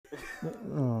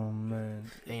Oh man.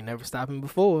 Ain't never stopping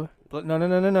before. No.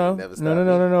 No. Never stop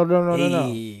No.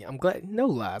 Hey, I'm glad. No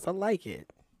lies. I like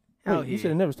it. Wait, you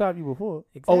said it never stopped you before.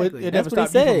 Exactly. It That's never what he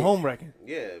stopped you said. from home wrecking.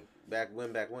 Yeah, back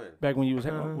when. Back when you was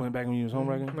home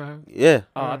wrecking. Yeah,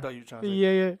 Oh, I thought you were trying to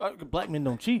say. Yeah. Black men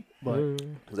don't cheat, but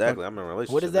exactly. I'm in a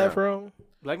relationship. What is that now. from?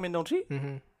 black men don't cheat.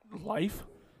 Mm-hmm. Life.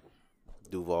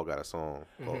 Duval got a song.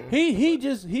 Called He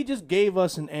just gave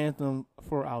us an anthem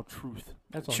for our truth.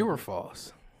 That's all. True or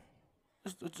false?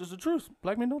 It's just the truth.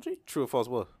 Black men don't cheat. True or false?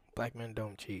 What? Black men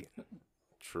don't cheat.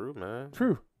 True, man.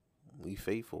 True. We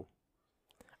faithful.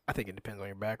 I think it depends on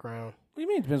your background. What do you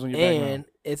mean? It depends on your And background.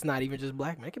 it's not even just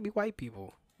black men. It could be white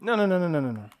people. No.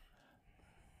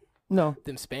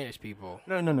 Them Spanish people.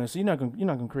 No. So you're not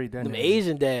gonna create that. Them narrative.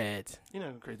 Asian dads. You're not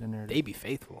gonna create that narrative. They be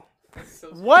faithful.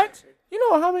 What? You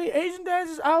know how many Asian dads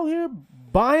is out here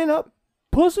buying up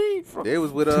pussy? They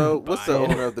was with what's the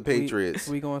owner of the Patriots?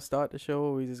 We gonna start the show,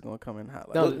 or we just gonna come in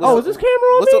hot? No, Oh, is this camera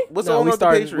on me? What's the No, owner we of the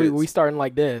starting. Patriots? We starting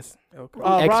like this. Okay.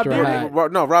 Rob extra Dyrdek? high.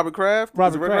 No, Robert Kraft.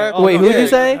 Robert Is it Kraft. Kraft? Oh, Wait, who'd yeah. you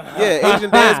say? Yeah, Asian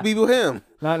dads be with him.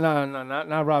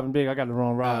 Not Robin Big. I got the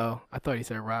wrong Rob. Oh, I thought he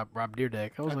said Rob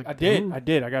Deerdeck. I was like, I did. who?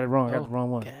 I got it wrong. I got Oh, the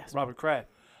wrong one. gasp. Robert Kraft.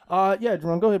 Yeah,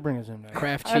 Jerome, go ahead, bring us in, man.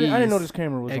 Kraft I didn't know cheese, this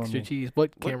camera was extra on me. cheese.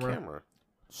 What What camera?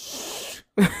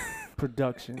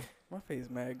 Production. My face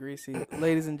mad greasy.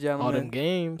 Ladies and All them gentlemen,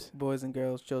 games. boys and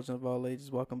girls, children of all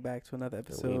ages, welcome back to another We ain't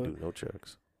episode. do no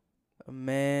checks.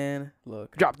 Man,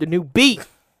 look, Drop the new beat.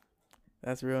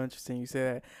 that's real interesting. You say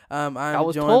that. I'm I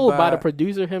was joined told by the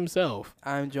producer himself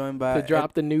I'm joined by to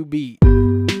drop the new beat.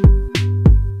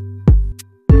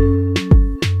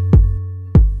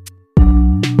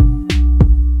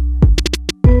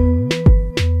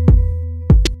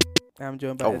 I'm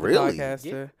joined by Oh, the really?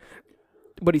 podcaster.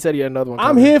 But he said he had another one.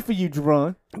 I'm coming. here for you,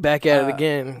 Jerome. Back at it Uh,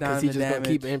 again because he Down just the gonna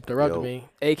keep damage. interrupting Yo. me.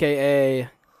 AKA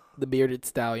the bearded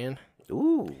stallion.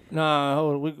 Ooh. Nah,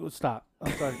 hold on. We'll stop.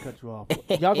 I'm sorry to cut you off.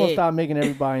 Y'all gonna stop making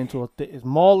everybody into is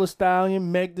Maul the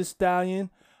Stallion, Meg the Stallion,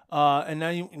 and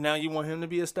now you want him to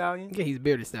be a stallion? Yeah, he's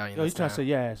bearded stallion. Yo, he's this trying to say time.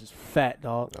 your ass is fat,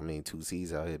 dog. I mean, 2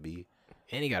 C's out here be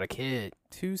And he got a kid.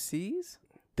 2 C's.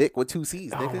 thick with 2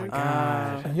 C's, Oh nigga. my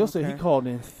God. And he'll say he Okay. called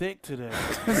in thick today.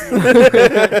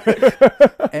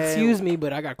 Excuse me,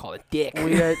 but I gotta call it dick.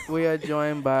 We are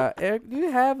joined by Eric. Do you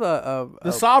have The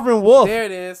a Sovereign Wolf. There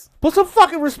it is. Put some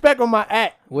fucking respect on my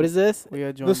act. What is this? We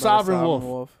are joined The by Sovereign the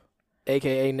Wolf.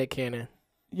 AKA Nick Cannon.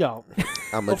 Yo,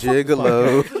 I'm a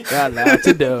gigolo. Got loud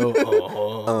to do.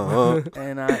 Uh-huh.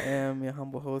 And I am your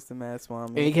humble host, the Mad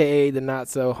Swami. AKA the not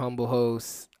so humble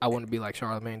host. I want to be like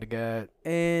Charlamagne the God.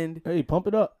 And hey, pump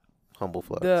it up. Humble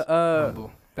flex. the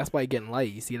Humble. That's why he getting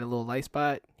light. You see that little light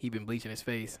spot? He been bleaching his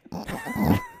face.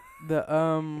 the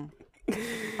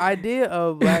idea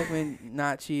of black men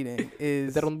not cheating Is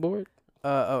is that on the board?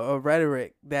 a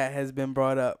rhetoric that has been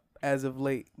brought up as of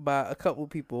late by a couple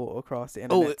people across the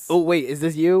internet. Oh, wait. Is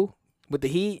this you with the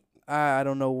heat? I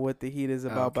don't know what the heat is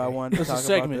about, but I Okay. wanted to It's a talk about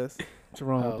segment. this. What's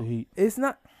wrong with Oh. the heat? It's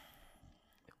not.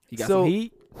 You got So- some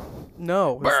heat?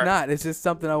 No, Burr. it's not. It's just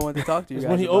something I wanted to talk to you It's guys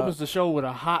when he about. opens the show with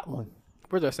a hot one.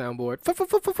 Where's our soundboard?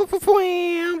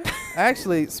 Wham.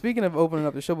 Actually, speaking of opening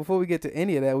up the show, before we get to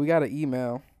any of that, we got an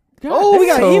email. Oh, we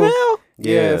got So- an email?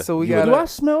 Yeah, so we you got Do would, I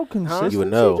smell consistency, You would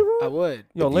know. Jerome? I would.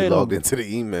 Yo, if lay you it on logged me. into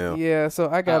the email. Yeah, so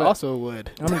I I got. also would.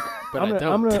 I'm gonna, But I'm I gonna,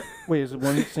 don't. I'm gonna, wait, is it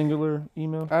one singular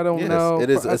email? I don't Yes, know. it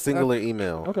is I- a singular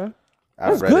email. Okay.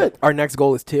 I've That's read good. it. Our next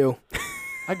goal is 2.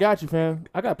 I got you, fam.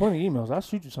 I got plenty of emails. I'll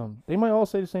shoot you something. They might all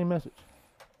say the same message.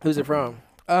 Who's it from?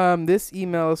 This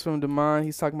email is from Damon.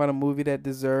 He's talking about a movie that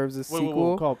deserves a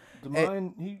sequel. Call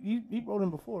Mine, he wrote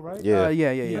in before, right? Yeah.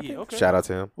 Yeah. Okay. Shout out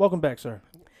to him. Welcome back, sir.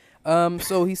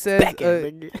 So he says Back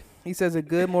in. he says a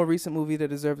good, more recent movie that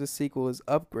deserves a sequel is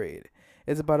Upgrade.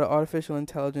 It's about an artificial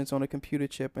intelligence on a computer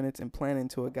chip, and it's implanted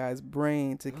into a guy's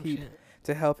brain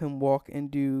to help him walk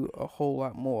and do a whole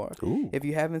lot more. Ooh. If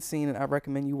you haven't seen it, I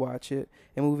recommend you watch it.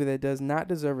 A movie that does not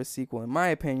deserve a sequel, in my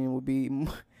opinion,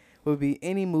 would be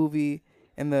any movie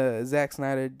in the Zack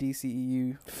Snyder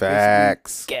DCEU.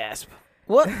 Facts. Gasp.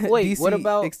 What? Wait, DC what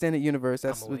about... Extended Universe?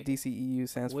 That's I'm what awake. DCEU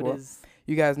stands What for. is...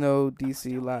 You guys know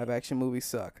DC live action movies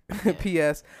suck.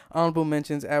 P.S. Honorable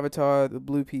mentions Avatar: The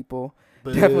Blue People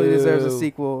definitely deserves a Boo.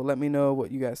 sequel. Let me know what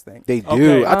you guys think. They do.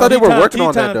 Okay, I thought they were tea working time,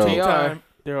 on that tea though. They are.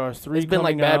 There are 3 It's been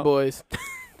like coming Bad out. Boys.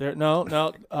 There,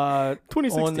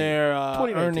 2016. on their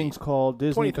 2019. earnings call,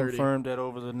 Disney 2030. confirmed that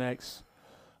over the next,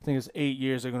 I think it's 8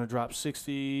 years, they're going to drop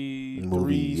 63,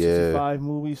 Movie, yeah. 65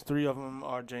 movies. 3 of them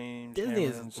are James Disney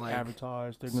is, Cameron's like,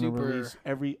 avatars. They're going to super- release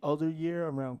every other year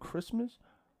around Christmas.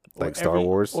 or Like Star every-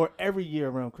 Wars? Or every year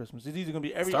around Christmas. It's either going to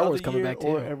be every Star other Wars coming year back,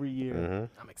 or too. every year. Mhm.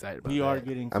 I'm excited about We that. are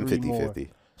getting I'm 3 more. 50-50.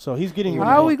 So he's getting. You're rid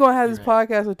of How are it. we gonna have this Right.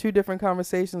 podcast with two different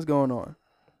conversations going on?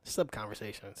 Sub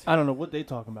conversations. I don't know what they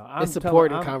talking about. I'm It's telling-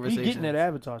 supporting He conversations. getting that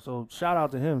Avatar, so shout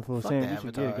out to him for Fuck saying the we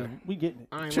should get it. 'cause Avatar. we getting it.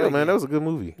 I ain't Chill, like man. it. That was a good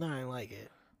movie. No, I ain't like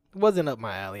it. Wasn't up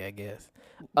my alley, I guess.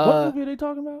 What movie are they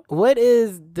talking about? What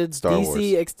is the Star DC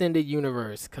Wars. extended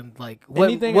universe? Like what?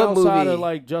 Anything what outside movie? of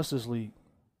like Justice League?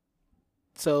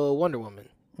 So Wonder Woman.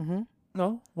 Mm-hmm.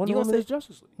 No, Wonder You gonna Woman is say-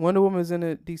 Justice League. Wonder Woman is in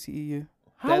the DCEU.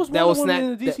 How That- was that Wonder was Woman Snack- in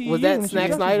the that- DCEU? was that and she's Snack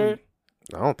Justice Snyder? League?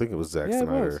 I don't think it was Zack Yeah, it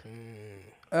Snyder. was. Mm.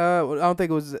 I don't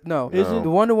think it was. No, Is No. it? the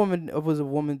Wonder Woman was a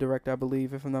woman director, I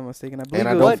believe, if I'm not mistaken. I believe And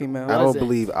I it don't, was female. I don't Wasn't.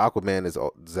 believe Aquaman is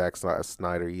Zack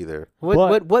Snyder either.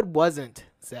 What wasn't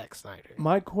Zack Snyder?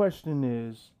 My question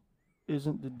is,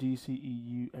 isn't the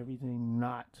DCEU everything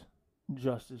not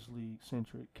Justice League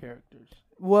centric characters?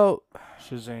 Well,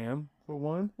 Shazam, for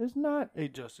one, is not a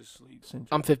Justice League centric.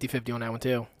 I'm 50-50 on that one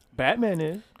too. Batman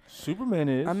is. Superman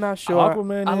is. I'm not sure.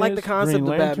 Aquaman I is. like the concept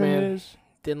Green of Lantern Batman. Is.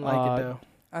 Didn't like it though.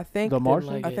 I think The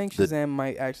Martian? like I it. think The- Shazam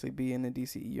might actually be in the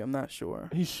DCEU. I'm not sure.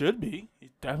 He should be. He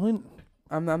definitely.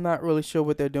 I'm not really sure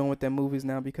what they're doing with their movies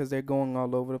now because they're going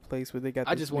all over the place where they got.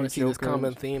 I this just new want to see this Joker.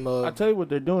 common theme I of tell you what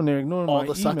they're doing. They're ignoring all my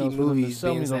the sucky emails for them to movies sell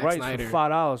me being the Zack rights Snyder. for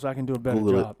 $5 so I can do a better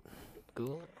Google it. job.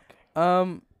 Google.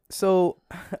 So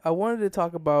I wanted to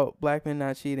talk about black men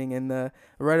not cheating and the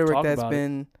rhetoric Talk that's about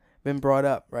been brought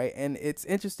up, right? And it's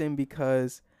interesting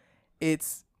because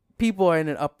it's people are in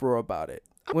an uproar about it.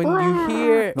 When you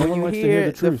hear No when one you likes to hear hear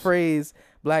the the truth. phrase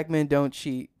 "black men don't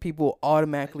cheat," people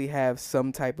automatically have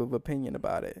some type of opinion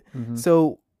about it. Mhm.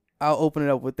 So I'll open it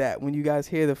up with that. When you guys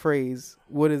hear the phrase,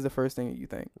 what is the first thing that you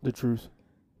think? The truth.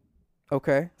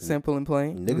 Okay, simple and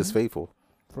plain. Niggas Mhm. faithful.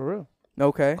 For real.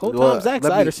 Okay, Whole Well, time Zack let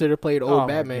me- Snyder should have played old Oh my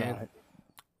Batman. God.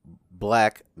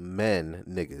 Black men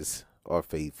niggas are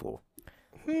faithful.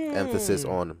 Emphasis Hmm.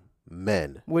 on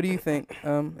men. what do you think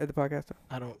at the podcast?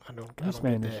 I don't He's get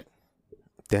Spanish. that.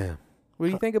 Damn. What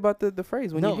do you think about the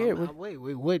phrase when no, you hear it? wait.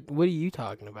 What are you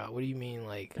talking about? What do you mean,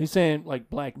 like? He's saying like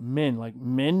black men, like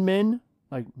men,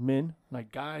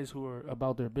 like guys who are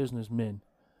about their business, men,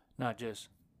 not just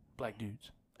black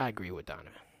dudes. I agree with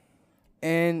Donovan.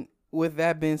 And with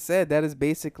that being said, that is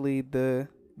basically the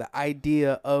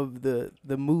idea of the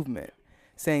movement,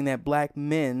 saying that black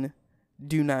men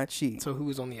do not cheat. So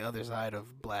who's on the other side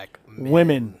of black men?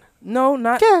 Women. No,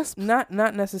 not Gasp. not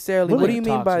necessarily. Women What do you are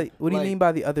mean by toxic. what do you Like- mean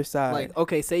by the other side? Like,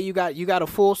 okay, say you got a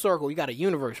full circle, you got a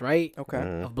universe, right? okay.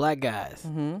 Mm. Of black guys,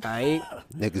 Mm-hmm. right?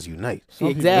 Niggas unite. Some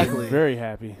people Exactly. are very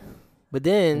happy. But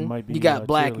then It might be, you got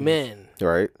black cheerleaders. men,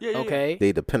 Right? okay?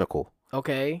 They the pinnacle.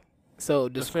 Okay. So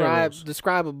pharaohs.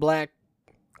 describe a black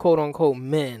quote unquote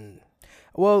men.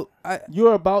 Well,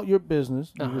 You're about your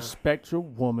business. You Uh-huh. respect your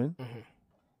woman. Mhm.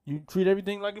 You treat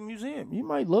everything like a museum. You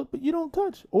might look, but you don't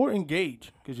touch or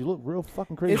engage because you look real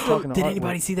fucking crazy It's a- talking to Did artwork.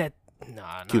 anybody see that?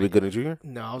 Nah, Cuba Gooding Jr.?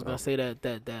 No, I was gonna say that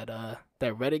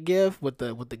Reddit gif with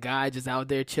the guy just out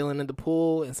there chilling in the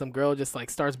pool and some girl just like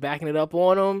starts backing it up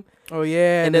on him oh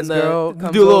yeah, and then this girl the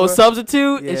comes do a little over.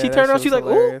 substitute Yeah, and she that turned shit around was she's like, ooh.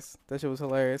 hilarious. That shit was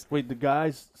hilarious. Wait, the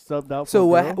guys subbed out. So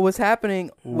for a girl? what's happening?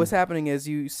 Ooh. What's happening is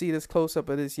you see this close up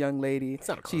of this young lady. It's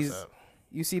not a She's- close up.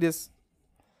 You see this.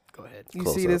 Go ahead. You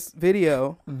Close see up. this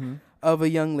video Mm-hmm. of a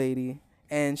young lady,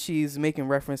 and she's making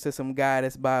reference to some guy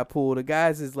that's by a pool. The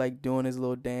guy's is like doing his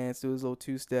little dance, do his little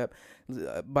two-step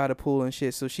by the pool and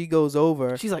shit. So she goes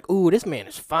over. She's like, ooh, this man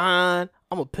is fine.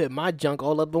 I'm gonna put my junk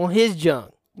all up on his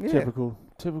junk. Yeah.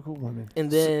 Typical women.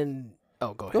 And then go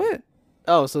ahead. Go ahead.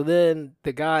 Oh, so then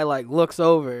the guy like looks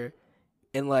over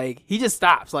and like he just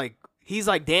stops. Like he's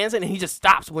like dancing and he just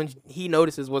stops when he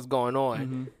notices what's going on.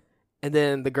 Mhm. And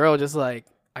then the girl just like,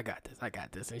 I got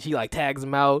this. And she like tags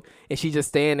him out and she just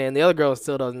stand there and the other girl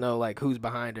still doesn't know like who's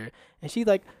behind her. And she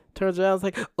like turns around and is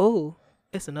like, oh,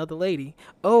 it's another lady.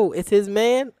 Oh, it's his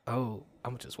man. Oh,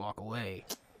 I'm gonna just walk away.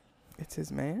 It's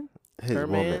his man. His Her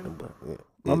woman. man? Yeah.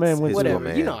 My man It's went his to- Whatever.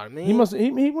 woman. You know what I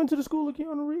mean. He went to the school of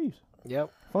Keanu Reeves.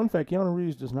 Yep. Fun fact: Keanu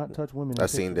Reeves does not touch women. in I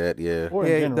seen pictures. that, yeah. Or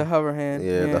in Yeah, general. the hover hand.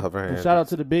 Yeah, the hover And hand. shout out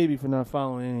to the baby for not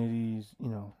following any of these,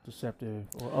 deceptive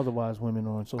or otherwise women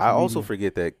on social I also media.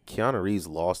 forget that Keanu Reeves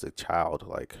lost a child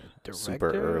like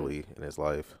super Director? early in his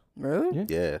life. Really? Yeah.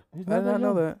 Yeah, He's I did not know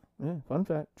young. that. Yeah, fun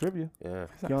fact, trivia. yeah.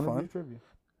 It's not Keanu fun. Reeves trivia.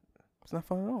 It's not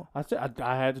fun at all. I said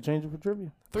I had to change it for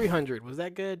trivia. 300. Was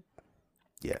that good?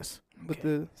 Yes. With Okay.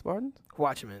 the Spartans?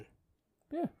 Watchmen.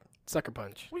 Yeah. Sucker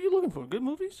Punch. What are you looking for? Good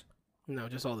movies? No,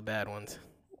 just all the bad ones.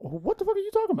 What the fuck are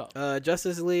you talking about?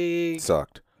 Justice League,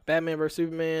 Sucked. Batman vs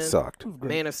Superman, Sucked. It was great.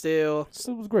 Man of Steel.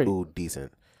 It was great. Ooh,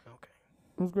 decent. Okay.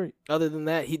 It was great. Other than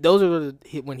that, those are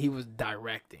when he was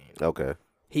directing. Okay.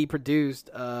 He produced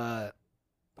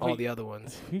all the other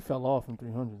ones. He fell off in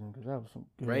 300 because that was some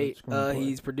good Right. screenplay.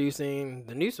 He's producing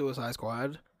the new Suicide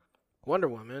Squad, Wonder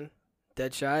Woman,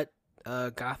 Deadshot,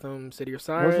 Gotham City of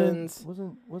Sirens,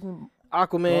 wasn't Guardians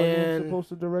Aquaman, supposed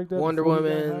to direct that Wonder before he got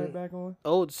Woman. hired back on?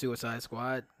 old Suicide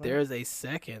Squad. There's a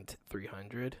second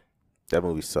 300. That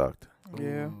movie sucked.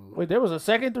 Yeah. Ooh. Wait, there was a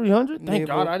second 300? Thank Yeah,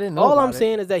 God but I didn't know. All about I'm it.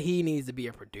 saying is that he needs to be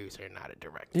a producer, not a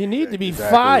director. You need to be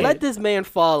Exactly. fired. Let this man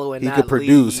follow and He not can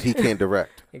produce. lead. He can't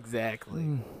direct. Exactly.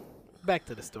 Mm. Back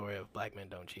to the story of Black Men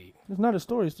Don't Cheat. It's not a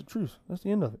story. It's the truth. That's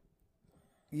the end of it.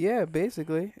 Yeah,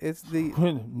 basically, it's the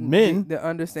Men. the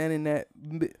understanding that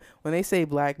when they say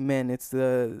black men, it's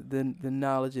the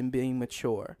knowledge and being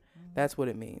mature. That's what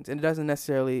it means, and it doesn't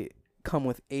necessarily come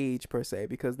with age per se,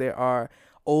 because there are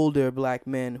older black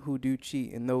men who do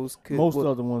cheat, and those could Most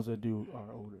of the ones that do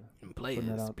are older. And Putting that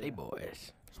players, out there.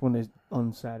 playboys. It's when they're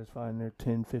unsatisfied in their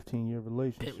 10, 15-year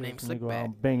relationship. named and they go Slickback.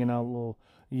 out banging out little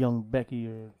young Becky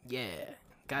or Yeah,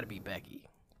 gotta be Becky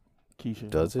Keisha.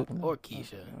 Does it? or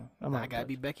Keisha. I'm Nah, not, gotta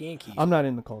be Becky and Keisha. I'm not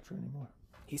in the culture anymore.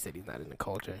 He said he's not in the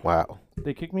culture. Wow.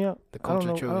 They kicked me out. The I don't culture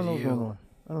know. I chose don't know what's you. going on.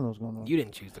 I don't know what's going on. You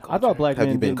didn't choose the culture. I thought black Have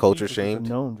men you been didn't culture cheat, which is a shamed?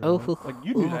 known Oh, drama. Like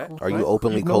you knew that. Are you right?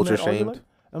 openly You've known culture that all your shamed? life?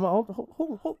 Am I?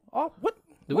 What?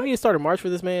 Do we need to start a march for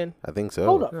this man? I think so.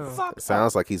 Hold up. No. Fuck. It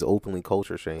sounds like he's openly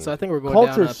culture shamed. So I think we're going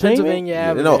Culture down shaming? Pennsylvania Yeah,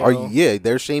 Avenue. no, are you, yeah,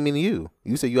 they're shaming you.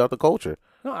 You said you out the culture.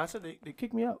 No, I said they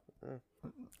kicked me out.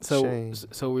 So Shame.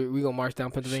 so we gonna march down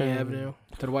Pennsylvania Shame. Avenue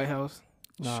to the White House?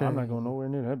 Nah, I'm not going nowhere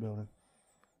near that building.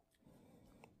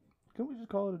 Can we just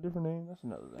call it a different name? That's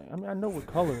another thing. I mean, I know what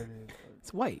color it is.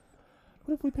 It's white. But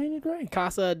what if we paint it gray?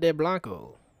 Casa de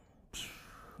Blanco.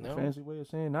 No, Fancy way of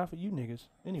saying not for you niggas.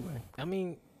 Anyway, I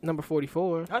mean number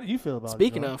 44. how do you feel about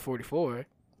Speaking it? John? of 44,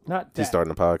 not that. He's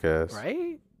starting a podcast.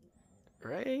 right?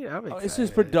 I'm excited. Oh, it's his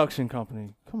production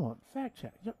company. Come on, fact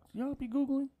check. Y'all be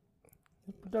googling.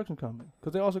 His production company,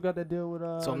 because they also got that deal with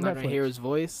So I'm not gonna Netflix. hear his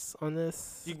voice on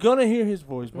this. You're gonna hear his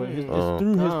voice, but it's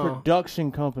through his Oh.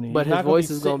 production company. But He's his not voice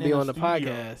is sitting gonna be in on the studio.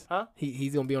 podcast. Huh?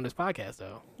 He's gonna be on this podcast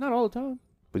though. Not all the time.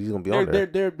 But he's going to be on there.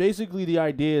 They're basically, the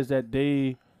idea is that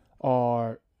they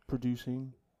are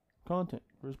producing content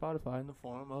for Spotify in the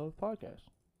form of podcasts.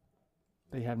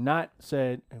 They have not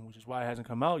said, and which is why it hasn't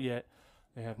come out yet,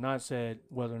 they have not said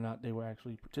whether or not they will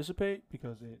actually participate,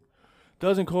 because it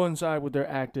doesn't coincide with their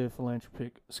active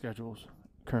philanthropic schedules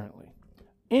currently.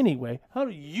 Anyway, how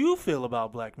do you feel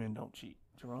about Black Men Don't Cheat,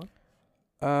 Jerron?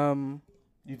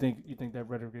 You think that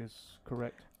rhetoric is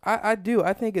correct? I do.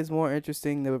 I think it's more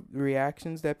interesting the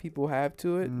reactions that people have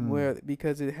to it,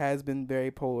 because it has been very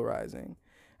polarizing.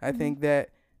 I think that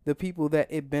the people that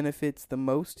it benefits the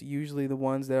most, usually the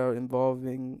ones that are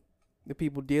involving the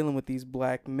people dealing with these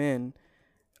black men,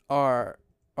 are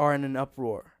in an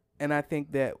uproar. And I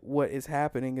think that what is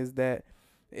happening is that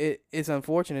it's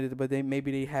unfortunate, but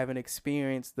they haven't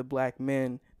experienced the black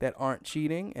men that aren't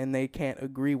cheating, and they can't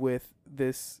agree with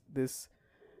this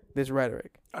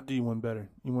rhetoric. I'll do you one better.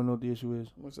 You want to know what the issue is?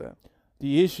 What's that?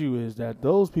 The issue is that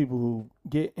those people who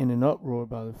get in an uproar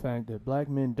by the fact that black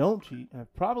men don't cheat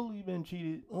have probably been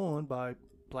cheated on by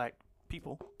black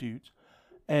people, dudes,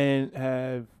 and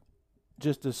have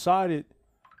just decided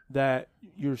that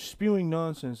you're spewing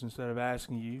nonsense instead of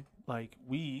asking you, like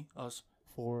us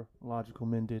four logical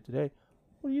men did today,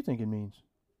 what do you think it means?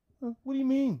 What do you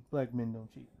mean black men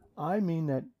don't cheat? I mean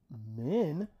that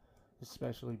men,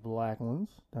 especially black ones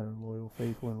that are loyal,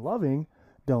 faithful, and loving,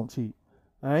 don't cheat.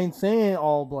 I ain't saying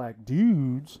all black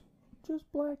dudes,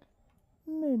 just black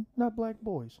men, not black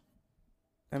boys.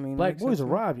 I mean, Black makes boys sense,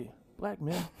 will right? rob you. Black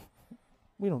men,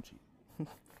 we don't cheat.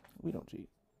 We don't cheat.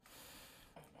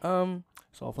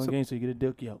 It's all fun and games till you get a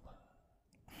dick yelp.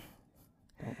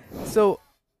 So,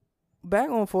 back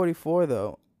on 44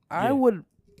 though, Yeah. I would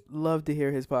love to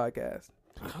hear his podcast.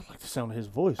 I like the sound of his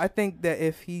voice. I think that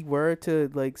if he were to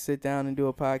like sit down and do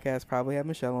a podcast, probably have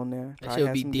Michelle on there. That probably shit would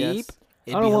have be some deep. guests.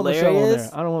 It'd I be don't want Michelle on hilarious.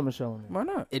 there. I don't want Michelle on there. Why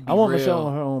not? It'd be I want real. Michelle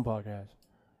on her own podcast.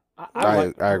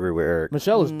 I agree with Eric.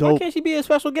 Michelle is Why Why dope. can't she be a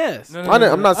special guest?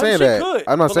 I'm not saying she that. could,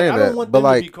 I'm not but, saying I don't that. want But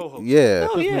them to be like, co-hosts. yeah.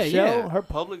 Oh, yeah, Michelle, yeah. her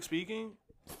public speaking,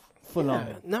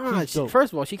 phenomenal. Nah, She's dope.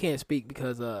 first of all, she can't speak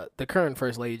because the current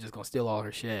first lady just gonna steal all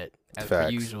her shit as per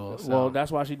Facts. usual. So. Well,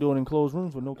 that's why she do it in closed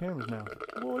rooms with no cameras now.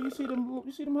 Boy, you see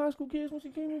them high school kids when she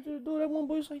came into the door. That one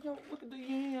boy was like, "Yo, look at the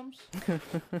yams,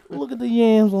 look at the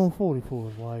yams on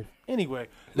 44's wife." Anyway,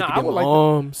 Look nah, at I would them like.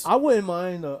 arms. I wouldn't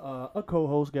mind a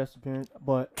co-host guest appearance,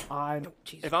 but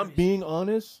Jesus if I'm Christ. being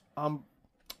honest, I'm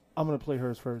gonna play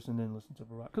hers first and then listen to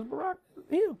Barack, because Barack,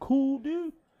 he a cool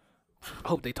dude. I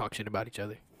hope they talk shit about each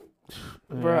other.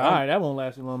 Bro, all right, that won't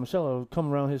last too long. Michelle will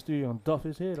come around his studio and duff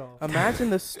his head off. Imagine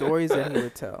the stories that he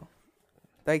would tell.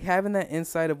 Like having that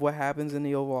insight of what happens in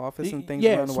the Oval Office and things.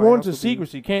 Yeah, around the White sworn House to would be-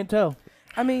 secrecy. Can't tell.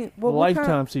 I mean, well,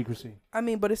 Lifetime secrecy. I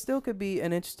mean, but it still could be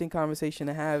an interesting conversation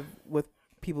to have with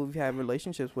people we've had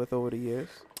relationships with over the years.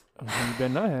 You better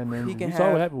not have, man. He We can saw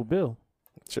what have- happened with Bill.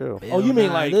 Chill. Oh, you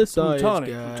mean like this science platonic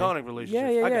guy. relationships? Yeah,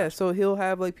 I yeah, got yeah. you. So he'll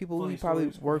have like people Funny he probably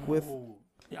stories. work with. Oh.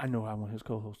 Yeah, I know how I want his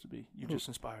co-host to be. You just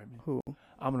inspired me. Who?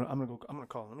 I'm gonna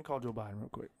call him. Let me call Joe Biden real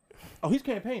quick. Oh, he's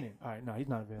campaigning. All right, no, he's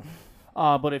not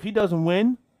available. But if he doesn't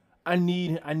win, I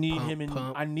need him and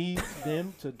pump. I need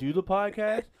them to do the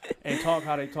podcast and talk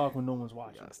how they talk when no one's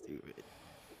watching. Y'all stupid.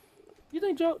 You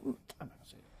think Joe? I'm not gonna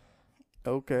say it.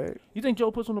 Okay. You think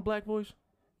Joe puts on a black voice?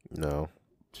 No.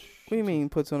 What do you mean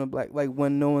puts on a black? Like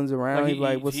when no one's around, Like he's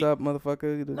like, "What's up,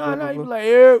 motherfucker?" No, he be like,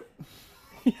 "Ew."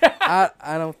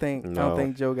 I don't think No.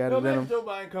 Joe got Yo, it in man, him. Joe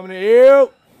Biden coming in. Ew.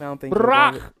 I don't think Joe got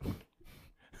Brock. it.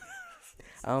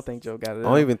 I don't think Joe got it. I in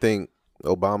don't him. even think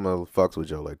Obama fucks with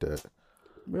Joe like that.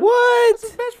 What? That's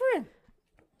his best friend.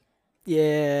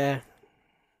 Yeah.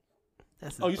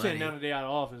 That's his Oh, you buddy. saying now that they out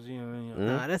of office?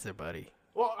 Nah, that's their buddy.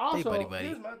 Well, also, buddy, buddy.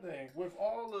 here's my thing. With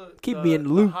all the Keep me in the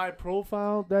loop. high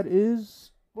profile that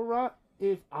is Barack,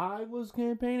 if I was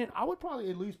campaigning, I would probably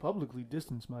at least publicly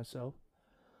distance myself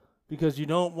because you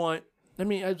don't want. I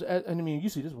mean, you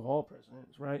see this with all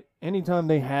presidents, right? Anytime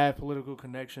they have political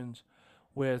connections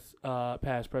with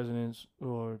past presidents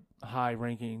or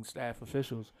high-ranking staff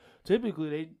officials, typically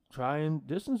they try and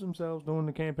distance themselves during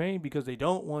the campaign because they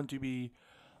don't want to be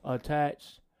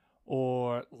attached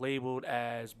or labeled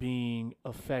as being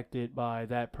affected by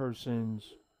that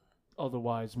person's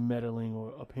otherwise meddling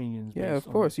or opinions. Yeah, based of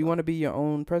on course. You stuff. want to be your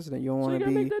own president. You don't So you want to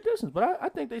gotta be. make that distance. But I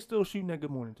think they still shooting that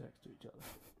good morning text to each other.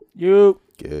 You.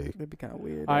 Gay. That'd be kind of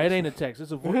weird. All right, it ain't a text.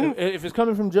 It's a if it's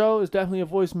coming from Joe, it's definitely a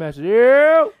voice message.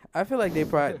 You. I feel like they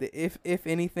probably, if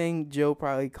anything, Joe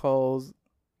probably calls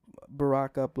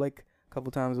Barack up like a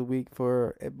couple times a week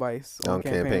for advice On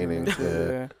campaigning, and shit,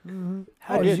 yeah. Mm-hmm.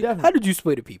 How, Oh, did yeah, you, definitely. how did you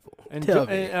sway the people? And, Tell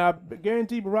Jo- me. and I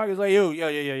guarantee Barack is like,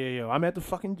 yo. I'm at the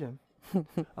fucking gym.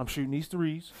 I'm shooting these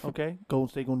threes. Okay, Golden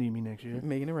State gonna need me next year.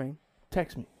 making it rain.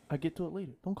 Text me. I get to it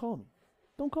later. Don't call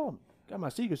me. Got my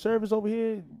Secret Service over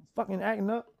here, fucking acting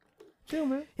up. Chill,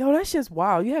 man. Yo, that shit's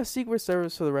wild. You have Secret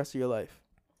Service for the rest of your life.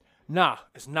 Nah,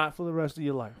 it's not for the rest of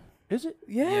your life. Is it?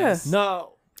 Yeah. Yes.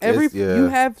 No. Yes, yeah. You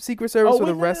have Secret Service for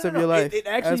wait, the rest of no. your life. It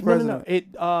actually as no, no, president. no.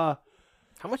 It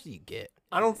How much do you get?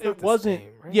 I don't. It's not It the wasn't. same,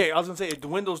 right? Yeah, I was gonna say it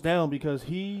dwindles down because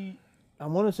he. I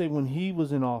want to say when he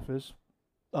was in office.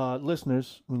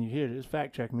 Listeners, when you hear this,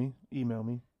 fact check me, email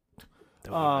me.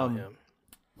 Don't email Um, him.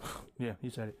 Yeah, he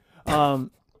said it.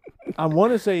 I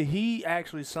want to say he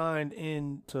actually signed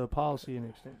into policy and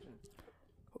extension.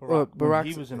 when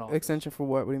Barack's he was in office. extension for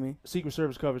what? What do you mean? Secret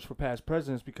Service coverage for past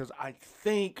presidents because I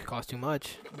think Cost too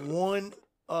much. one.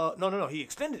 No. He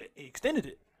extended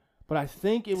it. But I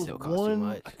think it was Still cost too one.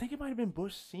 much. I think it might have been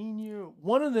Bush Senior.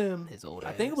 One of them. His old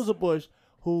I think it ass. was a Bush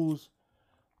whose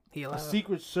He a allowed.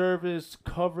 Secret Service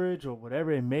coverage or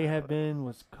whatever it may have been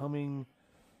was coming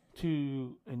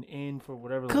to an end for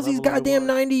whatever. Because he's level it goddamn was.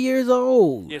 90 years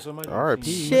old. Yeah, so it might be R.I.P.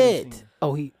 senior, Shit. senior.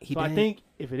 Oh, he So died? I think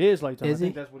if it is lifetime, Is I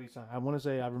think he? that's what he signed. I want to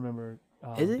say I remember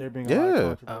Is it? there being a lot Yeah.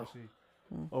 of controversy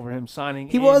over him signing.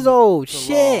 He was in old. to law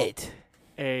Shit.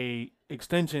 a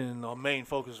extension, and the main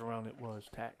focus around it was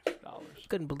tax dollars.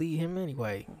 Couldn't believe him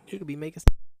anyway. He could be making.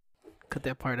 Cut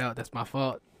that part out. That's my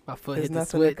fault. My foot There's hit the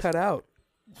nothing switch. to cut out.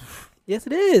 Yes,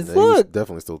 it is. Yeah, he was Look,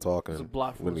 definitely still It's a talking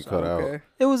block for when the he side. cut out. Okay.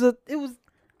 it was.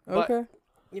 But- Okay.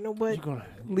 You know what? You're gonna,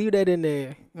 Leave that in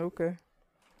there. Okay.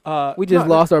 We just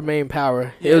no, lost our main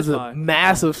power. Yeah, it was it's a fine.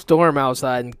 massive storm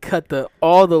outside and cut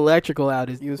all the electrical out.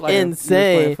 It's You was Like, playing,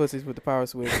 insane. You was playing footsies with the power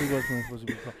switch. He was playing footsie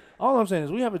with the- All I'm saying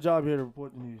is we have a job here to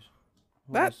report the news.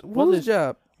 That Whether whose it's-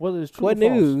 job? Whether it's true what or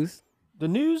false. news? The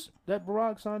news that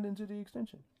Barack signed into the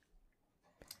extension.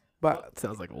 But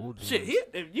Sounds like old news. Shit,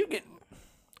 if you get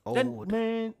old. that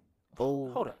man.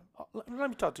 Old. Hold on. Let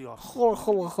me talk to y'all. Hold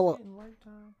on. Getting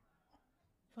lifetime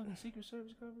fucking Secret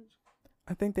Service coverage.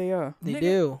 I think they are. They Nigga,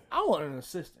 do. I want an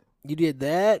assistant You did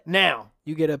that. now.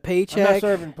 You get a I'm not paycheck,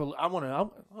 serving. I want to.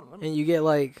 Hold on, and you get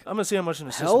like I'm gonna see how much an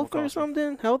assistant will health or cost me.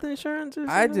 something, health insurance or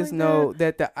something. I just like know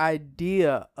that the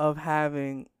idea of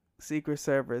having Secret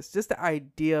Service, just the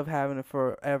idea of having it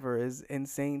forever, is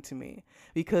insane to me.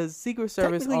 Because Secret that.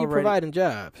 Service Technically, you're already. providing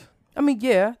jobs. I mean,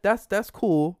 yeah, that's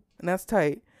cool and that's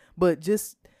tight. But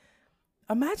just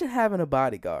imagine having a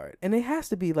bodyguard, and it has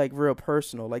to be like real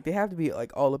personal. Like they have to be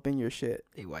like all up in your shit.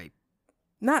 They white.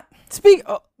 Not Speak.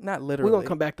 Oh, not we're literally. gonna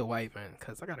come back to white man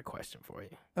because I got a question for you.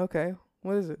 Okay,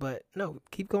 what is it? But no,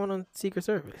 keep going on Secret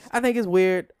Service. I think it's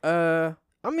weird. I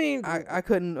mean, I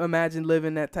couldn't imagine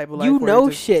living that type of life. you where know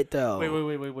it just- shit though.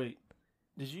 Wait.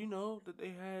 Did you know that they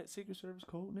had Secret Service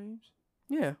code names?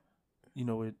 Yeah. You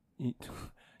know what?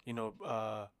 You know,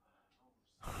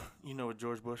 you know what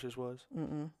George Bush's was?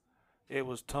 Mm-mm. It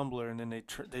was Tumblr, and then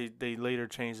they later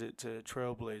changed it to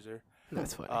Trailblazer.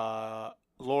 That's funny.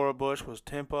 Laura Bush was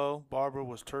Tempo, Barbara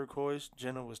was Turquoise,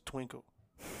 Jenna was Twinkle.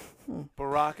 Hmm.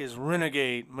 Barack is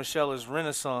Renegade, Michelle is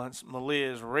Renaissance,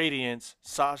 Malia is Radiance,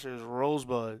 Sasha is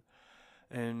Rosebud,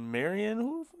 and Marion,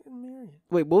 who the fuck is Marion?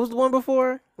 Wait, what was the one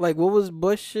before? Like, what was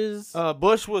Bush's?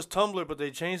 Bush was Tumblr, but they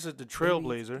changed it to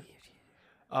Trailblazer.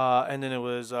 And then it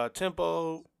was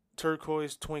Tempo,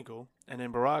 Turquoise, Twinkle, and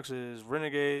then Barack's is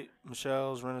Renegade,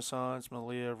 Michelle's Renaissance,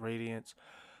 Malia, Radiance.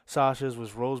 Sasha's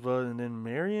was Rosebud, and then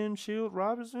Marion Shield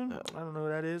Robinson. I don't know who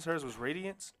that is. Hers was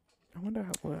Radiance. I wonder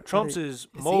what. Trump's is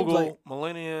seems Mogul. like-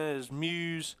 Millennia is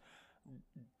Muse.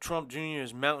 Trump Jr.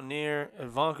 is Mountaineer.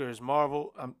 Ivanka is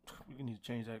Marvel. We need to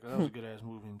change that because that was a good ass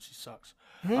movie and she sucks.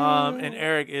 And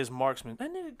Eric is Marksman.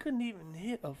 That nigga couldn't even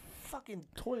hit a fucking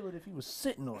toilet if he was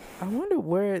sitting on it. I wonder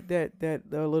where that the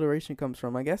alliteration comes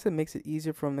from. I guess it makes it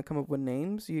easier for him to come up with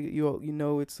names. You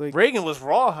know, it's like. Reagan was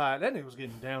rawhide. That nigga was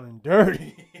getting down and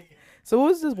dirty. So what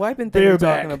was this wiping thing you're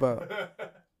Bareback. talking about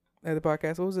at the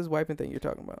podcast? What was this wiping thing you're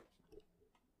talking about?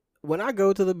 When I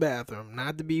go to the bathroom,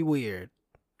 not to be weird,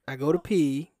 I go to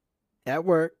pee at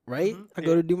work, right? Mhm, I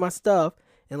go to do my stuff,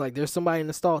 and like there's somebody in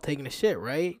the stall taking a shit,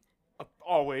 right?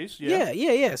 Always, yeah.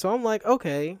 Yeah. So I'm like,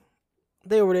 okay,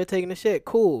 they over there taking a shit,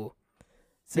 cool.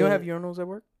 So You don't have urinals at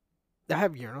work? I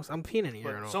have urinals. I'm peeing in a But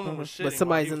urinal, someone was shitting but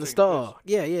somebody's while in he the was taking a stall.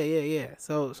 piss.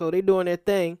 Yeah. So they doing their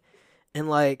thing, and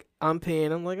like I'm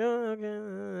peeing. I'm like, oh,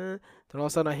 okay. Then all of a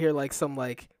sudden I hear like some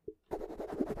like.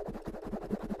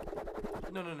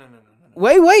 No.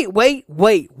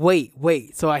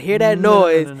 Wait. So I hear that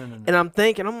noise, No. and I'm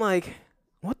thinking, I'm like,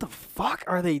 what the fuck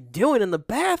are they doing in the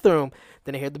bathroom?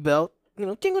 Then I hear the bell,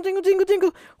 jingle, jingle, jingle,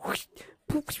 jingle. Whoosh,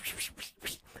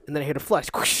 and then I hear the flush.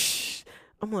 Whoosh.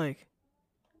 I'm like,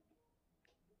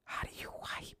 how do you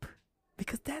wipe?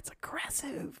 Because that's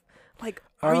aggressive. Like,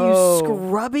 are you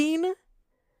scrubbing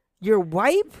your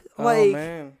wipe? Like, Oh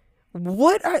man.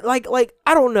 what are like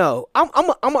I don't know.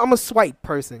 I'm a swipe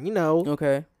person,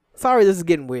 Okay. Sorry, this is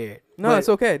getting weird. No, but- it's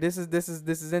okay. This is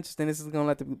interesting. This is gonna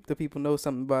let the people know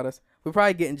something about us. We're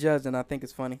probably getting judged, and I think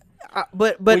it's funny.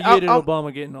 But What year did I'm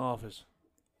Obama get in office?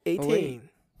 18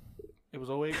 It was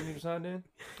 08 when he was signed in?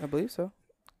 I believe so.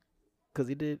 because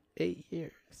he did 8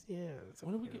 years. Yeah,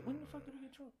 When the fuck did we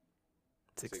get Trump?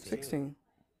 16. 16.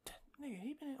 Nigga,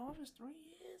 he been in office 3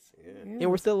 years? Yeah. And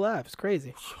we're still alive. It's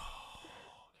crazy.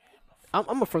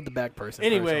 I'm a front to back person.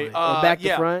 Anyway, personally. Or back to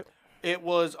yeah. front. It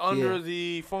was under Yeah.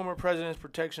 the former President's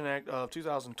Protection Act of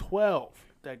 2012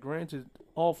 that granted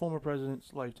all former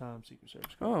presidents lifetime Secret Service.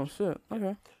 Oh clearance. shit.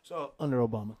 Okay. So under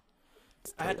Obama,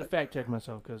 I had to fact check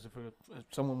myself because if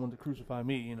someone wanted to crucify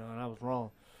me, and I was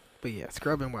wrong. But yeah,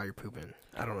 scrubbing while you're pooping.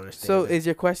 I don't understand. So it. is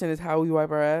your question is how we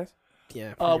wipe our ass?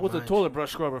 yeah, With a much. toilet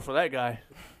brush scrubber for that guy.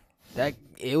 That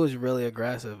it was really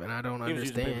aggressive, and I don't He was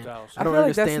using paper understand. towels. I don't feel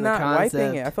like that's understand the not concept.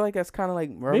 wiping it. I feel like that's kind of like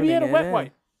Maybe he had a rubbing it wet in.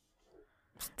 wipe.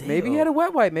 Maybe he had a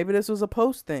wet wipe. Maybe this was a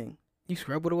post thing. You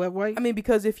scrub with a wet wipe? I mean,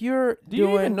 because if you're Do you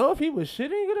doing, even know if he was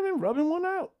shitting? He could have been rubbing one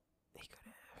out.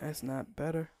 that's not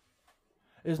better.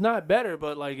 It's not better,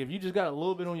 but like if you just got a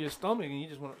little bit on your stomach and you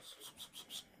just want to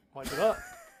wipe it up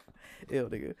Ew,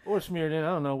 nigga. or smear it in, I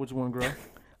don't know which one, grow.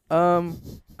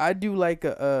 I do like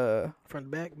a front to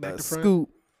back, back to front. scoop.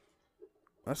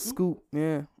 A scoop.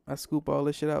 Yeah, I scoop all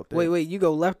this shit out there. Wait, you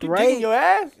go left to You digging right? your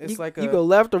ass? It's you, like you a. go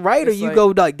left to right, or it's you like- go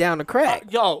like down the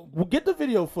crack? Yo, get the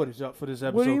video footage up for this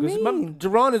episode. What do you 'cause mean?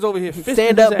 Jerron is over here fisting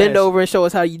Stand his up, bend ass. over, and show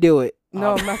us how you do it.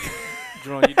 No, Oh. I'm not.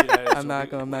 Jerron, you did that. I'm not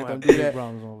gonna have do big that.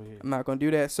 problems over here. I'm not gonna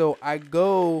do that. So I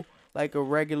go like a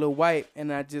regular wipe,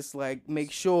 and I just like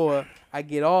make sure I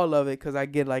get all of it because I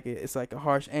get like it's like a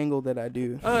harsh angle that I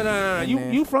do No. And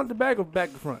then- You front to back or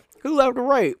back to front? Who left to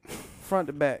right? front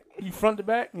to back. You front to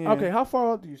back? Yeah. Okay, how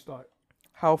far up do you start?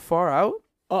 How far out?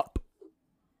 Up.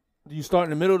 Do you start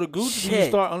in the middle of the gooch or do you Shit.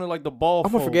 start under like the ball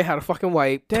I'm gonna fold? forget how to fucking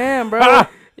wipe. Damn, bro. Ah!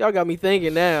 Y'all got me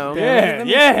thinking now. Yeah, Let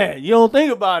me- yeah. You don't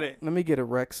think about it. Let me get a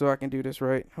rec so I can do this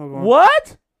right. Hold on.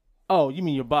 What? Oh, you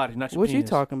mean your body, not your What you penis.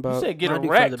 talking You about? said get I do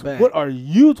erect. front to back. What are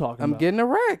you talking I'm about? getting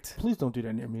erect. Please don't do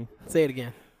that near me. Say it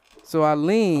again. So I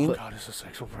lean. Oh, God, it's a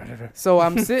sexual predator. So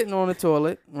I'm sitting on the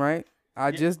toilet, right? I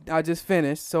Yeah. just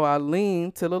finished. So I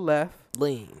lean to the left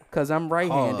Lean. because I'm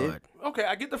right-handed. Hard. Okay,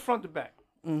 I get the front to back.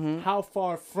 Mm-hmm. How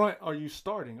far front are you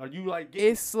starting? Are you like getting,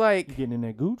 It's like you getting in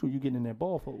that gooch or you getting in that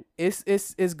ball fold? it's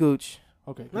gooch.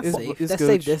 Okay. That's It's- safe. it's That's gooch.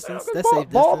 safe distance. Ball- That's safe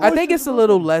ball- distance. I think it's a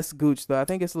little less gooch though. I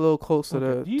think it's a little closer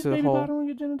Okay. Do you to baby hole. powder on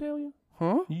your genitalia?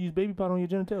 Huh? You use baby powder on your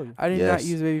genitalia. I did not Yes.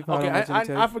 use baby powder. Okay, on my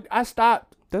genitalia. I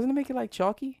stopped. Doesn't it make it like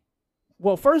chalky?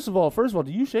 Well, first of all,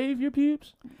 do you shave your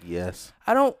pubes? Yes.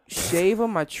 I don't shave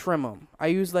them. I trim them. I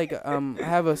use like I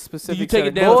have a Do specific. you take set it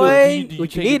of down? Boy, do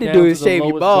what you take need it to down do is the shave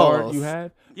your lowest guard balls. You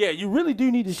have? Yeah, you really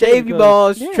do need to Shave your because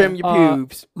balls, yeah. trim your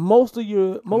pubes. Most of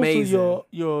your Amazing.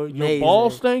 your Amazing. ball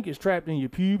stink is trapped in your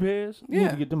pube hairs. You need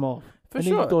Yeah. to get them off. For and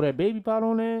then sure. you throw that baby powder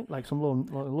on there, like a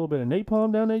little bit of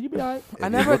napalm down there. You be alright. If I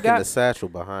you never look in got- the satchel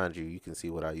behind you. You can see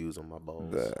what I use on my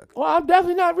balls. Well, I'm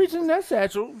definitely not reaching that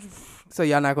satchel. So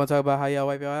y'all not gonna talk about how y'all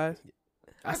wipe your eyes?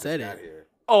 I said it.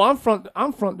 Oh, I'm front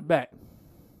to back.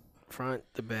 Front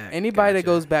to back. Anybody that Gotcha.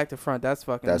 goes back to front, that's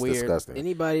fucking That's weird. disgusting.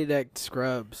 Anybody that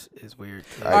scrubs is weird.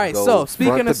 too. I Alright, go so,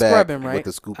 speaking front of to back scrubbing, right? with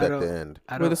the scoop I at don't- the end.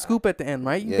 I With a don't. scoop at the end,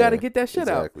 right? You Yeah, gotta get that shit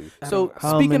Exactly. I So don't-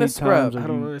 How speaking many of scrub, times I are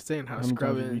don't you- understand how how many times are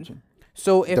you scrubbing. reaching?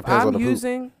 so if Depends on I'm the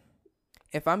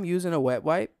poop. using a wet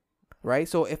wipe, right?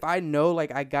 So if I know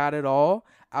like I got it all,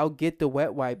 I'll get the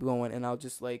wet wipe going and I'll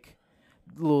just like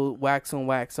little wax on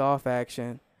wax off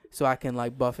action so I can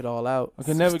like buff it all out. I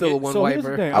can never Still get a one so here's the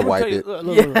wiper. thing. I I'm gonna wipe tell you- it. look,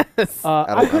 look, look. Yes.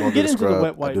 I don't couldn't do get the into the scrub.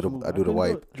 wet wipe. I do the couldn't do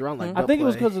wipe. it. Drawn like I butt think it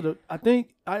was play. because of the.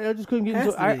 I just couldn't get Has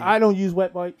into. to be. I don't use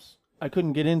wet wipes. I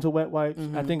couldn't get into wet wipes. I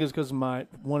Mhm. think it's because my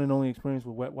one and only experience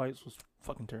with wet wipes was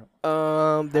fucking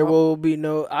terrible. There will be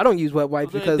no. I don't use wet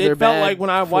wipes because they they're felt bad like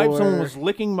when I wiped, someone for- was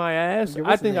licking my ass. Your I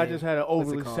what's think I name? just had an What's it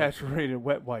overly called? saturated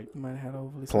wet wipe. You might have had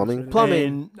overly Plumbing? saturated. Plumbing.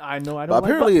 And I know I don't. But like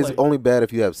apparently, butt it's play. only bad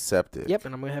if you have septic. Yep,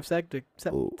 and I'm gonna have septic.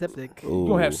 Ooh. Septic. Ooh. You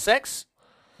gonna have sex?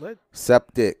 What?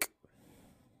 Septic.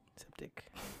 Septic.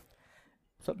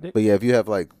 What's up, dick? But yeah, if you have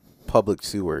like public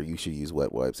sewer, you should use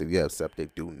wet wipes. If you have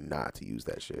septic, do not use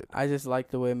that shit. I just like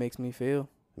the way it makes me feel.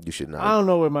 You should I not, don't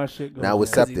know where my shit goes. Now with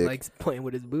man. Because he septic. likes playing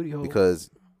with his booty hole. because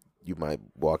you might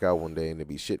walk out one day and there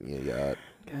be shit in your yard.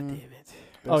 God damn it.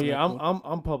 Oh That's yeah, not cool.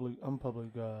 I'm public. I'm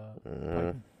public. Mhm.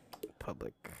 piping.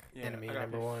 Public Yeah, enemy I got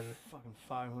number that one. Fucking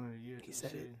 500 a year. He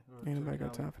said it. Ain't nobody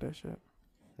got time for that shit.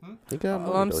 He got All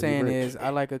money, I'm though. He saying rich. is I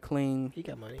like a clean He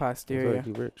got money, He's posterior. like,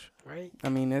 he rich. right? I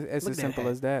mean, it's Look as at simple that.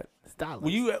 as that. Stylist.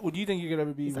 Would you think you could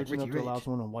ever be He's like rich enough Ricky to allow Rich.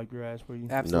 someone to wipe your ass for you?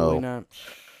 Absolutely No. not.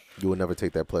 You will never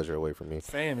take that pleasure away from me.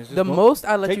 Fam, is this The mo- most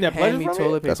I let Take you that hand pleasure me from it?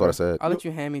 toilet paper. That's what I said. I'll let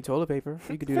you hand me toilet paper.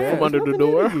 You could do Fam, that. it's under the nothing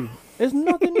new door. to you. It's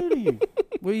nothing new to you.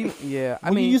 Well, yeah. I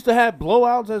When you mean, used to have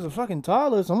blowouts as a fucking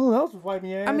toddler, someone else was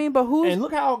wiping your ass. I mean, but who's and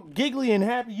look how giggly and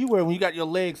happy you were when you got your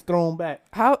legs thrown back.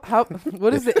 how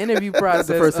what is the interview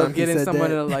process first time of he getting said someone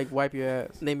that. to like wipe your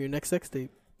ass? Name your next sex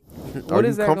tape. Are What you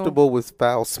is that comfortable with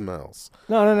foul smells?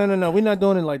 No. We're not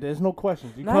doing it like that. There's no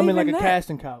questions. You Not come in like even a that.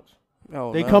 casting couch.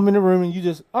 Oh, They no. come in the room and you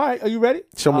just, all right, are you ready?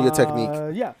 Show me your technique.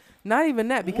 Yeah. Not even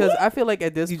that because I feel like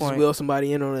at this You just point wheel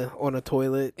somebody in on a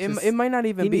toilet. it might not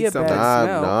even he be a needs bad something.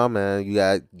 smell. Nah, man. You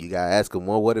got ask them.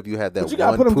 Well, what if you had that But you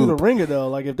gotta one put them through poop? the ringer though.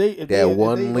 Like if they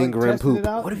one like, lingering testing it poop.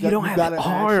 out, What if you got- don't have gotta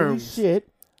actually arms? Shit.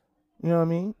 You know what I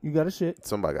mean? You gotta shit.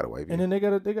 Somebody gotta wipe you. And then they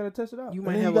gotta test it out. You And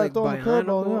might then have, you gotta like, throw them a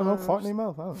curveball. You know, bionicle fart in their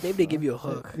arms. mouth. I don't know. Maybe they give you a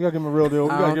hook. You gotta give them a real deal. You I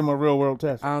gotta don't- give them a real world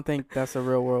test. I don't think that's a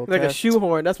real world Like a test.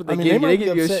 shoehorn. That's what they I mean, give they you. might They be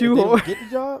give you a upset if they don't shoehorn. get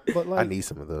the job, but I like need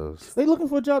some of those. they looking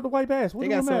for a job to wipe ass. What They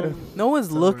does got it matter? some. No one's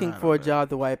Somewhere looking out for a of job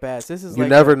to wipe ass. This is You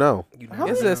like never know. You How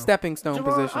This is many- a stepping stone Javon,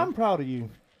 position. I'm proud of you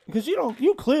because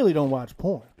you clearly don't watch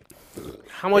porn.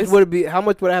 How much It's- would it be? How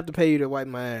much would I have to pay you to wipe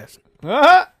my ass?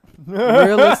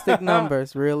 Realistic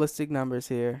numbers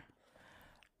here.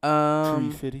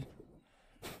 350.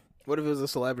 What if it was a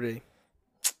celebrity?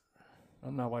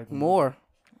 I'm not wiping More,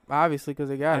 obviously, because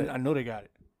they got it. I know they got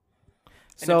it.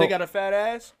 And So if they got a fat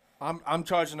ass, I'm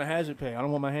charging a hazard pay. I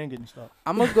don't want my hand getting stuck.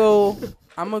 I'm gonna go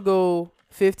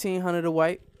 1,500 a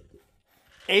wipe.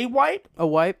 A wipe? A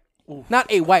wipe, Oof. not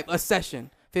a wipe. A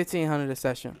session. 1,500 a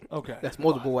session. Okay. That's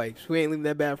multiple wipes. We ain't leaving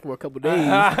that bad for a couple days.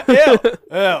 Ew.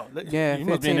 Yeah, You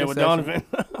must be in 15 there a with session. Donovan.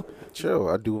 Chill.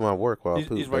 I do my work while I He's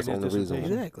poop. That's writing the only his reason.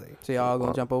 dissertation. Exactly. So y'all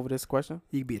gonna jump over this question?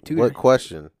 You could be a tutor. What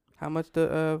question? How much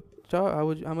the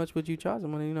how much would you charge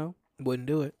them when you know? Wouldn't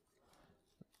do it.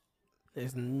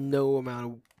 There's no amount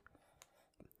of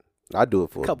I do it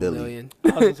for a couple Billy. million. I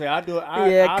was gonna say I do it.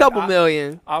 Yeah, a couple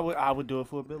million. I would do it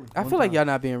for a Billy. I one feel like time. y'all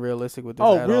not being realistic with this.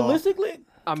 Oh, at all. realistically?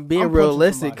 I'm being I'm punching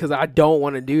realistic somebody. because I don't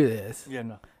want to do this. Yeah,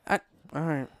 no. All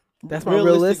right. That's my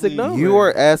realistic Realistically, number. You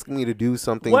are asking me to do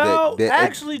something Well, that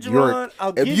actually, you're- Jerron, I'll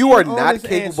if give you are an not honest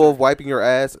capable answer. of wiping your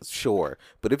ass, sure.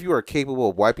 But if you are capable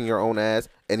of wiping your own ass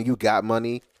and you got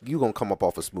money, you gonna come up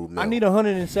off a smooth meal. I need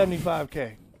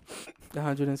 175K.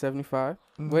 175.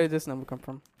 Mhm. Where did this number come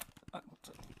from?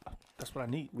 That's what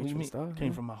I need. What do Reach you for mean? stars, Came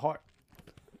yeah. from my heart.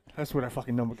 That's where that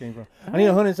fucking number came from. I need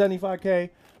 175K,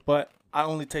 but I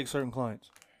only take certain clients.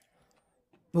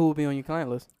 Who will be on your client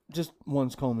list? Just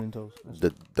one's combing and toes.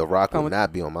 the Rock will Comment-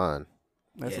 not be on mine.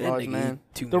 That's Yeah, that large, nigga man.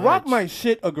 eat too The Rock much. might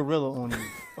shit a gorilla on you.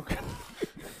 Okay.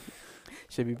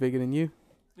 Should be bigger than you.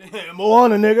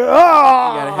 Moana, nigga. You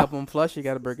Ah! gotta help him flush. You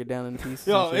gotta break it down into pieces.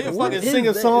 Yo, and he shit. What fucking is sing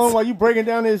a this? song while you breaking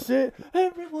down this shit.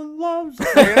 Everyone loves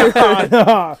it.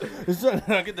 Nah.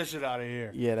 Get this shit out of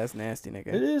here. Yeah, that's nasty, It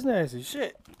nigga. is nasty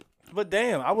shit. But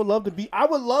damn, I would love to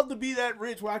be that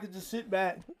rich where I could just sit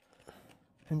back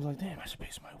and be like, damn, I should pay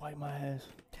somebody to wipe my ass.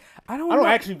 I I don't don't know.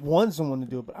 actually want someone to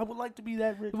do it, but I would like to be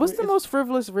that rich. What's the where most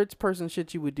frivolous rich person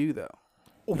shit you would do though?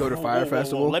 Go to Fire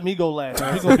Festival? Let me go last.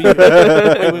 We gonna be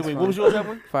wait. What was yours, that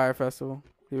one? Fire festival.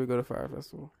 You would go to fire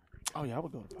festival. Oh yeah, I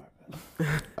would go to Fire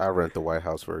Festival. I rent the White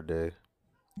House for a day.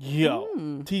 Yo,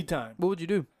 Hmm. tea time. What would you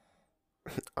do?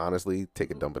 Honestly,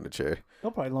 take a dump in the chair.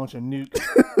 They'll probably launch a nuke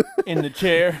in the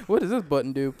chair. What does this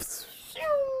button do?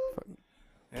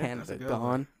 Yeah, Canada good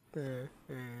gone.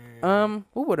 one.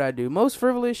 What would I do? Most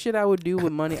frivolous shit I would do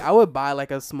with money. I would buy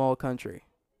like a small country.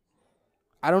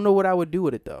 I don't know what I would do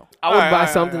with it though. I would Alright, buy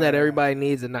alright, something alright, that everybody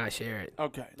needs and not share it.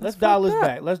 Okay, That's let's dial this fucked up.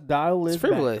 back. Let's dial this It's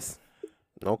frivolous.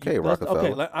 Okay, back.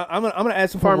 Rockefeller. Okay, I'm gonna add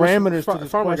some Farmer- parameters fa- to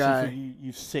this farmer question guy. for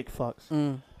you sick fucks.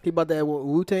 Mm. He bought that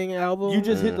Wu Tang album. You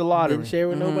just hit the lottery didn't share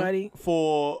with Mhm. nobody.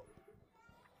 for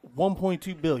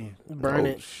 1.2 billion. Burn Oh,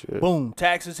 it. shit. Boom,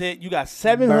 taxes hit. You got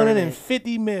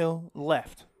 750 mil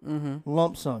left, Mm-hmm.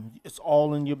 lump sum. It's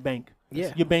all in your bank.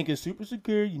 Yeah. Your bank is super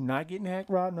secure. You're not getting hacked,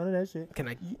 robbed, none of that shit. Can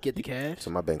I get the cash? So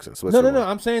my bank's in No, Switzerland. no, no.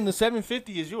 I'm saying the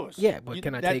 750 is yours. Yeah, but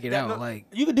can I take it out? no, Like,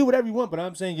 you can do whatever you want, but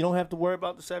I'm saying you don't have to worry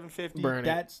about the 750. Burn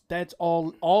it. That's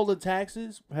all. All the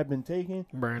taxes have been taken.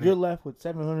 burn You're it. left with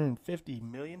 $750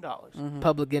 million. Mm-hmm.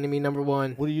 Public enemy number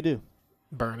one. What do you do?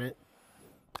 Burn it.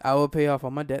 I would pay off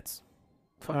all my debts.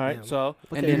 Fuck All right, them. so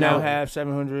What and they you now know? have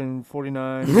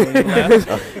 749 million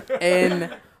left.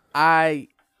 And I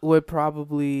would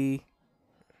probably.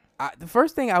 The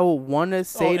first thing I would want to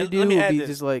say to and do let me would add be this.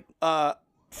 just like,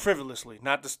 Frivolously,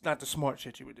 not the smart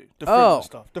shit you would do. The Oh. frivolous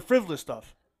stuff. The frivolous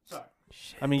stuff. Sorry.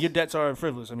 I mean, your debts are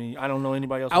frivolous. I mean, I don't know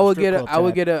anybody else. I with would strip get a, club I would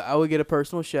tab. get a, I would get a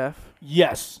personal chef.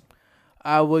 Yes.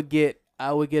 I would get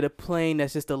a plane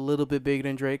that's just a little bit bigger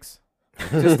than Drake's.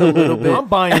 Just a little bit. I'm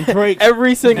buying Drake.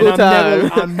 Every single I'm time.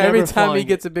 never- I'm Every never time he flying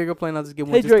gets a bigger plane, I'll just get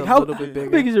one Hey just Drake, a how little bit bigger.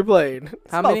 big is your plane?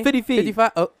 It's How about many? 50 feet.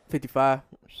 55? Oh, 55.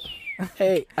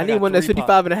 Hey, I I need got one that's 3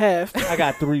 55 and a half. I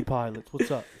got 3 pilots. What's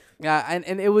up? Yeah,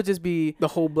 and it would just be, The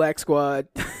whole black squad.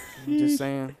 I'm just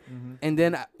saying. Mm-hmm. And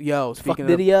then, Fuck speaking of,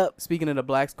 Diddy up. speaking of the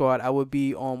Black Squad, I would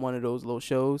be on one of those little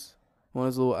shows. One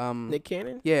of those little, Nick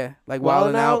Cannon. yeah, like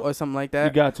Wildin' Wildin' Out Out? or something like You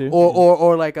that. got to.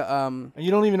 Or like a, And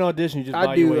you don't even audition. You just I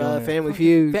buy your do way on there. Family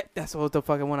Feud. that's what the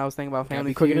fucking one I was thinking about. Gotta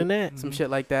Family be quicker Feud. than that. Some shit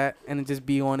like that, and then just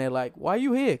be on there like, why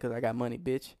you here? Because I got money,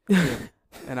 bitch.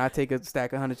 And I take a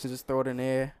stack of hundreds and just throw it in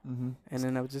there, Mm-hmm. and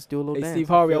then I would just do a little Hey dance. Steve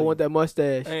Harvey, I feel want that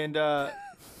mustache. And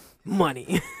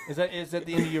Money. is that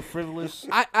the end of your frivolous?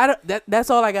 I don't, that's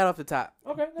all I got off the top.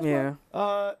 Okay. That's Yeah.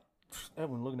 fine.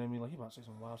 Edwin looking at me like he about to say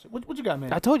some wild shit. What you got,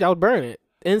 man? I told you I would burn it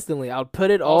instantly. I would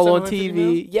put it All all on 750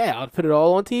 mil? TV. Yeah, I would put it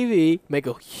all on TV, make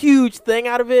a huge thing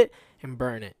out of it, and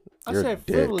burn it. I You're a said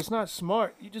dick. frivolous, not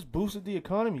smart. You just boosted the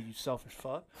economy, you selfish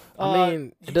fuck. I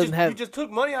mean, it doesn't have. You just took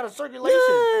money out of circulation.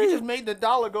 You just made the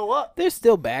dollar go up. There's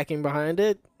still backing behind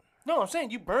it. No, I'm saying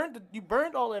you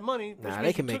burned all that money. Which Nah, means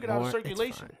they can you make took it more. out of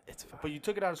circulation. It's fine. But you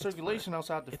took it out of circulation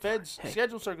outside the It's fine. Fed's Hey,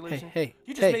 scheduled circulation. Hey,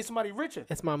 You just hey, made somebody richer.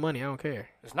 it's my money. I don't care.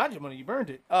 It's not your money. You burned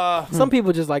it. Some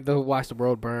people just like to watch the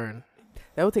world burn.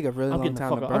 That would take a really I'm long getting the time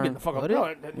fuck to up. I'm getting burn. the fuck up. Would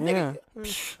it? No, Yeah,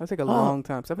 nigga, that'd take a long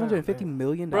time. $750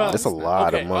 million. Bruh. That's a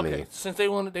lot okay, of money. Okay. Since they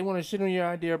want to shit on your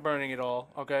idea of burning it all,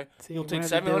 okay? See, You'll you take might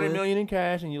have to do 700 it. million in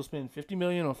cash and you'll spend 50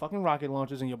 million on fucking rocket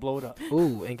launches and you'll blow it up.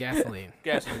 Ooh, and gasoline.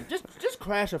 Gasoline. just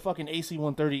crash a fucking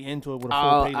AC-130 into it with a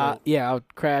full payload. I'll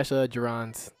crash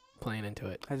Duran's plane into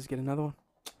it. I just get another one.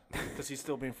 Because he's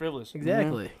still being frivolous.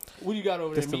 Exactly. What do you got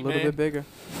over Just a there, meat little man? bit bigger.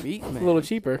 Meat, A man. little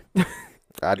cheaper.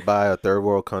 I'd buy a third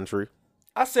world country.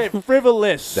 I said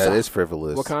frivolous. That is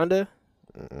frivolous. Wakanda.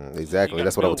 Exactly. You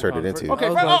That's gotta what I would turn it build Wakanda. into. Okay, I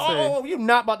was about to say. you're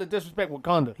not about to disrespect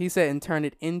Wakanda. He said and turn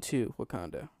it into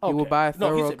Wakanda. He Okay. will buy a No,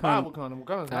 third he world said buy country. Wakanda.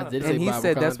 Wakanda's I not. did say And he buy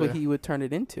said that's what Wakanda. he would turn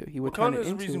it into. He would turn Wakanda it is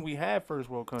the into. reason we have first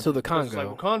world country. So the Because it's Congo.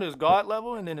 like Wakanda is God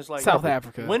level, and then it's like South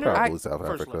Africa. Winner. Probably I- South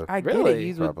first Africa. level. I get Really? it.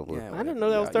 He's with, Probably. yeah, I didn't know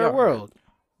that was y'all third right. world.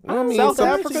 I mean, South some,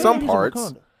 Africa? some He's parts.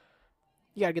 Wakanda.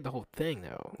 You gotta get the whole thing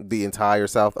though. The entire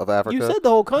south of Africa. You said the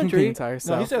whole The country. entire No, he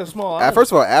South. said a small At island.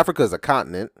 first of all, Africa is a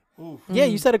continent. Oof. Yeah,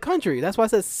 you said a country. That's why I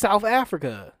said South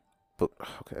Africa. But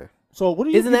okay. So what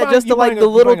do you? Isn't you that buying- just you the, like, buying the a-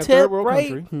 you little buying a third tip, world right?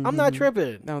 country? I'm not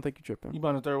tripping. I don't think you're tripping. You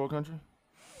buying a third world country?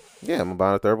 Yeah, I'm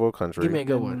buying a third world country. Give me a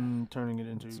good one. Turning it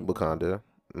into Wakanda.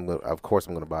 Of course,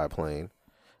 I'm going to buy a plane.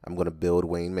 I'm going to build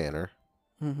Wayne Manor.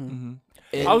 Mm-hmm.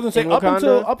 In- I was gonna say in up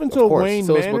Wakanda? until course. Wayne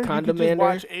So it's Manor, you Wakanda could just Manor?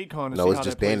 watch Akon and No, see it's how just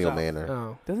that plays Daniel out. Manor.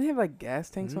 Oh. Doesn't he have like gas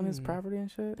tanks on his Mm. property and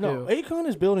shit? No, Ew. Akon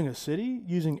is building a city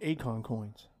using Akon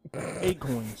coins.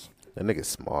 Acorns. That nigga's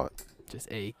smart. Just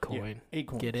a coin.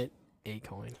 Acorns. Get it? A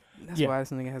coin. That's Yeah. why this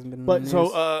nigga hasn't been. in But the so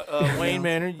news. Wayne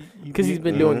Manor, Because he's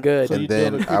been Mhm. doing good. So And you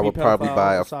then build a I would creepy probably pedophile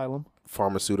buy a asylum.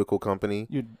 pharmaceutical company.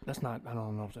 That's not. I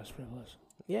don't know if that's frivolous.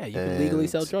 Yeah, you can legally And-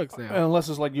 sell drugs now. Unless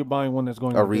it's like you're buying one that's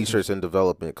going A out of business. research and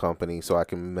development company, so I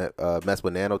can mess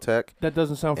with nanotech That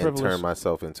doesn't sound and frivolous. turn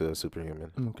myself into a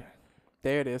superhuman. Okay.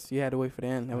 There it is. You had to wait for the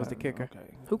end. That was the kicker.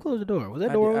 Okay. Who closed the door? Was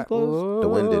that I door did- was closed? The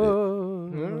wind did it.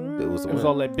 Mm. It was the It was wind.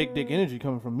 all that big dick energy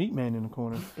coming from Meat Man in the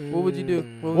corner. What would you do?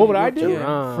 What would I do?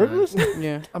 Yeah. Frivolous?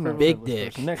 Yeah. I'm not a Big frivolous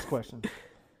dick. person. Next question.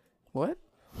 What?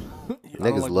 I don't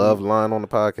Niggas like love women. lying on the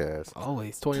podcast.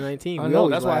 Always 2019. I we know.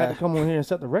 always That's why I had lie. to come on here and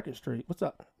set the record straight. What's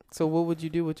up? So what would you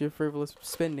do with your frivolous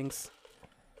spendings?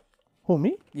 Who,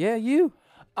 me? Yeah, you.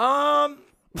 I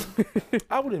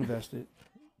would invest it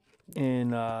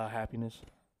in happiness.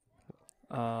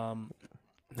 None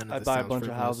of I'd this buy a sounds bunch of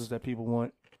frivolous. houses that people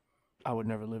want. I would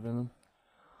never live in them.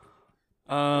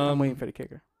 I'm waiting for the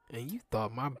kicker. And you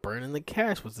thought my burning the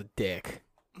cash was a dick.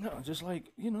 No, just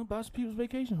like, buy some people's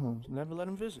vacation homes. Never let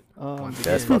them visit. Once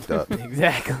That's again. fucked up.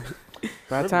 Exactly.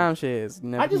 By timeshares.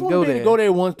 Never I just can want go to be able there. to go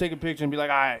there once, take a picture, and be like,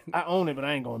 all right, I own it, but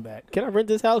I ain't going back. Can I rent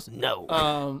this house?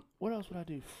 No. What else would I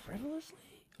do? Frivolously?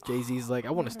 Jay-Z's like,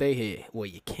 I want to stay here. Well,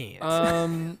 you can't.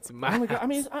 It's my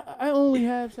house. I only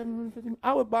have $750.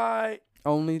 I would buy.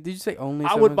 Only? Did you say only?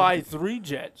 I would 700? buy 3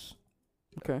 jets,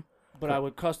 Okay. but I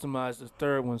would customize the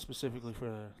third one specifically for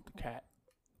the cat.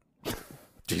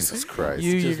 Jesus Christ.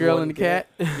 You, your Just girl, one and the cat.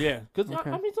 cat. Yeah, because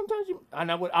Okay. sometimes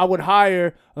I would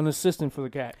hire an assistant for the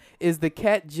cat. Is the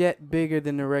cat jet bigger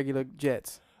than the regular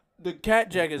jets? The cat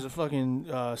jack is a fucking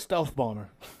stealth bomber.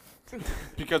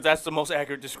 Because that's the most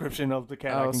accurate description of the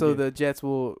cat. I Oh, can so give. the jets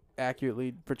will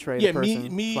accurately portray yeah, the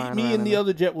person me flying around and the them.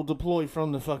 other jet will deploy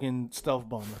from the fucking stealth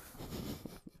bomber.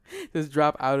 Just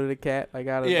drop out of the cat, like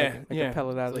out of Yeah, like yeah. a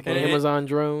pellet out of like the And cat. it- Amazon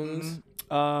drones.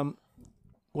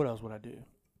 What else would I do?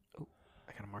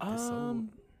 I gotta mark this sold.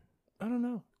 I don't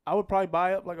know. I would probably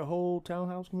buy up like a whole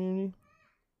townhouse community,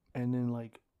 and then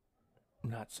like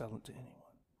not sell it to anyone.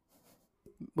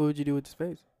 What would you do with the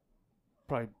space?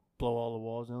 Probably blow all the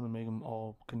walls down and make them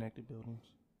all connected buildings.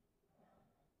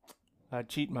 I'd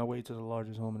cheat my way to the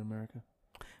largest home in America.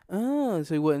 Oh,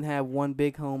 so you wouldn't have one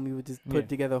big home. You would just put Yeah.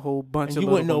 together a whole bunch And of you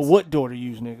little wouldn't know ones. what door to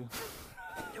use, nigga.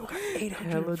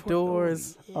 Hella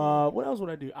doors. What else would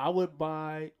I do? I would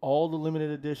buy all the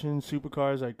limited edition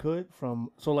supercars I could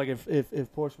from. So like if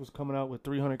Porsche was coming out with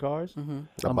 300 cars, Mm-hmm.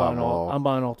 I'm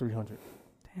buying all 300.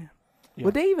 Damn. Yeah.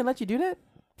 Would they even let you do that?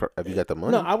 Have you got the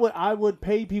money? No, I would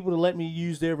pay people to let me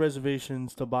use their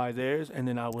reservations to buy theirs, and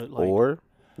then I would like. Or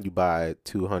you buy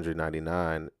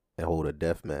 $299 and hold a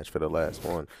death match for the last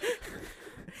one.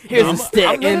 Here's I'm a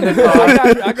stick. in the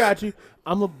car. I got you.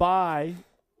 I'm gonna buy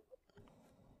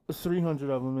 300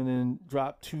 of them and then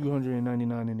drop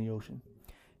 299 in the ocean,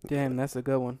 Damn, that's a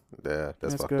good one. Yeah,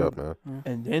 that's fucked good. up, man.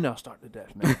 and then I'll start the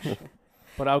death match.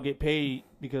 But I'll get paid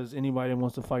because anybody that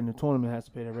wants to fight in the tournament has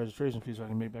to pay their registration fee, so I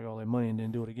can make back all that money and then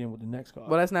do it again with the next car.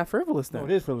 Well, that's not frivolous then. No,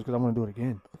 it is frivolous because I want to do it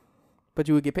again. But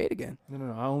you would get paid again.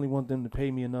 No. I only want them to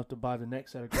pay me enough to buy the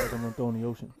next set of cars I'm gonna throw in the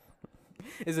ocean.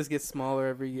 It just gets smaller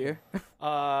every year.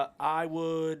 I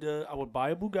would buy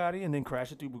a Bugatti and then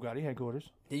crash it through Bugatti headquarters.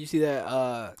 Did you see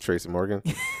that? Tracy Morgan.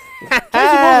 Tracy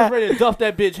Morgan's ready to duff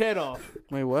that bitch head off.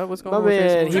 Wait, what? What's going My on with Tracy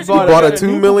man, Morgan? he He bought bought a a $2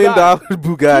 new million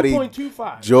Bugatti. Bugatti,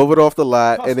 2.25. drove it off the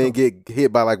lot, and then Custom. get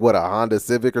hit by like what, a Honda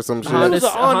Civic or some shit. It was a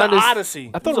Honda Honda's-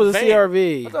 Odyssey. I thought it was a van.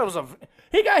 CRV. I thought it was a.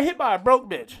 He got hit by a broke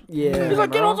bitch. Yeah. He's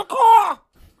like, get bro. on the car.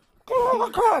 Get on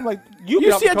the car. I'm like, you You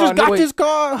get see, I out the just car, got nigga. this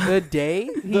car. The day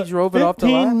he drove it off the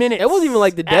 15 lot? minutes. It wasn't even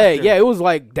like the day. after. Yeah, it was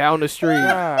like down the street.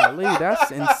 Golly,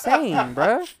 that's insane,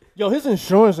 bruh. Yo, his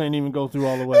insurance ain't even go through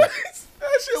all the way.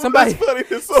 Somebody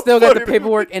still got the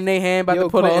paperwork in their hand, about Yo, to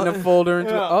put it in Carl. a folder and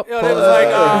Yo, they was like,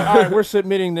 all right, we're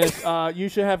submitting this. You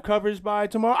should have coverage by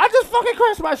tomorrow. I just fucking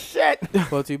crashed my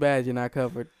shit. well, too bad you're not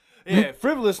covered. Yeah,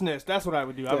 frivolousness. That's what I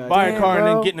would do. I would God buy a damn, car and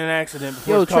bro. then get in an accident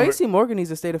before Yo, it's covered. Tracy Morgan needs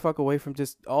to stay the fuck away from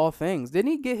just all things. Didn't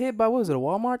he get hit by, what was it, a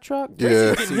Walmart truck?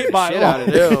 Yeah. Getting hit by Shit a out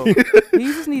of them. He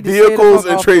just need to stay the Vehicles fuck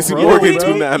and off Tracy the road, You know what Morgan he bro.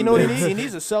 too need? now. You know what he needs? He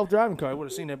needs a self-driving car. I would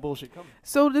have seen that bullshit coming.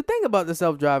 So the thing about the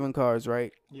self-driving cars,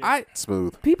 right? Yeah.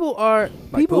 Smooth. People are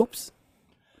Like people. poops?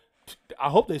 I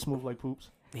hope they smooth like poops.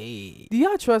 Hey. Do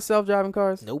y'all trust self-driving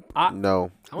cars? Nope. No. I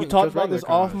don't We even talked trust about this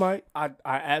regular off cars. mic.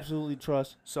 I absolutely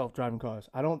trust self-driving cars.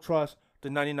 I don't trust the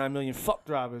 99 million fuck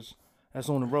drivers that's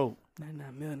on the road.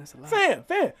 99 million, that's a lot.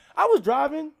 Fam. I was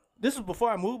driving this was before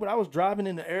I moved, but I was driving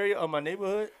in the area of my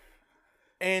neighborhood,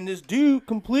 and this dude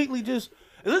completely just.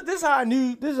 This is how I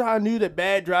knew. This is how I knew that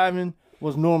bad driving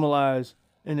was normalized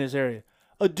in this area.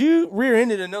 A dude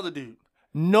rear-ended another dude.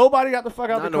 Nobody got the fuck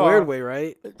out Not the in car. a weird way,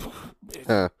 right?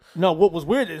 No, what was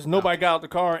weird is nobody got out the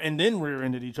car and then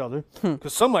rear-ended each other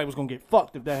because somebody was gonna get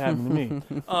fucked if that happened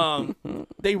to me.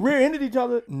 They rear-ended each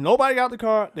other. Nobody got out the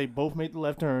car. They both made the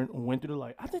left turn and went through the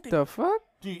light. I think The fuck?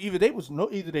 dude, either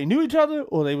they knew each other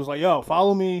or they was like, yo,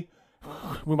 follow me.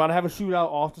 We about to have a shootout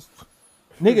off the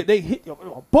nigga. They hit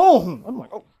boom. I'm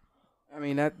like, oh, I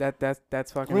mean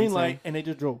that's fucking green insane. light, and they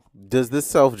just drove. Does this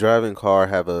self-driving car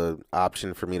have a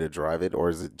option for me to drive it, or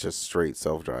is it just straight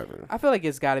self-driving? I feel like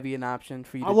it's got to be an option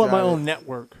for you. I to want my drive own it.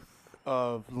 network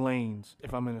of lanes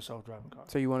if I'm in a self-driving car.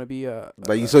 So you want to be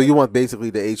So you want basically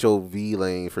the HOV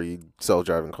lane for you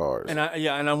self-driving cars? And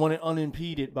I want it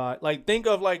unimpeded by, like, think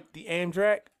of like the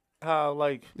Amtrak, how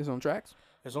like this on tracks.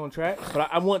 it's on track, but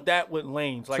I want that with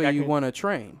lanes. Like So I you can, want a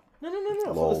train? no.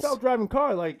 For Lols. the self-driving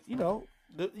car, like you know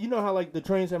how like the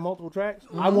trains have multiple tracks.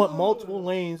 I want multiple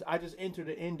lanes. I just enter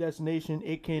the end destination.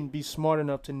 It can be smart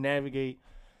enough to navigate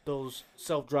those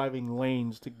self-driving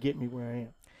lanes to get me where I am.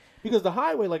 Because the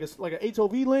highway, like a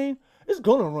HOV lane, it's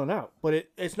gonna run out, but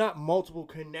it's not multiple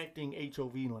connecting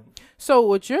HOV lanes. So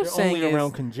what you're They're saying only is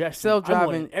around congestion. self-driving- I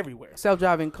want it everywhere.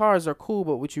 self-driving cars are cool,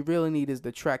 but what you really need is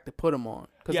the track to put them on.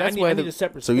 Because Yeah, that's I need where a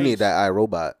separate. So you need space. that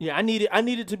iRobot. Yeah, I need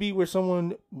it to be where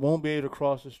someone won't be able to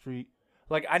cross the street.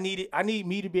 Like I need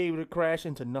me to be able to crash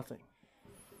into nothing.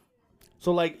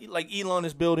 So like Elon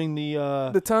is building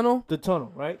the tunnel. the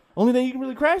tunnel, right? Only thing you can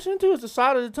really crash into is the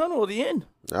side of the tunnel or the end.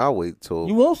 I'll wait till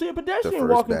You won't see a the pedestrian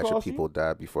first walking batch across of people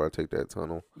die before I take that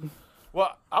tunnel. you.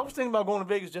 Well, I was thinking about going to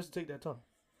Vegas just to take that tunnel.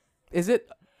 Is it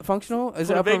functional? Is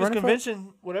For it the up and Vegas running?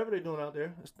 convention, whatever they're doing out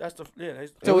there. That's the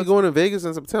So we going to Vegas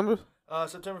in September?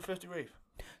 September 5th through 8th.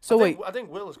 So wait, I think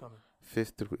Will is coming.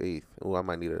 5th through 8th. Oh, I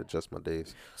might need to adjust my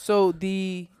days. so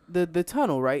the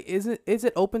tunnel, right? Is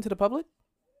it open to the public?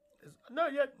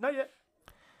 Not yet. Not yet.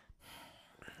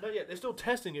 They're still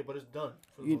testing it, but it's done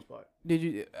for the most part. Did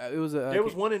you? It was a. There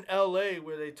was one in L.A.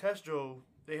 where they test drove.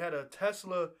 They had a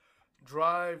Tesla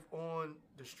drive on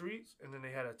the streets, and then they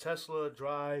had a Tesla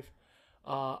drive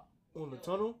on the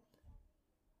tunnel.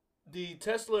 The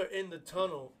Tesla in the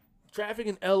tunnel, traffic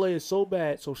in L.A. is so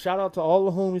bad. So shout out to all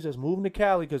the homies that's moving to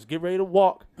Cali, because get ready to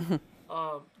walk.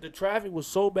 The traffic was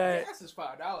so bad. Gas is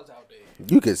 $5 out there.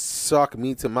 You could suck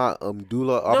me to my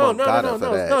Amdullah Amangada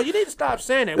for that. No, you need to stop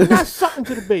saying that. We're not sucking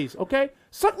to the base, okay?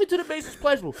 Suck me to the base is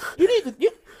pleasurable. You need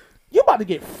to, you about to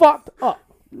get fucked up.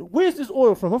 Where's this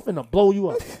oil from? I'm finna blow you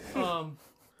up.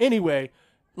 Anyway,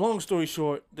 long story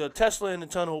short, the Tesla in the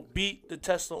tunnel beat the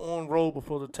Tesla on road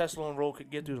before the Tesla on road could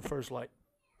get through the first light.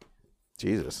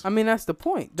 Jesus. I mean, that's the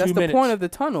point. That's 2 the minutes. point of the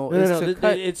tunnel. is to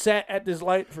cut. It sat at this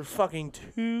light for fucking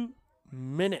 2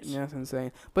 minutes. Yeah, that's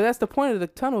insane. But that's the point of the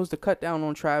tunnel, is to cut down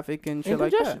on traffic and shit And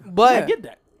like congestion. that. But I get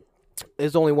that.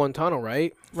 there's only one tunnel,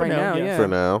 right? For Right now, now, yeah. yeah. For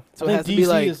now. So I it think has to DC be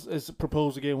like is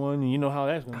proposed to get one, and you know how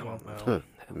that's gonna go.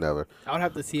 Never. I would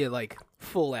have to see it like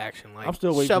full action, like I'm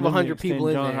still waiting shove for them to 100 people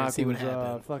in extend there John and see what Hopkins,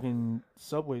 happens. fucking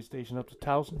subway station up to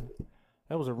Towson.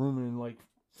 That was a rumor in like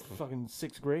fucking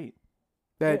 6th grade.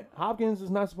 That Yeah, Hopkins is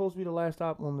not supposed to be the last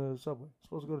stop on the subway. It's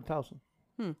supposed to go to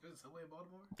Towson.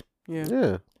 yeah.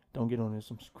 Yeah. Don't get on there.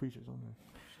 Some creatures on there.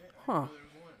 Huh.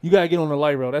 You gotta get on the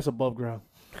light rail. That's above ground.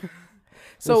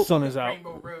 So the sun is out.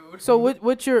 So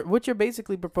what you're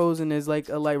basically proposing is like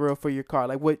a light rail for your car,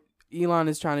 like what Elon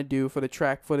is trying to do for the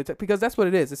track because that's what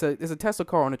it is. It's a Tesla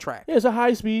car on a track. Yeah, it's a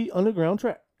high speed underground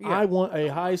track. Yeah. I want a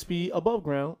high speed above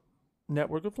ground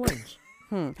network of lanes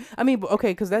I mean,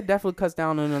 okay, because that definitely cuts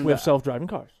down on with self driving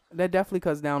cars. that definitely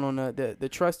cuts down on the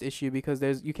trust issue, because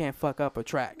you can't fuck up a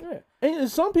track. Yeah, and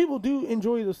some people do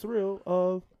enjoy the thrill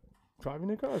of driving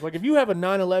their cars. Like if you have a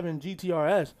 911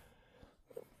 GTRS,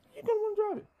 you're gonna want to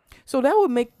drive it. So that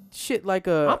would make shit like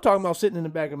I'm a talking about sitting in the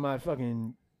back of my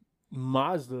fucking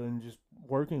Mazda and just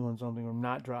working on something or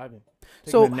not driving.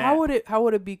 so Taking a how nap.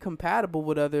 would it be compatible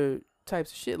with other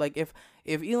types of shit? Like if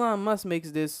Elon Musk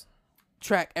makes this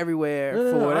track everywhere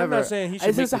No, for whatever. I'm not saying he should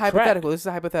This make is a the track. hypothetical. This is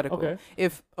a hypothetical.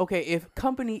 Okay. If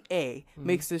company A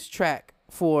makes this track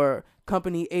for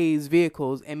company A's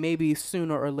vehicles, and maybe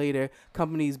sooner or later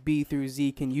companies B through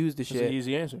Z can use the That's an shit.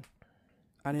 easy answer.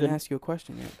 I didn't Then- ask you a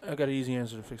question yet. I got an easy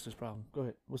answer to fix this problem. Go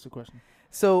ahead. What's the question?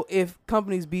 So if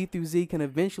companies B through Z can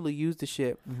eventually use the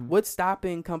shit, Mhm. what's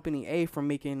stopping company A from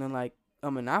making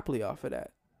a monopoly off of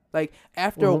that? Like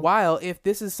after a Mhm. while, if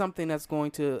this is something that's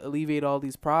going to alleviate all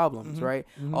these problems, Mhm. right?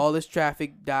 Mhm. All this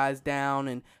traffic dies down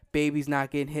and babies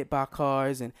not getting hit by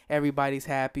cars and everybody's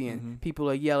happy and Mhm. people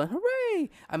are yelling, hooray, way.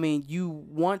 I mean, you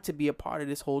want to be a part of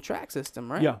this whole track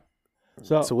system, right? Yeah.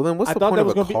 So So then, what's I the thought point that of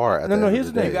was a gonna be- car? At no, the no, end here's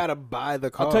of the the thing. You day? gotta buy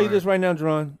the car. I'll tell you this right now,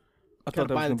 Jerron. I gotta thought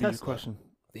that buy was the going to be your Tesla. question.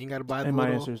 You gotta buy the And my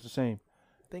little answer is the same.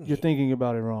 thingy. You're thinking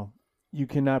about it wrong. You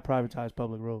cannot privatize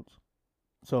public roads.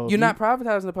 So You're not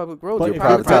privatizing the public roads. But You're if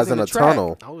privatizing the a track.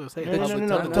 tunnel. I was gonna say No, no, the no, no.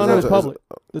 The tunnel. tunnel is So- public.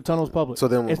 The tunnel is public. So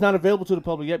then, It's not available to the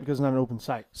public yet because it's not an open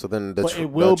site. so then the But tr- it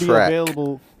will the be track.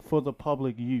 available for the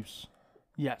public use.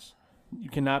 Yes. You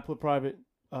cannot put private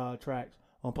tracks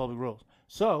on public roads.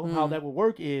 So how that will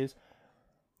work is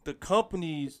the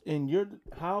companies in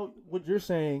what you're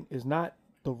saying is not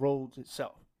the roads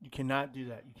itself. You cannot do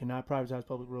that. You cannot privatize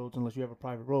public roads unless you have a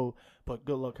private road, but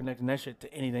good luck connecting that shit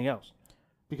to anything else.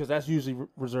 Because that's usually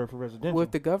reserved for residential. What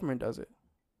if the government does it?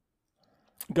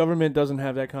 Government doesn't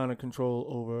have that kind of control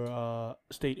over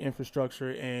state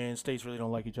infrastructure, and states really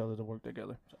don't like each other to work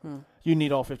together. So you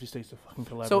need all 50 states to fucking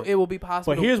collaborate. So it will be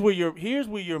possible. But here's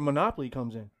where your monopoly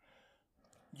comes in.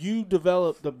 You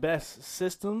develop the best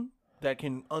system that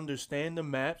can understand the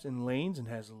maps and lanes and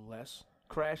has less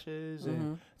crashes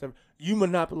and stuff. You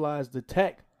monopolize the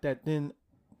tech that then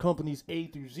companies A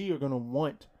through Z are going to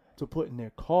want to put in their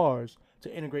cars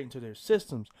to integrate into their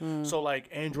systems. So like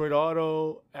Android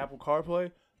Auto, Apple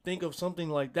CarPlay, think of something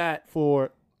like that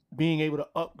for being able to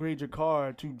upgrade your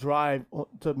car to drive,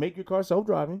 to make your car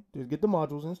self-driving, to get the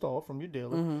modules installed from your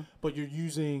dealer, but you're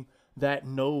using that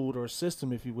node or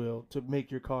system, if you will, to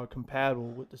make your car compatible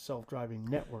with the self-driving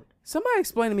network. Somebody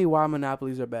explain to me why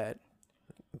monopolies are bad.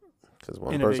 Because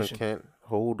one Innovation. person can't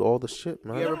hold all the shit,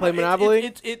 man. You ever play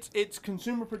Monopoly? It's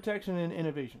consumer protection and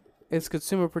innovation. It's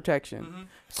consumer protection.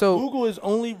 So Google is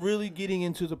only really getting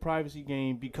into the privacy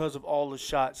game because of all the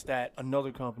shots that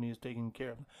another company is taking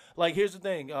care of. Like, here's the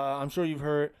thing. I'm sure you've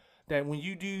heard that when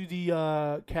you do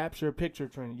the capture picture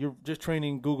training, you're just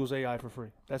training Google's AI for free.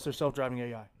 That's their self-driving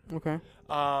AI. okay.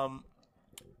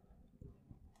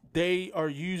 They are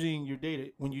using your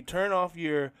data. When you turn off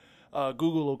your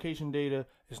Google location data,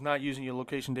 it's not using your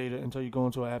location data until you go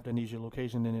into an app that needs your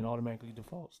location, and it automatically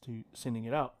defaults to sending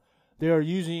it out. They are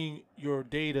using your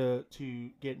data to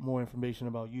get more information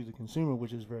about you, the consumer,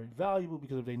 which is very valuable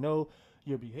because if they know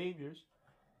your behaviors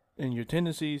and your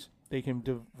tendencies, they can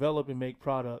develop and make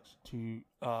products to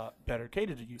better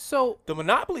cater to you. So The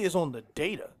monopoly is on the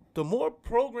data. The more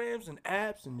programs and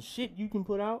apps and shit you can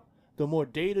put out, the more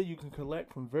data you can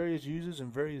collect from various users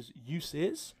and various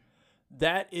uses.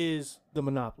 That is the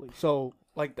monopoly. So,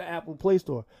 like the Apple Play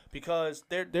Store, because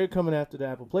they're coming after the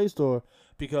Apple Play Store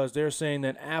because they're saying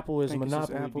that Apple is a Think it's just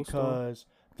monopoly Apple because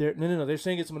they're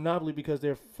saying it's a monopoly because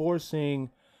they're forcing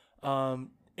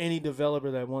any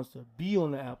developer that wants to be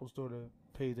on the Apple Store to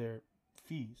pay their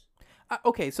fees.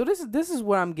 okay, so this is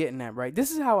what I'm getting at, right?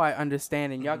 This is how I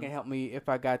understand, and y'all can help me if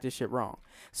I got this shit wrong.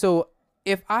 So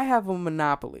if I have a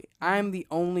monopoly, I'm the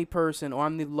only person, or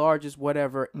I'm the largest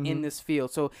whatever in this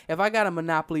field. So if I got a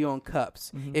monopoly on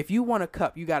cups, if you want a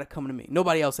cup, you got to come to me.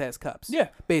 Nobody else has cups. Yeah.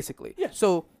 Basically. Yeah.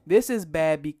 So this is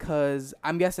bad because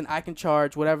I'm guessing I can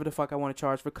charge whatever the fuck I want to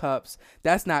charge for cups.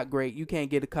 That's not great. You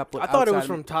can't get a cup. I thought it was outside of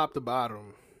from me. top to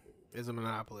bottom. Is a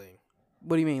monopoly.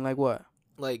 What do you mean? Like what?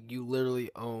 Like you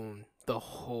literally own the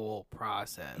whole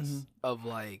process of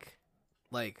like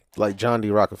Like John D.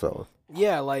 Rockefeller.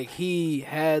 yeah, like he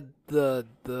had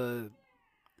the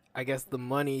I guess the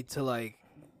money to like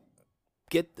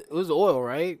get it was oil,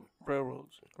 right?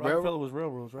 Railroads. Railroad- Rockefeller was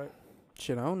railroads, right?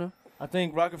 Shit, I don't know. I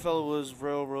think Rockefeller was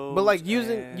railroads. But like and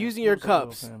using your what was the oil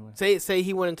cups. family? Say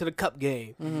he went into the cup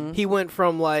game. Mm-hmm. He went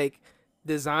from like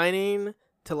designing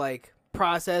to like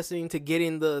processing to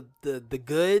getting the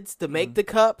goods to make the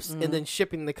cups and then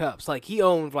shipping the cups. Like he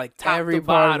owned like top Every to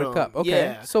part bottom. of the cup. Okay.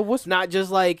 Yeah. So what's It's not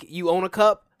just like you own a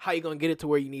cup, how you gonna get it to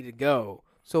where you need to go?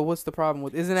 So what's the problem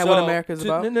with? Isn't that what America's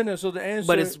about? No. So the answer,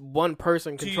 But it's one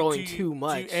person to- controlling to- too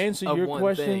much. To answer of your one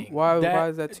question, thing. Why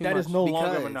is that too That much? is no longer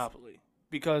Because- monopoly.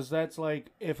 Because that's like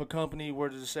if a company were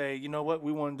to say, you know what,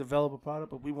 we want to develop a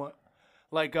product, but we want,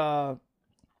 like,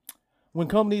 when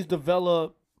companies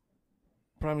develop,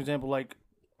 prime example, like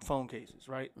phone cases,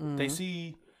 right? They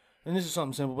see, and this is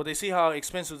something simple, but they see how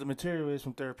expensive the material is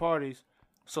from third parties.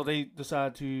 So they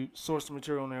decide to source the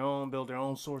material on their own, build their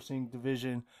own sourcing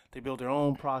division. They build their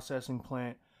own processing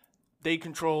plant. They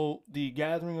control the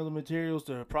gathering of the materials,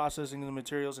 the processing of the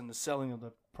materials, and the selling of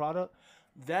the product.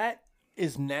 That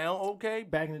is now okay.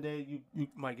 Back in the day, you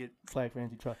might get flagged for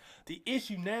antitrust. The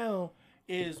issue now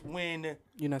is when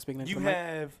You're not speaking into you the mic?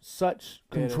 have such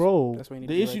Yeah, that's- control. that's what you need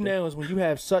to The do issue right there. now is when you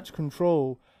have such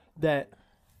control that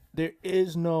there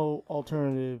is no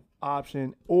alternative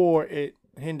option, or it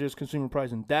hinders consumer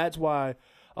pricing. That's why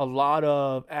a lot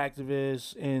of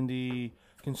activists in the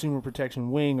consumer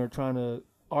protection wing are trying to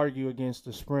argue against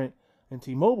the Sprint and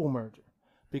T-Mobile merger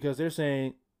because they're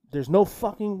saying there's no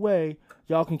fucking way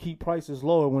y'all can keep prices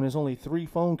lower when there's only 3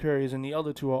 phone carriers and the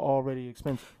other 2 are already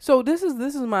expensive. So this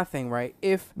is my thing, right?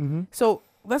 If so,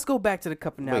 let's go back to the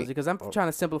cup analogy Wait. because I'm trying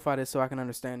to simplify this so I can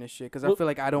understand this shit because I Well, feel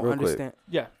like I don't real quick. understand.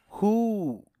 Yeah.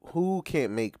 Who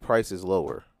can't make prices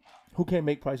lower? Who can't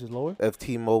make prices lower? If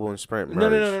T-Mobile and Sprint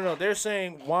merge. No. They're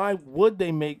saying why would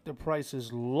they make the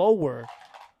prices lower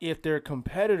if their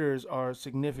competitors are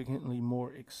significantly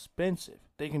more expensive?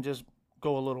 They can just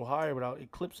go a little higher without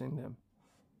eclipsing them.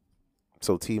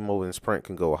 So T-Mobile and Sprint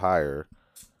can go higher.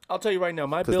 I'll tell you right now,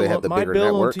 my 'Cause they have bill, the bigger on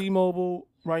network? T-Mobile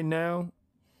right now,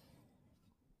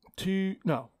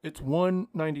 it's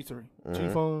 $193. 2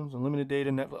 phones, unlimited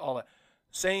data, Netflix, all that.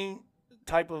 Same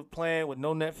type of plan with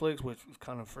no Netflix, which was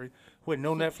kind of free. With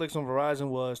no Netflix on Verizon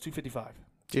was $255.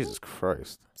 Jesus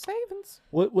Christ. Savings.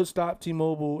 What would stop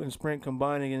T-Mobile and Sprint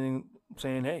combining and then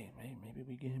saying, hey, maybe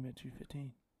we get him at $215?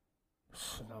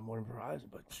 Not more than Verizon,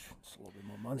 but it's a little bit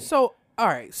more money. So all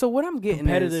right. So what I'm getting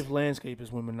Competitive is, landscape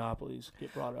is when monopolies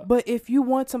get brought up. but if you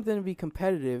want something to be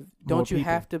competitive, More don't you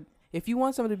people. have to? If you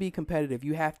want something to be competitive,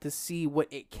 you have to see what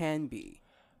it can be,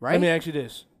 right? Let me ask you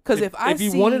this. 'Cause if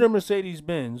you wanted a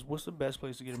Mercedes-Benz, what's the best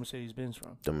place to get a Mercedes-Benz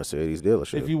from? The Mercedes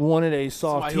dealership. If you wanted a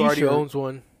soft Somebody who already T-shirt, owns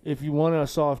one. if you wanted a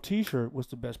soft T-shirt, what's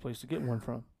the best place to get one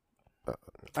from?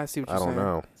 I see what I you're don't saying.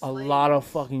 know. A lot of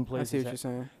fucking I see places what have you're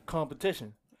saying.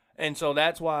 competition, and so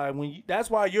that's why that's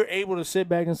why you're able to sit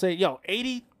back and say, "Yo,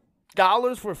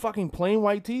 $80 for a fucking plain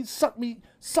white tee? Suck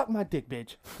my dick,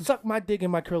 bitch. Suck my dick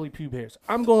and my curly pube hairs.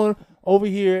 I'm going over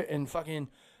here and fucking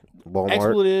Walmart.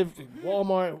 expletive,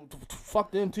 Walmart,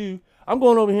 fuck them too. I'm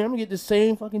going over here. I'm gonna get the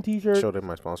same fucking T-shirt, Show them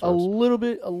my sponsors. a little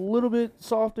bit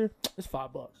softer. It's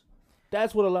 $5.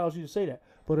 That's what allows you to say that.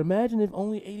 But imagine if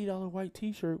only $80 white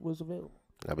T-shirt was available.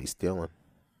 I'll be stealing.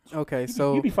 Okay, You'd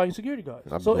so be fighting security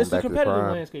guards. I'll be So going it's the back to competitive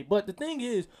crime. landscape. But the thing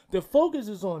is, the focus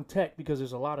is on tech because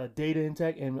there's a lot of data in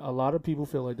tech, and a lot of people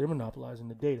feel like they're monopolizing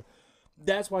the data.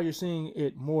 That's why you're seeing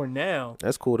it more now.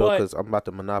 That's cool though, But- because I'm about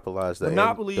to monopolize the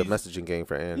Monopolies- messaging game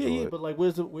for Android. Yeah, but like,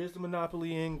 where's the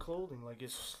monopoly in clothing? Like,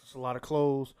 it's a lot of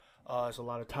clothes. It's a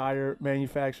lot of tire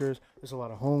manufacturers. It's a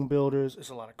lot of home builders. It's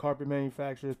a lot of carpet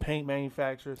manufacturers, paint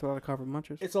manufacturers. it's a lot of carpet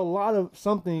munchers. It's a lot of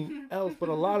something else, but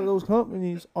a lot of those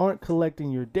companies aren't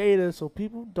collecting your data, so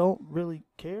people don't really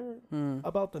care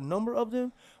about the number of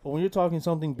them. But when you're talking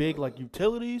something big like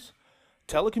utilities,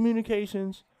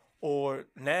 telecommunications, or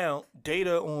now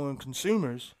data on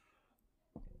consumers,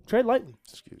 tread lightly.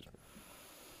 Excuse me.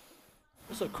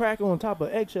 It's a crack on top of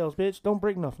eggshells, bitch. Don't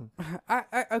break nothing.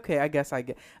 Okay, I guess I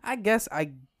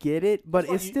get it, but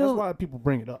it's still that's why people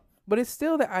bring it up. But it's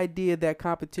still the idea that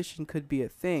competition could be a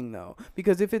thing, though.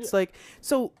 Because if it's like,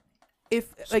 so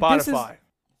if like this is Spotify.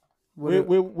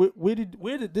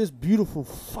 Where did this beautiful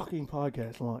fucking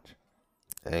podcast launch?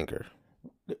 Anchor.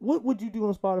 What would you do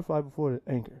on Spotify before the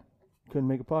Anchor? Couldn't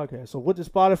make a podcast. So what did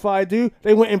Spotify do?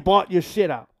 They went and bought your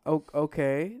shit out.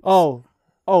 okay, Oh,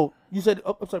 you said,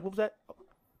 I'm sorry, what was that?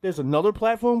 There's another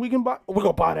platform we can buy? We're going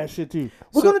to buy that shit too.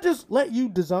 We're So- going to just let you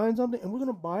design something and we're going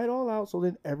to buy it all out so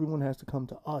then everyone has to come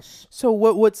to us. so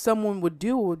what someone would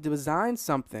do would design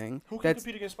something Who can that's.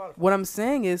 compete against Spotify? What I'm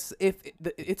saying is, if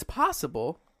it's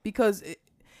possible, because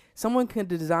someone can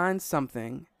design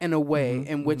something in a way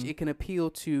in which it can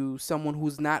appeal to someone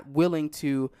who's not willing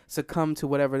to succumb to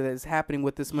whatever that is happening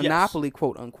with this monopoly,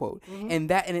 quote unquote, and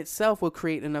that in itself will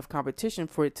create enough competition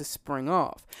for it to spring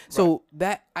off. So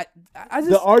that I just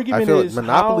The argument I feel is like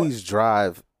monopolies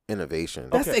drive innovation.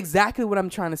 that's Okay. exactly what I'm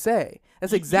trying to say.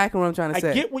 That's exactly what I'm trying to I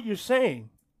say. get what you're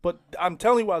saying, but I'm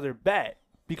telling you why they're bad.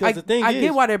 Because the thing I is,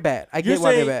 get why they're bad. I you're get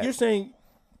why saying, they're You're bad. saying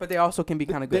But they also can be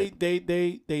kind of good.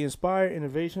 They inspire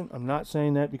innovation. I'm not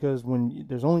saying that because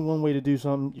there's only one way to do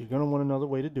something, you're gonna want another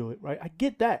way to do it, right? I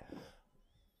get that.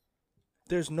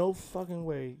 There's no fucking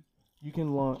way you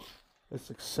can launch a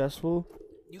successful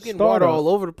You getting water startup all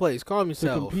over the place. Calm to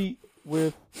yourself. compete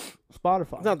with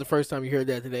Spotify. It's not the first time you heard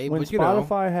that today, when but you know.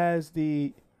 Spotify has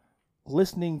the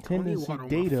listening Don't need tendency water on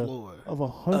my data floor. of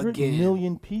 100 Again.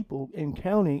 million people and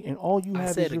counting, and all you I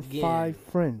have said is your again. 5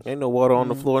 friends. Ain't no water on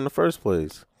the floor in the first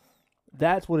place.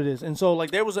 That's what it is. And so,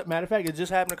 like, there was a matter of fact, it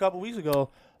just happened a couple weeks ago.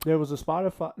 There was a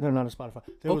Spotify, no, not a Spotify.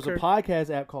 There was a Okay. podcast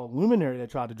app called Luminary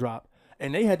that tried to drop,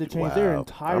 and they had to change their Wow.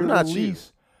 entire I'm not you.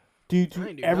 release due I to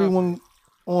ain't do everyone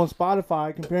on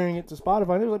Spotify comparing it to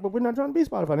Spotify. And they was like, but we're not trying to be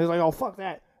Spotify. And they was like, oh, fuck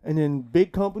that. And then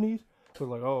big companies was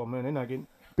like, oh, man, they're not getting.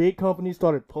 Big companies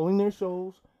started pulling their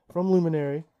shows from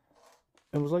Luminary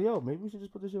and was like, yo, maybe we should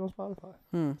just put this shit on Spotify.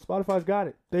 Spotify's got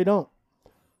it. They don't.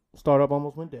 Startup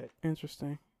almost went dead.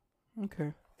 Interesting.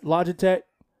 Okay. Logitech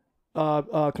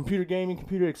computer gaming,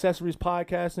 computer accessories,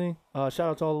 podcasting. Shout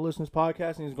out to all the listeners.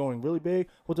 Podcasting is going really big.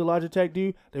 What did Logitech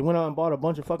do? They went out and bought a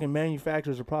bunch of fucking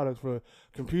manufacturers of products for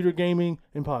computer gaming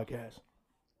and podcasts.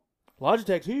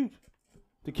 Logitech's huge.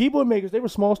 The keyboard makers, they were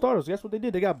small startups. Guess what they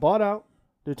did? They got bought out.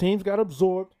 Their teams got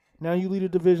absorbed. Now you lead a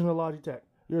division of Logitech.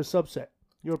 You're a subset.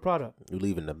 You're a product. You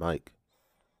leaving the mic.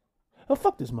 Oh,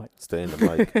 fuck this mic. Stay in the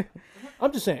mic.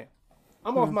 I'm just saying.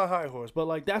 I'm off my high horse. But,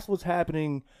 like, that's what's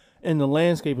happening in the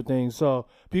landscape of things. So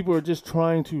people are just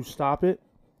trying to stop it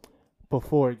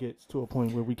before it gets to a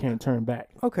point where we can't turn back.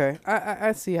 Okay,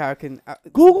 I see how I can.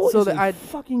 Google so is that a I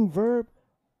fucking verb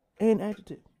and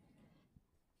adjective.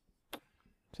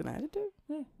 it's an adjective.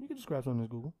 Yeah, you can describe something as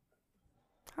Google.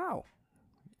 How?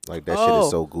 Like that shit Oh.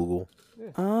 is so Google.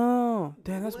 Oh,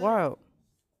 damn, that's wild.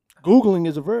 Googling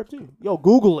is a verb too. Yo,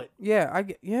 Google it. Yeah, I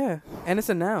get. Yeah, and it's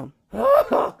a noun.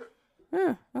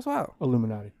 Yeah, that's wild.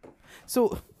 Illuminati.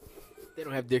 So, They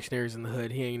don't have dictionaries in the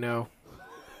hood. He ain't know.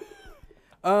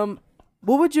 what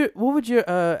would your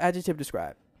adjective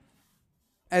describe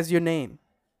as your name?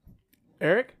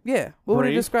 Eric? Yeah, what would it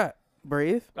Brave. describe?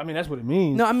 Brave? I mean, that's what it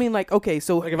means. No, I mean like okay,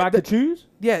 so Like if I could choose?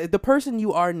 yeah, the person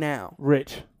you are now.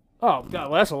 Rich. Oh, God,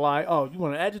 well, that's a lie. Oh, you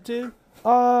want an adjective?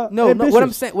 No, ambitious.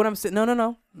 what I'm saying,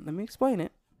 no. Let me explain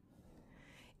it.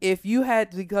 If you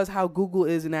had, because how Google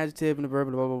is an adjective and a verb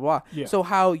and blah, blah, blah. Yeah. So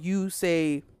how you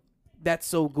say that's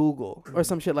so Google or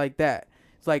some shit like that.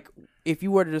 It's like, if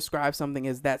you were to describe something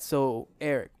as that's so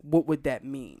Eric, what would that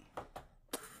mean?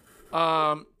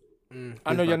 I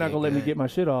know you're not going to let me get my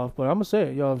shit off, but I'm going to say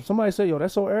it. Yo, if somebody say, yo,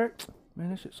 that's so Eric,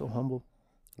 man, that shit's so humble.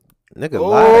 Nigga,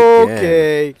 lie again.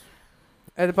 Okay.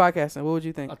 At the podcast, what would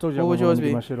you think? I told you what I would wasn't yours going to be?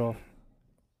 get my shit off.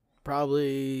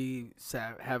 Probably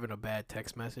having a bad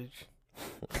text message.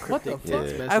 What the Cryptic fuck?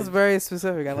 text Yeah. That's message. very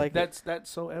specific. I like that. That's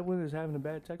so Edwin is having a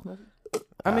bad text message?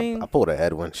 I mean, I pulled a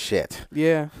Edwin. Shit.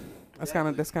 yeah, that's kind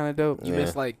of dope. You Yeah.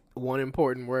 miss like one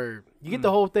important word. You get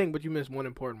the whole thing, but you miss one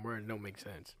important word and don't make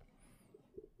sense.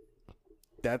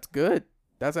 That's good.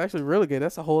 That's actually really good.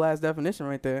 That's a whole ass definition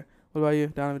right there. What about you,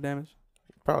 Donovan Damage?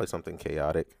 Probably something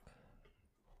chaotic.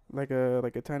 Like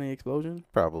a tiny explosion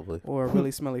Probably. or a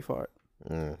really smelly fart?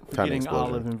 Tiny Getting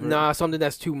olive explosion. and Nah, something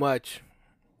that's too much.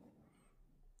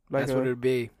 Like That's what it'd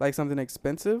be. like something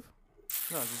expensive?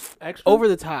 No, just extra? Over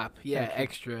the top. Yeah,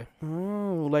 Extra. extra.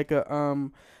 Oh, like a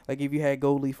like if you had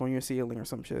gold leaf on your ceiling or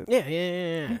some shit. Yeah.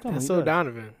 you talking That's about? so He does.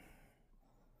 Donovan.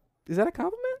 Is that a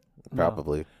compliment? No.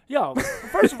 Probably. Yo,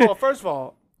 first of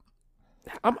all,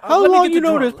 How let me long get you the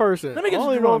know drum. this person? Let me get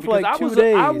Only the drum known for like because 2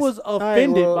 days. I was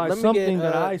offended by something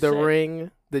that I the said.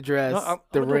 ring, the dress, No, I'm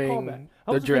the gonna do a ring, callback.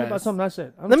 I the was offended by dress. something I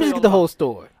said. Let me just get the whole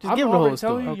story. Just I'm give him the whole already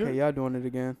telling story. you, Okay, y'all doing it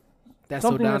again. That's so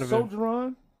something that's Donovan. so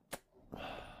Jerron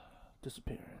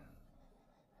disappearing.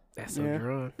 That's so Yeah.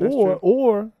 Jerron. That's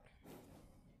Or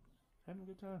having a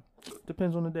good time.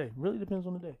 Depends on the day. Really depends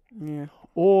on the day. Yeah.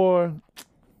 Or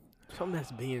Something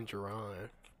that's being Jerron.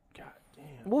 God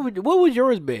damn. What would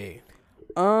yours be?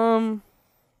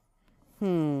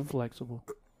 Flexible.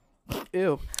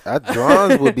 Ew.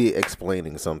 Drawings would be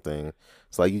explaining something.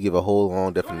 It's like you give a whole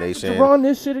long definition. Jerron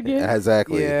this shit again.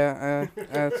 Exactly. Yeah.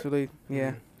 Actually,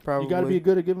 yeah. Probably. You gotta be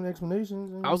good at giving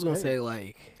explanations. And I was gonna hey, say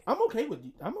like I'm okay with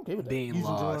that. being Using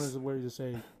Jerron lost. as a way to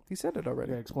say, You said it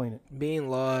already. yeah, explain it. being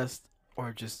lost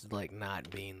or just like not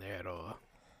being there at all.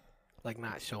 Like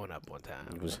not showing up one time.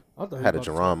 It was- I thought he had a was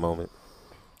about to Jerron moment.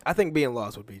 I think being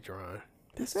lost would be Jerron.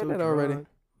 You said that already. say-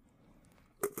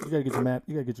 You gotta get your map.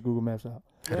 You gotta get your Google Maps out.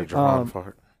 Had a Jerron Um,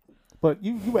 fart. But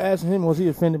you were asking him, was he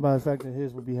offended by the fact that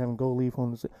his would be having gold leaf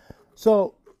on the?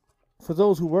 So, for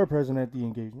those who were present at the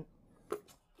engagement,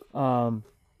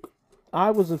 I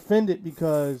was offended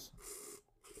because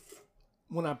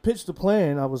when I pitched the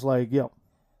plan, I was like, "Yo,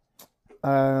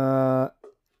 I'm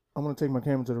gonna take my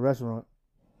camera to the restaurant,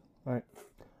 right?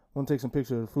 I'm gonna take some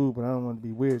pictures of the food, but I don't want to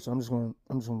be weird, so I'm just gonna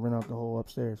rent out the whole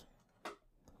upstairs."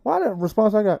 Why the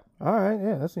response I got? All right,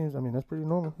 yeah, that seems. I mean, that's pretty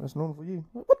normal. That's normal for you.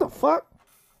 What the fuck?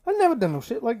 I never done no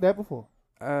shit like that before.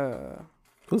 Who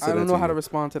I said don't that know how to you?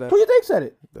 respond to that. Who you think said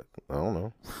it? I don't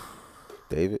know.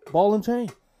 David. Ball and chain.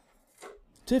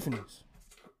 Tiffany's.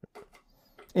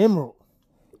 Emerald.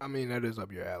 I mean that is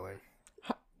up your alley.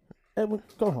 Edwin,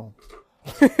 go home.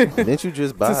 Didn't you just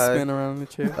Just buy spin around in the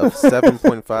chair. a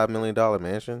 $7.5 million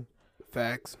mansion?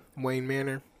 Facts. Wayne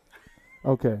Manor.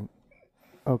 Okay.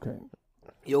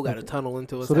 Yo got a tunnel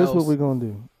into his So house. this is what we're gonna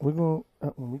do. We're gonna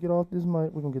when we get off this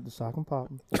mic, we're gonna get the sock and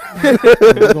popping.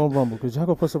 We're gonna rumble because y'all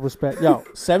gonna put some respect. Yo,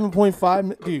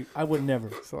 7.5, dude. I would never.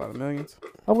 It's a lot of millions.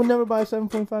 I would never buy a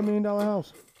 $7.5 million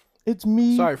house. It's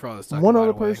me, Sorry for all this. one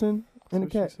other person, and a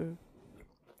That's what cat. she said.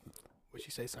 What'd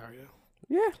she say? Sorry.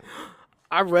 Yeah.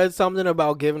 I read something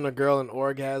about giving a girl an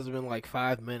orgasm in like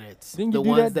 5 minutes. Didn't the you do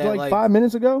ones that like like 5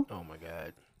 minutes ago? Oh my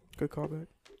god. Good callback.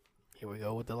 Here we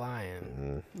go with the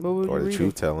lion. What were Or you the reading?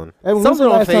 truth telling. Hey, when's Something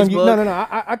the on last time you? Facebook.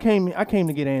 No. I came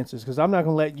to get answers because I'm not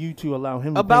gonna let you two allow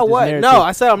him. To About paint this what? narrative. No,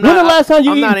 I said I'm When not. the last time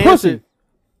you I'm eaten not pussy? answering.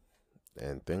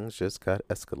 And things just got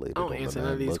escalated. I don't on the answer none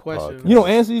Man of these Look questions. podcast. You don't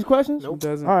answer these questions? Nope.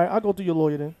 Doesn't. All right, I'll go to your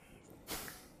lawyer then.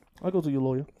 I'll go to your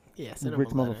lawyer. Yeah, You send him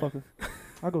rich a letter. motherfucker.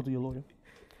 I'll go to your lawyer.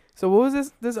 So what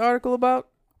was this article about?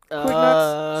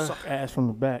 Suck ass from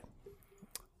the back.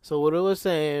 So what it was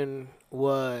saying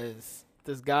was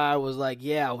this guy was like,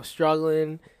 yeah, I was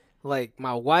struggling. Like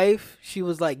my wife, she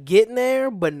was like getting there,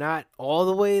 but not all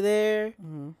the way there.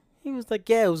 Mm-hmm. He was like,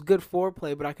 yeah, it was good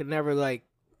foreplay, but I could never like,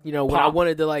 you know, when I Pop.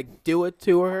 wanted to like do it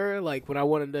to her, like when I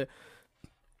wanted to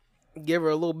give her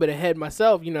a little bit of head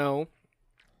myself, you know,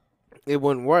 it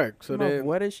wouldn't work. So then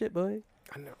What is shit, boy?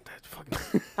 I know that's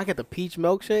fucking. I got the peach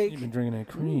milkshake. You've been drinking that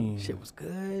cream. Shit was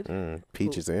good.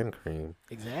 Peaches and cream.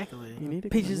 Exactly. You need to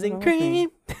Peaches do the and whole thing.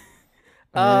 cream.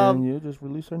 And you just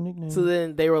release her nickname. So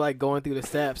then they were like going through the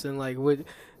steps and like what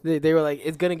they were like,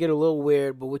 it's gonna get a little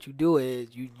weird, but what you do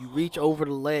is you reach over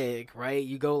the leg, right?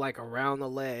 You go like around the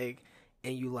leg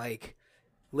and you like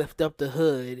lift up the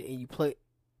hood and you play.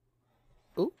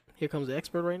 Oh, here comes the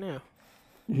expert right now.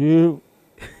 you.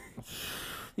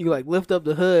 You like lift up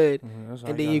the hood That's how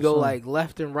and I then got you a go son. like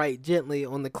left and right gently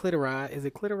on the clitoris. Is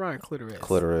it clitoris or clitoris?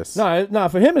 Clitoris. Nah,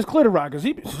 for him it's clitoris because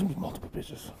he be multiple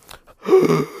bitches.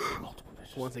 Multiple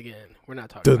bitches. Once again, we're not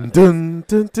talking Dun about dun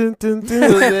dun dun dun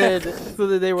that. dun. So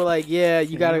then they were like, yeah,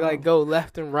 you gotta like go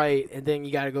left and right, and then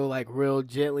you gotta go like real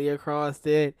gently across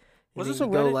it. Was and this then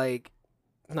on you go Reddit? like,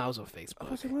 no, it was on I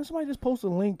Facebook. was like, why don't somebody just post a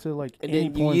link to like And any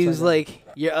then you porn use site? like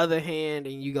your other hand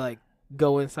and you like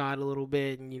go inside a little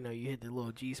bit, and you know you hit the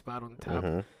little G spot on the top.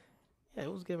 Mhm. Yeah,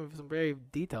 it was giving some very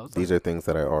details. These are things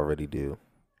that I already do.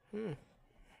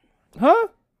 Huh?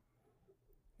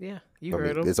 Yeah, you I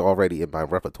heard mean, him. it's already in my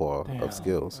repertoire Damn. of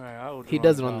skills. All right, I owe He Jerron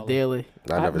does it a on the dollar. daily.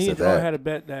 I never me said and Jerron that. had a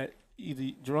bet that either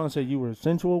Jerron said you were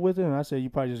sensual with it, and I said you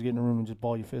probably just get in the room and just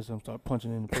ball your fist and start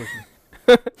punching in the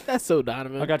pussy. That's so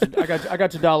Donovan. I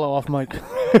got your dollar off, Mike.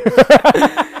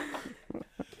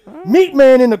 Meat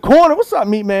Man in the corner. What's up,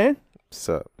 Meat Man?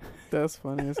 So That's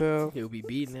funny as hell. He'll be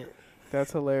beating it.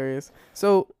 That's hilarious.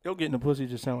 So Yo, getting the pussy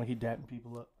just sound like he dapping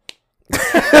people up.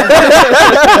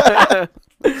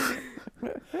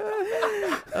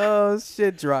 oh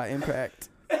shit, dry impact.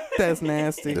 That's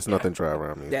nasty. there's nothing dry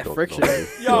around me. That Don't- friction.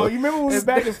 don't- Yo, you remember when we was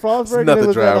back in Frostburg? There's and nothing there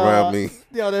was dry that, around me.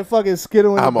 Yo, that fucking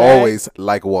Skittle in the I'm bag. always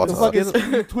like The water.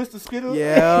 fucking you twist the Skittle.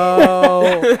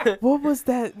 Yo, what was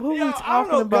that? What Yo, were we I don't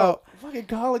talking know, about? yo, fucking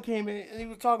Colin came in and he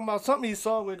was talking about something he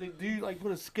saw where the dude like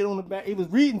put a Skittle in the bag. He was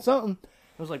reading something.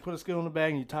 It was like put a Skittle in the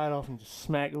bag and you tie it off and just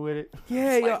smack it with it.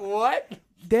 Yeah, It's yo, like, what?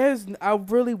 I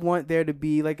really want there to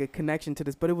be like a connection to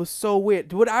this, but it was so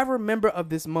weird. What I remember of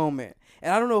this moment,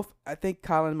 and I don't know if I think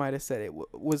Colin might have said it,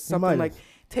 was something might like have.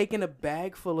 taking a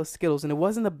bag full of Skittles, and it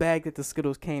wasn't a bag that the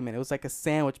Skittles came in. It was like a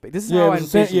sandwich bag. This is Yeah, how it I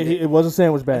was, a envisioned it. it was a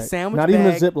sandwich bag. A sandwich Not bag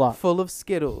even a Ziploc. full of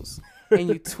Skittles, and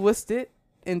you twist it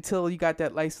until you got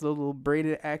that nice little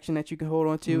braided action that you can hold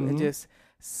on to, and Mhm. just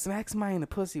smack somebody in the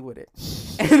pussy with it.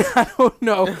 And I don't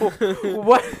know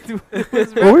what it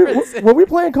was referencing. Were we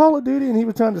playing Call of Duty and he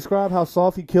was trying to describe how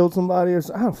soft he killed somebody or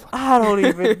something? I don't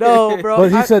even know, bro. But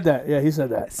he I- said that. Yeah, he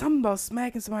said that. something about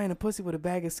smacking somebody in the pussy with a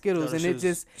bag of Skittles, Yo, and shit it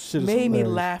just Shit is made me hilarious.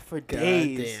 laugh for God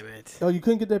days. damn it. Oh, you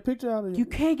couldn't get that picture out of You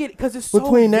can't get it because it's so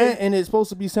between that vid- and it's supposed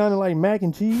to be sounding like mac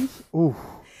and cheese. Ooh,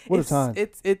 what a it's, time!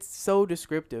 It's so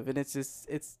descriptive, and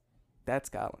that's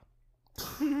Colin.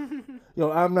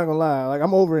 Yo, I'm not gonna lie. Like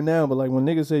I'm over it now, but like when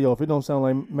niggas say, "Yo, if it don't sound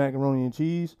like macaroni and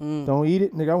cheese, don't eat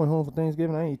it." Nigga, I went home for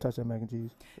Thanksgiving. I ain't touch that mac and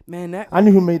cheese. Man, that I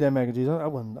knew who made that mac and cheese. I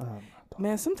wasn't.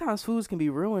 man. Sometimes foods can be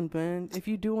ruined, man. If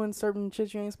you doing certain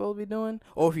shit you ain't supposed to be doing,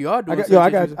 or if you are I doing, got,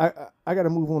 certain yo, shit I got to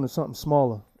move on to something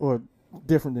smaller or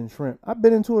different than shrimp. I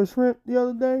bit into a shrimp the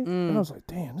other day, and I was like,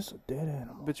 "Damn, this is a dead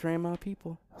animal." betraying my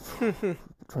people.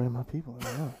 Betraying my people.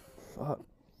 Yeah, fuck.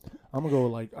 I'm gonna go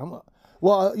like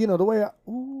Well, you know the way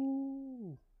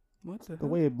What the the hell?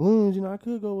 way it blooms, you know, I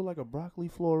could go with like a broccoli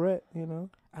floret. You know,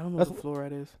 I don't know That's what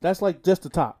fluoride is. that's like just the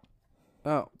top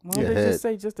Oh, why Your don't they head. just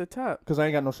say just the top? because I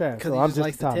ain't got no shaft. Because So he I'm just just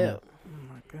likes the top. the man. tip.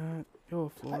 Oh my god, you're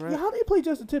a Yeah, fluoride. how do you play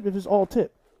just the tip if it's all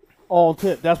tip? All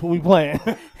tip. That's what we playing.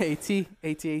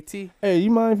 AT. Hey, you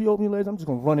mind if you open your legs? I'm just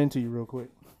gonna run into you real quick.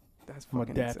 That's I'm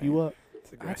fucking gonna dap insane. you up.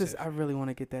 I really want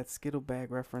to get that Skittle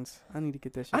bag reference. I need to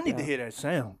get that shit. I need to down. hear that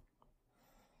sound.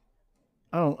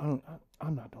 I'm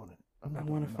not doing it. I'm I not want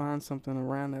doing to it. find something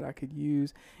around that I could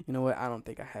use. You know what? I don't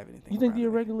think I have anything. You think around the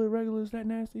that. irregular is that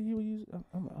nasty? You would use?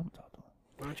 I'm talking.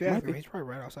 Why don't you Might ask him? be. He's probably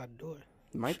right outside the door.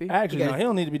 Might be. Actually, He got no, a- he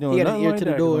don't need to be he doing got an nothing ear like to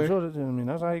the that, 'cause I'm door. sure that- I mean,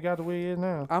 that's how he got the way he is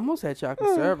now. I almost had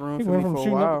chocolate syrup room He for went me from for a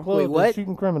shooting up the while. club Wait, to what?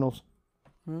 shooting criminals.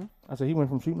 Hmm? I said he went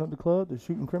from shooting up the club to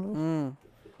shooting criminals.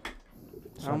 I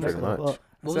Sounds almost- like Pretty a- much. What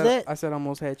I was said, that? I said I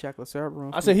almost had chocolate syrup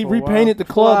room. I for said me he for a while. repainted the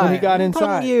club when he Why? got I'm telling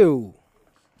inside. you.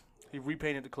 He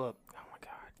repainted the club. Oh my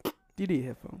god. You need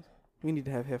headphones. We need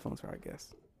to have headphones for our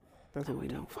guests. That's what we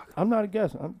need. Fuck. I'm not a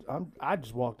guest. I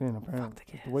just walked in apparently. Fuck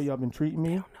the The way y'all been treating me,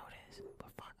 don't know this, but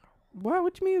fuck 'em. Why?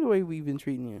 What you mean the way we've been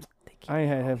treating you? They keep I ain't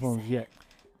had always headphones saying yet.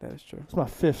 That is true. It's my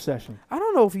 5th session. I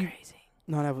don't know if you. Crazy.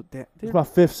 No, that was that. It's my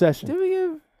 5th session. Did we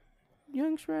give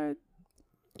Young Shred,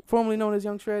 formerly known as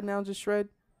Young Shred, now just Shred?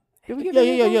 Did we give him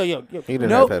headphones? He didn't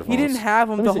No, have headphones. he didn't have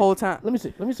them Let me the see. whole time. Let me see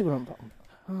what I'm talking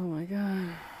about. Oh my god.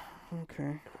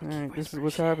 Okay. All right. This is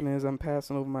what's happening is I'm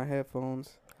passing over my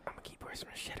headphones, I'm gonna keep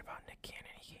whispering shit about Nick Cannon.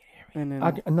 He can't hear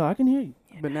me. and then I can hear you.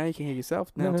 but now you can hear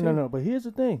yourself now No, too. no. But here's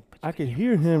the thing. I could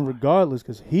hear him regardless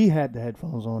because he had the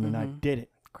headphones on and I Mhm. did it.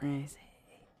 Crazy.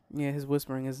 Yeah, his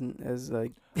whispering isn't as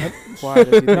like quiet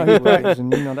as you No, think he it would be.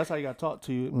 practicing. You know, that's how you got taught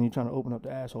to when you're trying to open up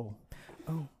the asshole.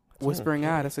 Whispering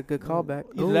eye. That's a good callback.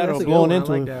 Either that or that's a good blowing one.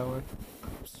 into I like it. that one.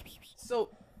 So,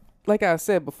 like I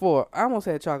said before, I almost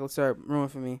had chocolate syrup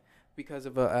ruined for me because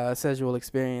of a sexual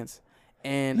experience.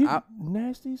 And You I,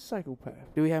 nasty psychopath.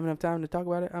 do we have enough time to talk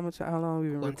about it? How long have we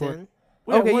been recording?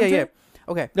 110. Okay, yeah.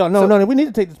 Okay. No. We need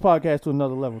to take this podcast to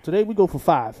another level. Today we go for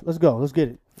 5. Let's go. Let's get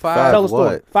it. Five. Tell a story.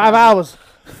 what? 5 hours.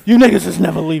 You niggas is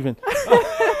never leaving.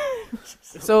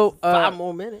 So, 5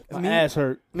 more minutes. My me- ass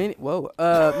hurt. many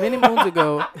moons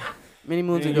ago, You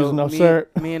ain't using no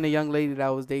syrup. me and the young lady that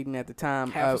I was dating at the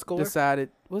time Half a score? decided.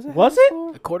 Was it? Was half a it?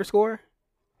 score? A quarter score?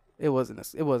 It wasn't.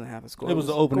 It wasn't half a score. It was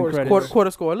the opening quarter- credits.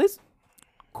 quarter score. Let's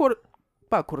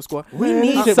about quarter score. We Man, need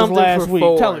this shit was something last for week.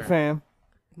 4. Tell it, fam.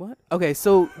 What? Okay,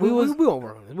 so We won't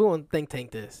work on this. We won't think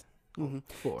tank this. mhm.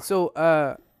 4. So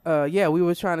yeah, we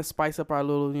were trying to spice up our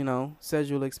little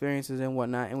sexual experiences and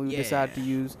whatnot, and we Yeah. decided to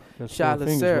use That Chocolate 4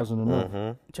 fingers syrup. wasn't enough.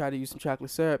 Mhm. try to use some chocolate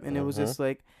syrup, and it was Mhm. just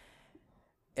like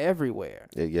everywhere,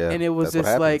 Yeah. and it was that's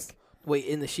what just like happens. Wait,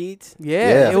 in the sheets? yeah, Yeah.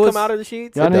 it Does it was come out of the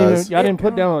sheets? Y'all It didn't, does. y'all didn't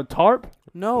put down a tarp?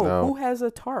 No. Who has a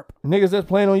tarp? Niggas that's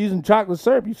planning on using chocolate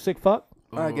syrup, you sick fuck.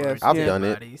 I guess. I've Yeah. done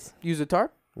it. Bodies. Use a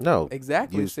tarp? No.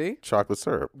 Exactly. Use See, chocolate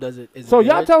syrup. Does it? Is So it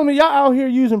y'all good? telling me y'all out here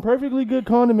using perfectly good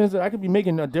condiments that I could be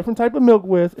making a different type of milk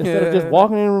with instead of just Yeah.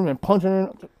 walking in the room and punching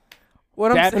her,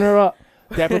 what I'm dapping saying. her up,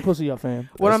 dapping her pussy up, fam.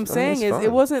 What That's- I'm I mean, saying it's is, it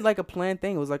fine. wasn't like a planned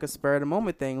thing. It was like a spur of the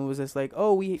moment thing. It was just like,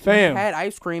 oh, we Fam. had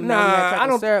ice cream. Now we had Nah, chocolate I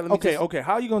don't. syrup. Let me Okay, just- okay.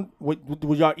 How you gonna?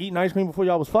 Was y'all eating ice cream before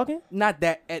y'all was fucking? Not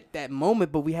that at that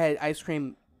moment, but we had ice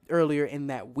cream earlier in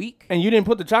that week. And you didn't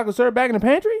put the chocolate syrup back in the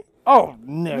pantry? Oh,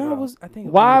 nigga. No, it was. I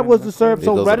think. Why was the syrup It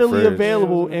so goes in the readily fridge.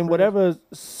 available Yeah, it was in the in fridge. whatever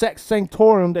sex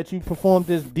sanctorum that you performed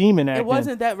this demon act It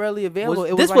wasn't that readily available.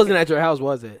 It was this like wasn't at your house,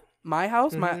 was it? my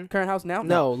house, my Mhm. current house now.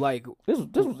 No, like in?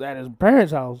 This was at his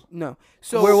parents' house. No.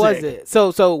 So where was sick. it?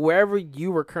 So wherever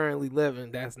you were currently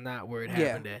living, that's not where it Yeah.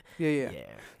 happened at. Yeah.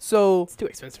 So It's too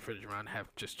expensive for Jerron to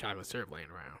have just chocolate syrup laying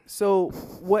around. So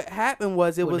what happened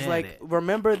was it was Wouldn't like, add it.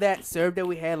 remember that syrup that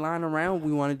we had lying around?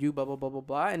 We want to do blah blah blah blah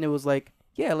blah, and it was like,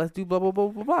 yeah, let's do blah blah blah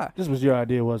blah blah. This was your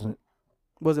idea, wasn't it?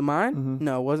 Was it mine? Mhm.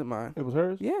 No, it wasn't mine. It was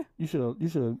hers. Yeah, You should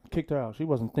have kicked her out. She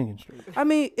wasn't thinking straight. I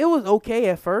mean, it was okay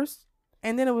at first,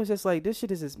 and then it was just like, this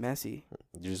shit is just messy.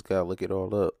 You just gotta look it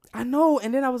all up. I know,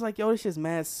 and then I was like, yo, this shit's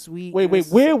mad sweet. Wait, and wait.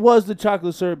 it's- Where was the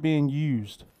chocolate syrup being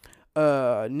used?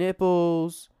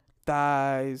 Nipples,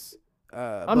 thighs.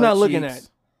 I'm butt not looking cheeks. at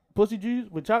pussy juice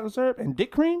with chocolate syrup and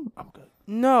dick cream. I'm good.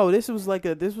 No, this was like a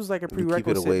You keep it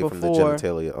prerequisite away from the before.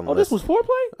 genitalia. Oh, this was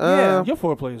foreplay. Yeah. Your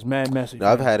foreplay is mad messy. No,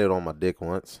 I've had it on my dick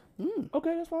once.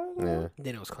 Okay, that's fine. Yeah,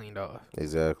 Then it was cleaned off.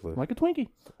 exactly. Like a Twinkie.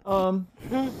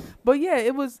 But yeah,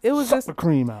 it was Suck just the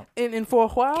cream out. and for a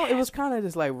while it was kind of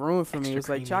just like ruined for me. Extra It was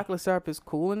like creamy. chocolate syrup is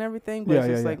cool and everything, but Yeah, it's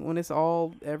just yeah, like when it's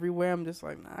all everywhere, I'm just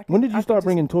like, nah. I When did I you could start just-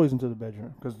 bringing toys into the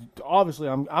bedroom? Because obviously,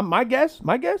 I'm my guess,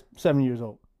 7 years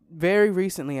old. Very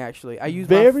recently, actually, I used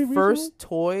Very my first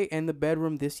toy in the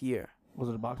bedroom this year. Was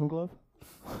it a boxing glove?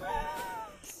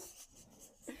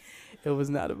 It was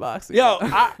not a boxing. Yo,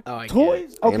 Oh, I get it.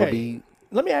 toys. Anal Okay, bead.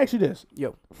 let me ask you this.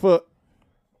 Yo.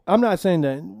 I'm not saying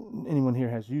that anyone here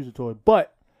has used a toy,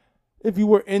 but if you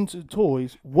were into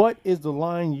toys, what is the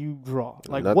line you draw?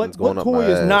 Like, Nothing's what going up toy my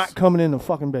is ass. not coming in the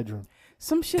fucking bedroom?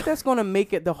 Some shit that's gonna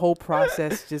make it the whole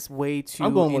process just way too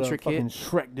I'm going with a intricate. fucking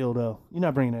Shrek dildo. You're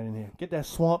not bringing that in here. Get that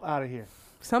swamp out of here.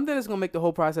 Something that's gonna make the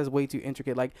whole process way too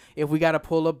intricate. Like if we gotta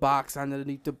pull a box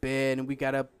underneath the bed and we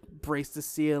gotta brace the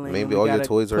ceiling. Maybe and we all your gotta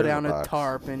toys are put in down the a box.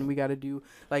 tarp and we gotta do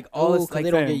like Oh, all this 'cause like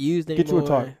they don't fam, get used get you a anymore.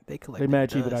 tarp. They collect. They mad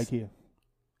cheap at dust. IKEA.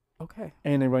 Okay.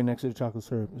 And they're right next to the chocolate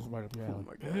syrup. It's right up your Oh alley.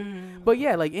 my god. But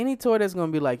yeah, like any tour that's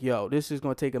gonna be like, yo, this is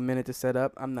gonna take a minute to set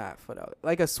up. I'm not for that.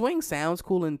 Like a swing sounds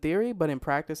cool in theory, but in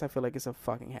practice, I feel like it's a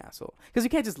fucking hassle because you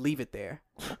can't just leave it there.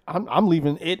 I'm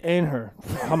leaving it and her.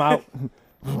 I'm out.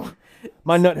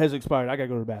 My nut has expired. I gotta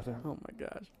go to the bathroom. Oh my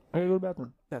gosh, I gotta go to the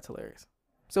bathroom. that's hilarious.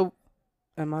 So,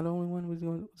 am I the only one who's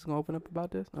gonna open up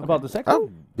about this? Okay. About the sex?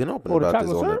 I've been open Or the about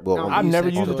this chocolate on the syrup? well. No, on I've the- never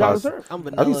used used on the the chocolate pod- syrup. I'm I've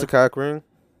vanilla. used the cock ring,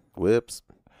 whips.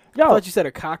 I Yo, thought you said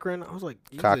a Cochrane. I was like,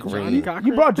 you said Cochrane. Johnny Cochrane?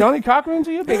 you brought Johnny Cochran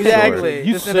to your bitch? Exactly.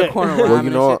 You Just in the sick. corner. Well,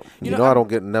 rhyming you and know, shit. you know, I don't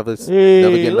get never Hey,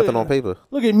 get look nothing at- on paper.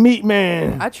 Look at Meat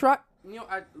Man. I try. You know,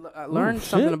 I learned shit.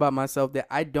 something about myself that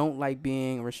I don't like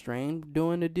being restrained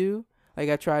doing to do. Like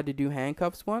I tried to do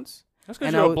handcuffs once. That's because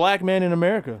and you're I a was- black man in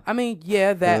America. I mean,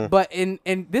 yeah, that. Mhm. But and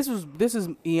this is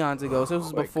eons ago. So this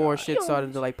was my before God. shit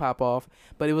started to like pop off.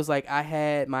 But it was like I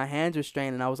had my hands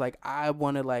restrained, and I was like, I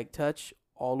want to like touch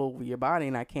all over your body,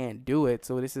 and I can't do it.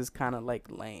 So this is kind of like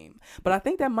lame. But I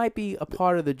think that might be a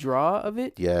part of the draw of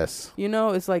it. Yes. You know,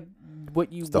 it's like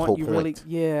what you It's the want. whole You really, point.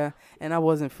 yeah. And I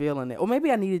wasn't feeling it, or maybe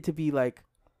I needed to be like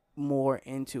more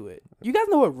into it. You guys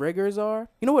know what riggers are?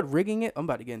 You know what rigging is? I'm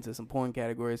about to get into some porn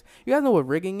categories. You guys know what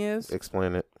rigging is?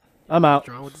 Explain it. I'm out.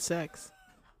 Drawn with the sex.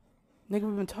 Nigga,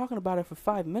 we've been talking about it for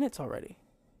 5 minutes already.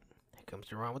 Here comes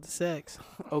Jerron with the sex.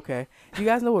 Okay. Do you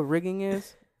guys know what rigging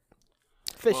is?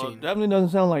 Well, Fishing. it definitely doesn't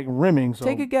sound like rimming. So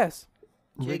Take a guess.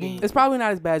 Jigging. It's probably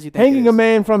not as bad as you think. hanging it a is.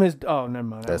 man from his. Oh, never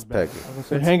mind. that That's was bad. pegging. I was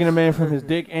gonna say hanging a man from his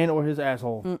dick and or his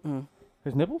asshole. Mm-mm.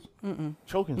 His nipples? Mm-mm.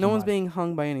 Choking. No one's somebody. being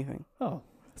hung by anything. Oh,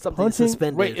 Something punching.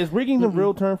 suspended. Wait, is rigging the Mm-mm.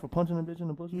 real term for punching a bitch in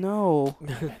the pussy? No.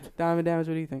 Diamond damage,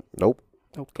 what do you think? Nope.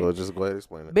 Okay. Go just go ahead and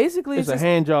explain it. Basically, It's it's a just,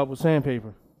 hand job with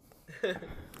sandpaper.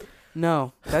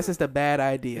 no. That's just a bad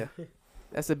idea.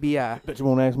 That's a BI. Bet you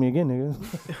won't ask me again,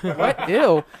 nigga. What?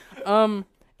 Ew.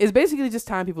 It's basically just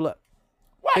tying people up.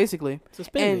 What? Basically.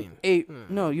 Suspending. And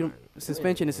no, you don't.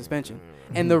 Suspension is suspension.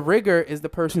 And the rigger is the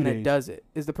person 2 that days. does it.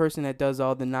 Is the person that does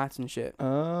all the knots and shit.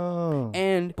 Oh.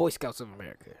 And Boy Scouts of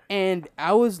America.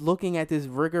 I was looking at this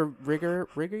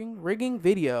rigging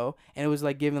video, and it was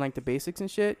like giving like the basics and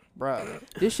shit. Bruh,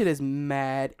 this shit is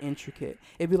mad intricate.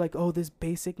 It'd be like, oh, this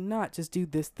basic knot, just do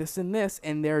this, this, and this,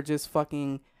 and they're just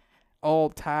fucking all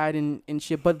tied and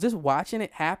shit. But just watching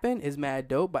it happen is mad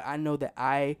dope. But I know that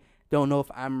I don't know if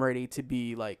I'm ready to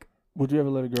be like Would you ever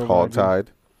let a girl Hog ride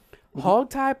tied. hog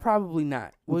tie. Probably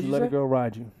not. you? Would Would you you let say? a girl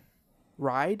ride you?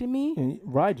 Ride me? And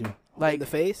ride you In Like the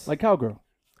face. like cowgirl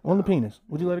on the penis.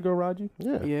 Would you let a girl ride you?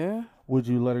 Yeah. yeah. Would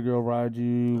you let a girl ride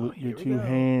you with here your we two go.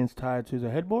 hands tied to the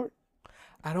headboard?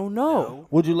 I don't know.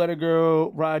 Would you let a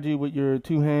girl ride you with your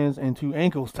two hands and two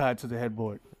ankles tied to the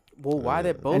headboard? Well, why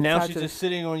they both? and now tied she's to- just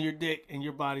sitting on your dick and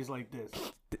your body's like this.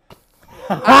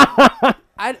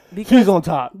 because She's on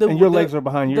top the- and your the- legs are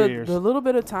behind your the, ears. the little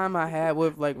bit of time I had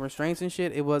with like restraints and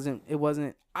shit, it wasn't.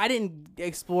 I didn't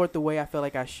explore it the way I felt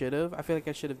like I should have. I feel like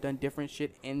I should have done different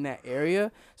shit in that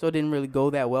area, so it didn't really go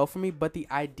that well for me. But the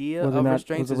idea was of was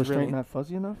restraints the is restraint really not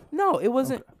fuzzy enough? no. It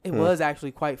wasn't. It Hmm. was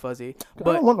actually quite fuzzy. 'Cause I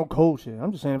But don't want no cold shit.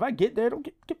 I'm just saying, if I get there, don't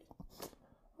get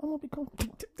I won't be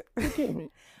comfortable. Take care of me.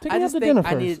 Take I me out just to think dinner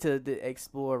I first. needed to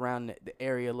explore around the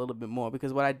area a little bit more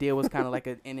because what I did was kind of like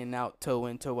an in and out, toe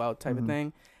in, toe out type of Mhm.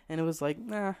 thing, and it was like,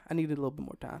 nah, I needed a little bit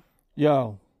more time.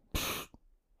 Yo,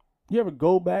 you ever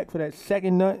go back for that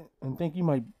second nut and think you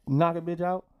might knock a bitch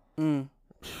out? Mm.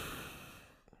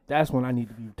 That's when I need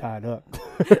to be tied up.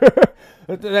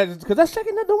 Because that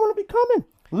second nut don't want to be coming.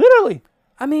 Literally.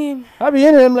 I mean, I be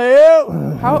in him like,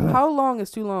 yo. how long is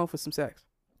too long for some sex?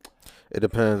 It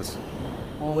depends.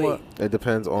 On Wait. what? It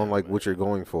depends on like what you're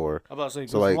going for. I'm about to say,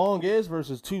 So, like- long is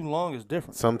versus too long is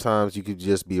different. Sometimes you could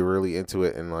just be really into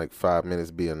it and like 5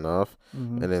 minutes be enough.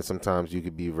 Mhm. And then sometimes you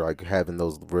could be like having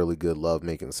those really good love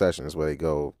making sessions where they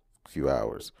go a few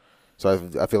hours. So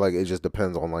I feel like it just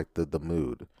depends on like the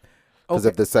mood. Because Okay.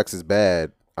 if the sex is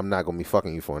bad, I'm not gonna be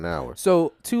fucking you for an hour.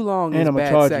 So too long And is I'ma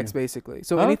bad charge sex, you. basically.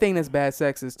 So Huh? anything that's bad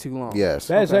sex is too long. Yes.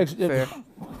 That's Okay, actually. fair.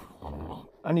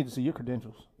 I need to see your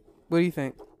credentials. What do you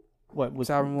think, What was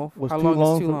Sovereign Wolf? was How too long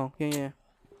long is too for- long? Yeah.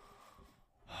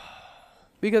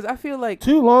 Because I feel like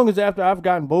too long is after I've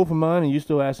gotten both of mine and you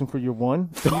still asking for your one.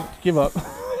 You give up.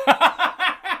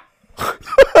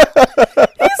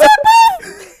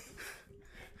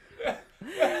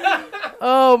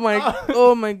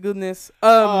 oh my goodness.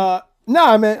 Nah,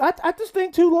 man. I just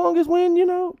think too long is when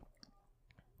you're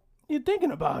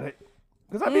thinking about it.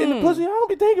 Cause I be in the pussy, I don't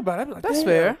be thinking about it. I be like, That's damn,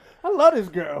 fair. I love this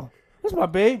girl. That's my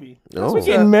baby. Oh. We're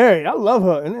getting married. I love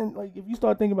her. And then like if you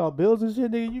start thinking about bills and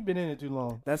shit, nigga, you've been in it too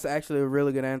long. That's actually a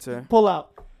really good answer. Pull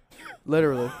out.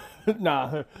 Literally.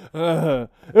 Nah.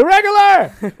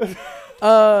 Irregular.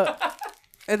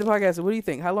 At the podcast, what do you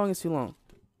think? How long is too long?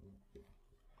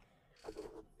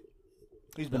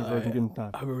 He's been a virgin getting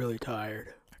time. I'm really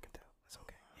tired. I can tell. It's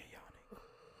okay. Yeah,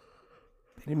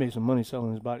 yawning. He made some money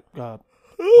selling his body,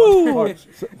 Ooh.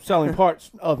 selling parts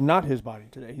of not his body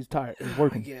today. He's tired. He's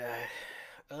working. Yeah.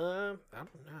 I don't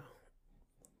know.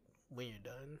 When you're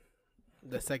done,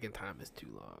 the second time is too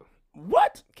long.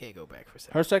 What? Can't go back for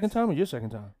second. Her second time or your second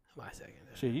time? My second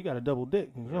time. Shit, you got a double dick.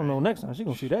 You don't know next time she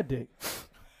gonna see that dick.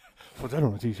 Put that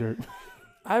on a t-shirt.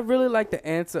 I really like the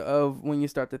answer of when you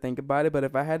start to think about it, but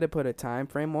if I had to put a time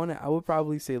frame on it, I would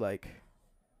probably say like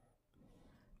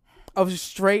of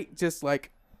straight, just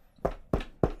like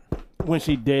When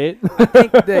she dead. I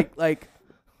think that like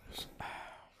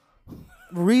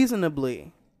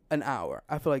reasonably an hour.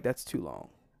 I feel like that's too long.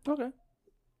 Okay.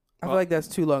 I feel like that's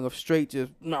too long of straight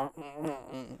just no.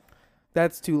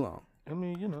 That's too long. I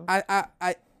mean, you know,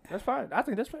 I that's fine. I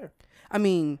think that's fair. I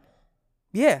mean,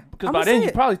 yeah. Because I'ma by then say you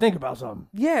it. probably think about something.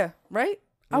 Yeah, right?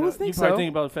 I You was know, thinking you probably so. think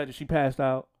about the fact that she passed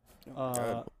out.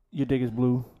 God. Your dick is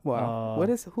blue. Wow.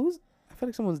 Who's I feel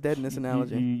like someone's dead in this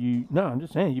analogy. No, I'm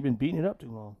just saying you've been beating it up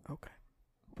too long. Okay.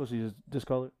 Pussy is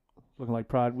discolored, looking like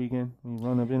Pride Weekend when you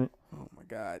run up in it. Oh my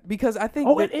God. Because I think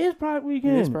Oh, that, it is Pride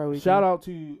Weekend. Pride Weekend. Shout out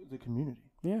to the community.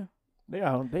 yeah. They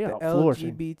are The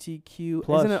flourishing. LGBTQ.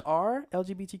 Plus. Isn't it R?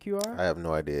 LGBTQR? I have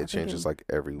no idea. I It think changes it- like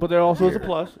every. But there also is a year.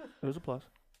 plus. There's a plus.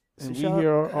 So And we shout-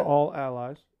 here are all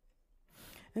allies.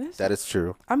 And it's- That is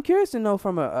true. I'm curious to know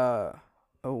from a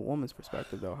woman's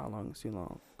perspective though how long is too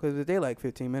long? Because if they like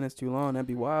 15 minutes too long, that'd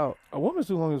be wild. A woman's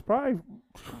too long is probably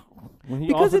when he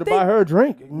Because offered if to buy they- her a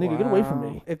drink. Nigga, get away from Wow.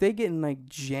 me. If they getting like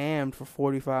jammed for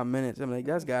 45 minutes, I'm like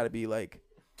that's got to be like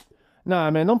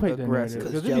Nah, man, don't paint that Aggressive. narrative.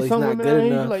 'Cause Because there be jelly's some not women good out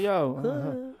here enough. like,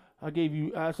 yo,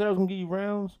 I said I was gonna give you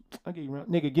rounds. I gave you rounds.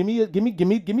 Nigga,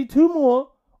 give me two more,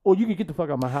 or you can get the fuck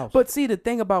out of my house. But see, the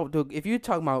thing about if you're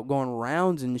talking about going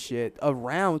rounds and shit, a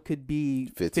round could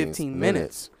be 15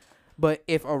 minutes. But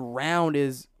if a round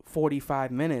is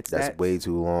 45 minutes, That's way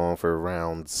too long for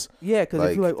rounds. yeah. Because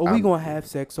if you're like, oh, we I'm- gonna have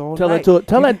sex all tell night. that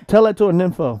to a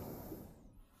nympho.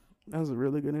 That was a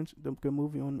really good good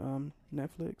movie on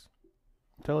Netflix.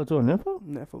 Tell it to a nympho.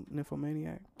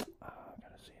 Nymphomaniac. I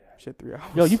gotta see that. Shit, 3 hours.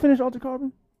 Yo, you finished Altered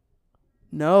Carbon?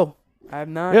 No, I have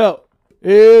not.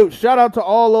 Ew, shout out to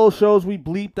all those shows we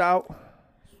bleeped out.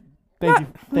 Thank you.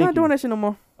 I'm not doing that shit no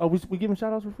more. Oh, we giving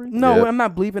shout outs for free? No, Yeah. I'm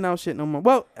not bleeping out shit no more.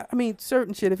 Well, I mean,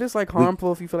 certain shit. If it's like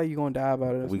harmful, if you feel like you're gonna die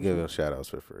about it, or We some give shit. them shout outs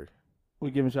for free. We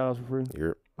giving shout outs for free?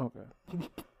 You're Okay.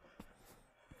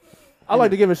 I'd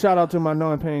like to give a shout out to my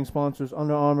non-paying sponsors,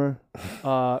 Under Armour,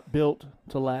 Built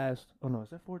to Last. Oh no, is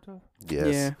that Ford Tough?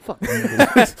 yes. Fuck.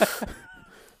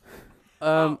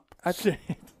 I Shit.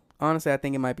 honestly, I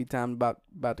think it might be time about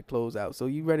to close out. So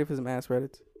you ready for some ass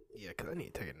Reddits? Yeah, because I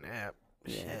need to take a nap.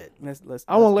 Shit. Let's.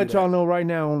 I want to let's let do y'all that. know right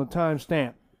now on the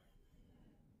timestamp.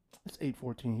 It's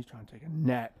 8:14. He's trying to take a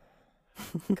nap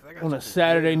 'Cause I got on a something to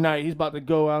Saturday do. night. He's about to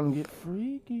go out and get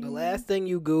freaky. The last thing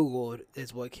you Googled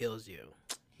is what kills you.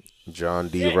 John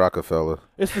D. Shit. Rockefeller.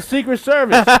 It's the Secret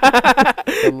Service.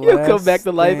 You'll come last back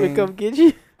to life and thing come get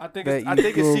you. I think that it's, I you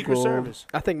think it's Secret Googled. Service.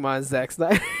 I think mine's Zack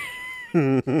Snyder.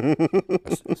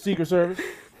 Secret Service.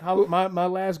 My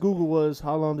last Google was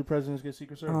how long do presidents get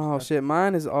Secret Service? Oh shit,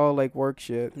 mine is all like work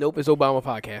shit. Nope, it's Obama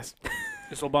podcast.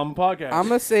 It's Obama podcast. I'm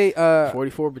gonna say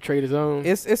 44 betrayed his own.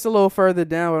 it's a little further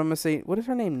down, but I'm gonna say what is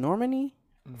her name? Normani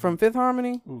from Fifth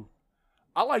Harmony.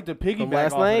 I like to piggyback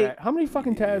last off night? of that. How many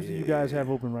fucking tabs do you guys have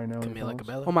open right now? on your Camila phones?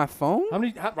 Cabello. On my phone? How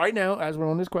many right now? As we're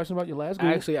on this question about your last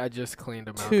Google, Actually, I just cleaned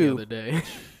them out Two. the other day. you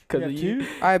Because got two,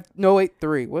 I have no wait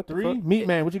 3. What the three. fuck? Meat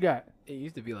man, what you got? it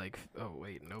used to be like, oh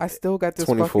wait, no. I still got this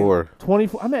 24.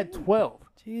 24. I'm at 12,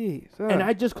 Jeez. and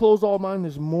I just closed all mine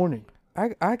this morning.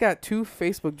 I got 2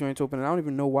 Facebook joints open and I don't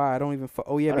even know why. I don't even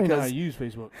oh yeah, I don't even know how because to use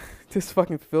Facebook. this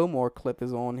fucking Fillmore clip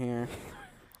is on here.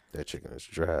 That chicken is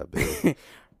dry, baby.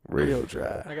 Real Real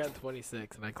dry. I got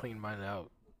 26 and I cleaned mine out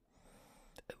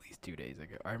at least 2 days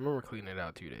ago. I remember cleaning it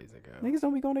out 2 days ago. Niggas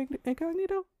don't be going to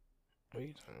incognito. Why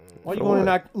you For going?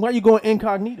 what? Why you going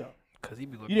incognito? Because he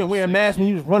be looking You didn't wear a sick. mask when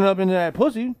you was running up into that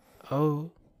pussy. Oh.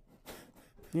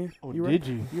 Yeah. Or you did right.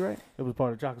 you? You right. It was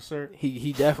part of chocolate syrup.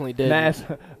 He definitely did.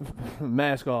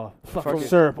 Mask off. Fucking Fuck it.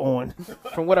 syrup on.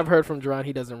 From what I've heard from Dron,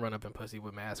 he doesn't run up in pussy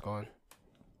with mask on.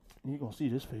 You gonna see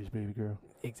this face, baby girl.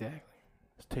 Exactly.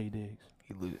 It's Tay Diggs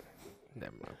He lose.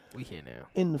 Never mind. We here now.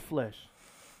 in the flesh.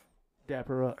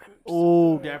 Dapper up.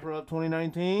 Oh, Dapper up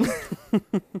 2019.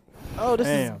 Oh, this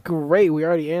Damn. is great. We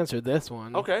already answered this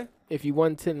one. Okay. If you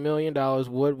won $10 million,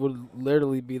 what would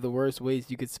literally be the worst ways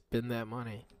you could spend that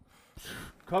money?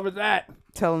 Cover that.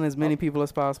 Telling as many people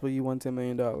as possible you won $10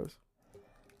 million.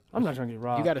 I'm not trying to get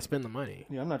robbed. You got to spend the money.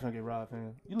 Yeah, I'm not trying to get robbed,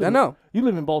 man. I know. You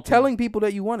live in Baltimore. Telling people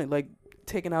that you want it, like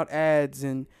taking out ads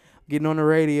and getting on the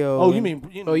radio. Oh, you and-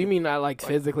 mean? Oh, you mean not like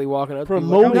physically walking up?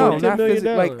 Promoting no, $10 not million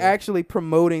physically, like actually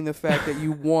promoting the fact that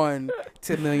you won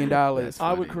 $10 million.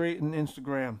 I would create an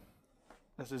Instagram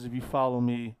that says, if you follow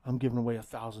me, I'm giving away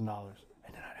 $1,000, and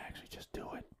then I'd actually just do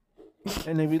it.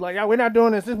 And they'd be like, "Yeah, we're not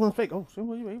doing this. This one's fake." Oh, so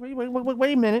wait a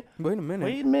minute. Wait a minute.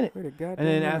 Wait a minute. Wait a goddamn And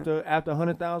then minute. after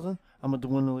 100,000, I'm gonna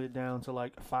dwindle it down to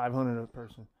like 500 a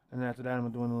person. And then after that, I'm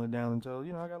gonna dwindle it down until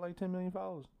I got like 10 million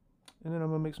followers. And then I'm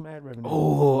gonna make some ad revenue.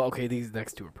 Oh, okay. These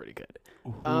next two are pretty good.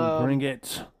 Ooh, bring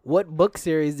it. What book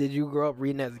series did you grow up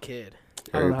reading as a kid?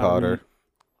 I don't Harry know how to Potter. read.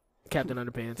 Captain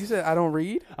Underpants. You said I don't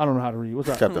read. I don't know how to read. What's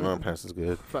up? Captain Underpants is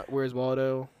good. Where's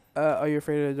Waldo? Are you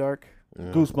afraid of the dark?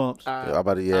 Mm. Goosebumps. How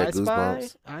about it? Yeah, I Spy?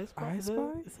 Goosebumps. I Spy. I Is Spy?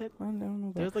 it- I don't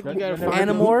know. There's like That- you got that-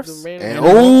 Animorphs? And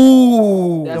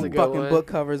oh, That's a Them good fucking one. book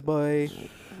covers, boy.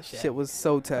 Shit. Shit was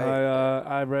so tight.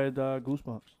 I read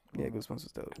Goosebumps. Yeah, Goosebumps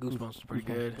was dope. Goosebumps was pretty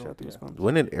good. Shout out to Yeah. Goosebumps.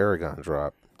 when did Aragon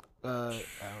drop? I don't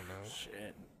know.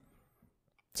 Shit.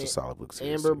 It's a solid book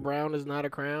series. Amber Brown is not a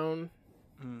crown.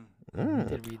 Mm.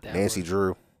 Did read that Nancy one.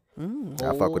 Drew. Mm.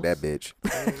 I fuck with that bitch.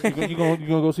 You gonna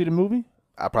go see the movie?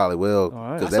 I probably will,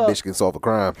 All right. because I that saw- bitch can solve a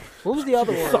crime. What was the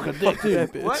other one? Suck a dick too.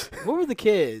 That bitch. What? What were the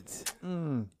kids?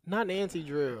 Mm. Not Nancy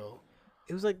Drew.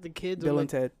 It was like the kids Bill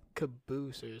with and like Ted.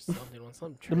 caboose or something on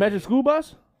some The train. Magic School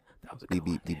Bus? That was a Beep good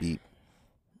beep one. beep beep.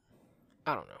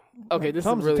 I don't know. Okay, this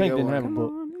Thomas is a really the Tank good didn't one. have a Come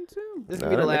book. on, me too. This Nah, could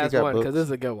be the that nigga last got one because books. this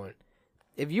is a good one.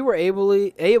 If you were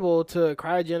able to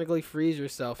cryogenically freeze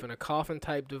yourself in a coffin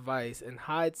type device and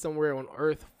hide somewhere on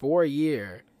Earth for a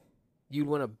year, you'd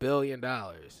win $1 billion.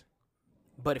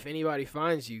 But if anybody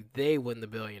finds you, they win the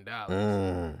 $1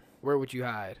 billion. Where would you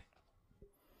hide?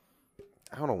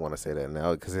 I don't want to say that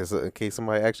now because in case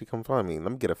somebody actually come find me.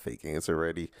 Let me get a fake answer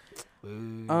ready.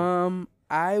 Ooh.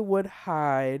 I would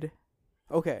hide.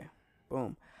 Okay,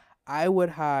 boom. I would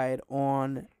hide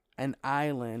on an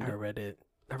island. I read it.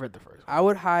 I read the first one. I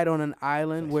would hide on an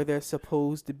island where there's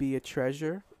supposed to be a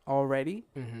treasure already,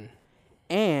 Mm-hmm.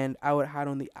 and I would hide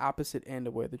on the opposite end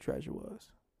of where the treasure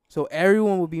was. So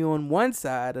everyone would be on one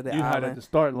side of the You hide at island, the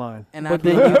start line. and But I'd be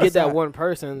then on you the get that side. one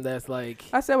person that's like,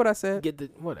 I said what I said. get the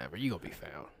whatever. You gonna be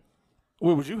found.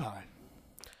 Where would you hide?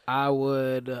 I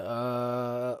would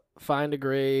find a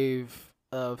grave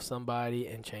of somebody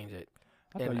and change it.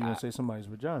 I thought And you were I- gonna say somebody's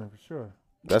vagina for sure.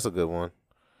 That's a good one.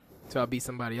 So I'll be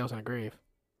somebody else in a grave.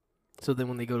 So then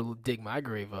when they go to dig my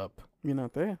grave up, You're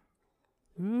not there.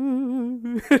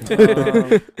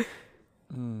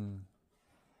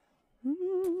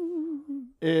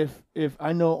 If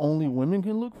I know only women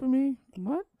can look for me,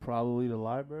 What? probably the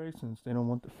library since they don't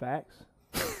want the facts.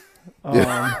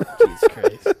 Jesus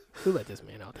Christ, who let this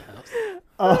man out the house?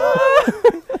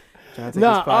 Trying to take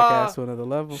Nah, this podcast to another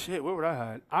level. Shit, where would I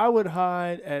hide? I would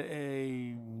hide at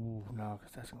a no,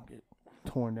 because that's gonna get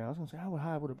torn down. I was gonna say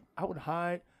I would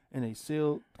hide in a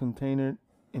sealed container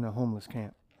in a homeless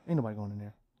camp. Ain't nobody going in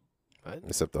there.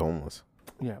 Except the homeless.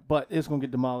 Yeah, but it's gonna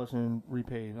get demolished and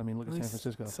repaid. I mean, look at San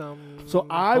Francisco. Some So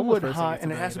I homeless would person hide, gets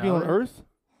and $1 it has to be million. on Earth,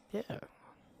 Yeah,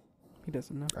 He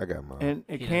doesn't know. I got mine. and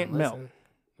it He can't doesn't melt. listen.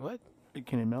 What?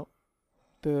 Can it melt?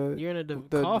 The You're in a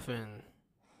the- coffin.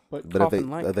 But But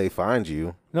coffin-like. if they find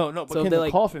you, no, but So can they the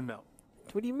like- coffin melt?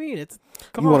 What do you mean? It's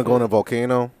you want to go in a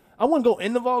volcano? I wouldn't go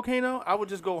in the volcano. I would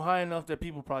just go high enough that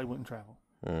people probably wouldn't travel.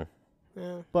 Mm.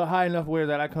 Yeah. But high enough where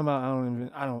that I come out,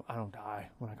 I don't die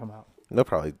when I come out. They'll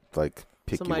probably like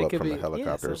pick Somebody you up could from be the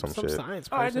helicopter or some shit. science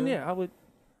person. All right, then yeah, I would.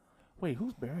 Wait,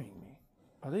 who's burying me?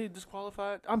 Are they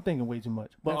disqualified? I'm thinking way too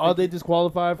much. But are they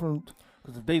disqualified from?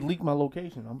 Because if they leak my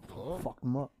location, I'm fuck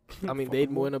them up. I mean,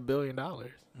 they'd win $1 billion.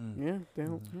 yeah, they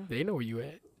don't. Yeah. They know where you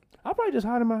at. I'll probably just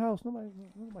hide in my house. Nobody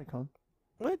come.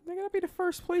 What? They gotta be the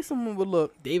first place someone would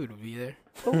look. David would be there.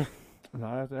 No,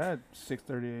 after that,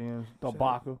 6:30 a.m. Shout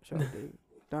Debacle. Shout out David.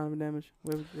 Donovan Damage.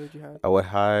 Where'd you hide? I would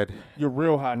hide. You're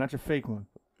real high, not your fake one.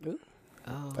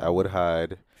 Oh. I would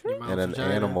hide Your in mom's an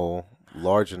vagina. animal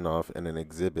large enough in an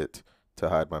exhibit to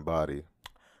hide my body.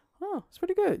 Oh, it's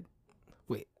pretty good.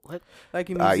 Wait, what? Like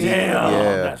you Yeah. museum.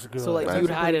 Yeah. That's good. So like That's you'd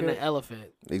pretty hide in good. an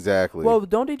elephant. Exactly. Well,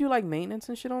 don't they do like maintenance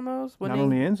and shit on those? When not they, on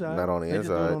the inside. Not on the They just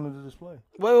do it inside. on the display.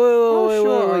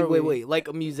 Wait. Like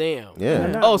a museum. yeah.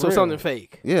 Not Oh, so real. something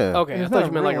fake. Yeah. Okay, It's I thought not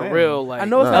you meant like real a animal. real like I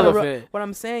know it's not a real- elephant. What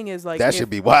I'm saying is like That if should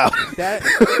be wild. that.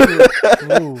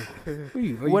 Ooh.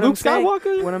 what Luke I'm saying,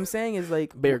 Skywalker? what I'm saying is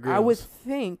like Bear I would Grylls.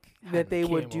 think Hide that they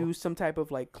would camel. do some type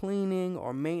of like cleaning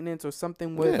or maintenance or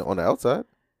something with. Yeah, on the outside.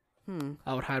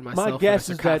 I would hide myself. My guess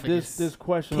in a is that sarcophagus. this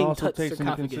question King also Tut's takes into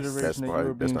sarcophagus. consideration That's that you probably-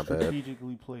 were being that's not bad.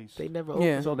 strategically placed, They never.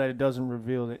 Yeah. so that it doesn't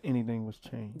reveal that anything was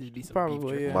changed. There'd be some Probably, beef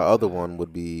jerky. yeah. My other one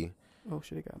would be Oh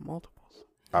shit, he got multiples.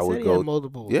 I He would said he had go.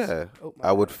 multiples. Yeah, Oh,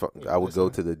 I would. I would that's go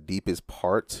fine. to the deepest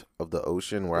part of the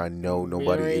ocean where I know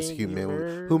nobody is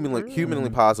humanly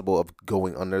Mm. possible of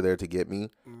going under there to get me.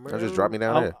 Or just drop me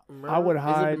down there. I would Is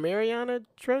hide- it Mariana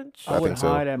Trench? I I would think so.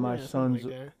 hide at my Yeah, something son's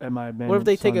like that. at my abandoned What if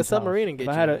they take a son's submarine house. and get If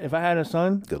you? I had a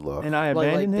son Good luck. and I Like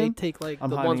abandoned they him, take like I'm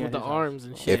the hiding ones at with the his house. arms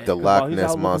and shit. If the While Loch he's Ness out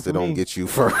looking monster for don't me, get you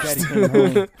Daddy first, came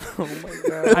home. Oh my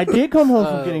god. I did come home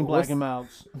from getting what's- black and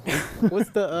mouths. what's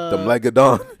the the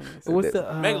Megalodon. what's the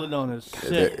Megalodon is If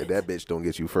sick. that bitch don't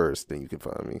get you first, then you can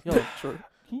find me. Yo,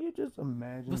 can you just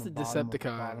imagine What's the bottom of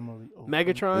Decepticon? bottom of the ocean?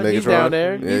 Megatron? He's Megatron? down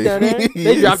there. Yeah, He's down there. he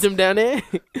They is. dropped him down there,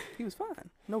 He was fine.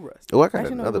 No rust. Oh, I got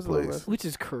Actually, no, it another was a little place. rust. which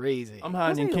is crazy. I'm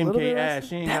hiding in Wasn't he a Kim little K bit ass. racist?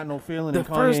 She ain't got no feeling. The and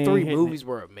Kanye first ain't 3 hitting movies it.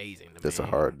 were amazing. To That's a me.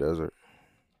 hard desert.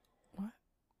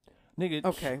 Nigga,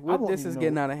 Okay, I well, won't this even is know.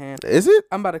 getting out of hand. Is it?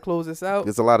 I'm about to close this out.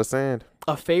 It's a lot of sand.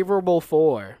 A favorable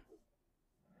 4.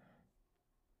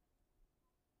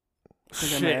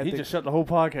 think I'm Shit, at he the- just shut the whole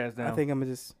podcast down. I think I'm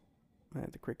gonna just. I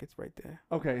had the crickets right there.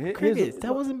 Okay, here's Crickets.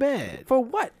 That wasn't bad. For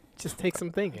what? Just take some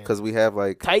thinking. Because we have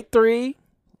like Tight 3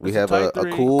 we It's a have a tight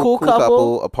three. cool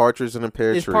couple, a partridge and a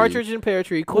pear is tree. Partridge and Pear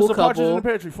Tree. What's Cool the partridge in couple. the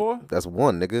pear tree for? That's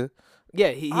one nigga Yeah,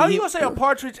 he How he you gonna say a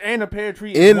partridge and a pear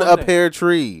tree in one a thing? pear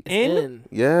tree. In?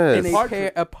 Yes. In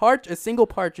a Partridge. a single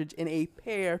partridge in a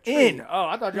pear tree. In. Oh,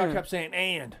 I thought y'all Yeah. kept saying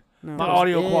and. No. My That was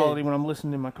audio in. quality when I'm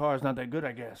listening in my car is not that good,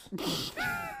 I guess.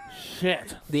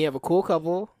 Shit. Then you have a cool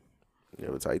couple. Yeah,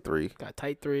 it's tight 3. Got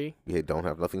tight 3. We don't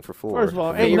have nothing for 4. First of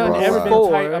all, Favorite ain't nothing broad ever side. been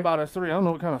Four. tight about a 3. I don't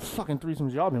know what kind of fucking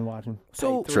threesomes y'all been watching.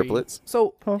 So, Tight 3. Triplets.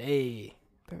 so Hey,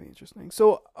 that'd be interesting.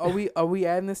 So, are we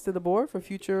adding this to the board for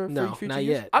future? no, for future not use?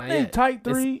 yet. I not think yet. tight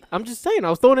It's- 3. I'm just saying. I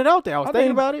was throwing it out there. I was I thinking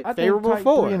think- about it. I think Favorable tight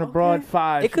 4. 3 and a broad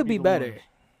 5. It should could be the better. ones.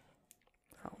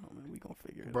 I don't know, man. We gonna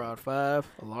figure it. Broad 5,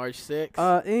 a large 6.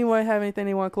 Anyone have anything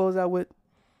they want to close out with?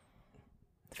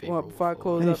 favorable before I 4.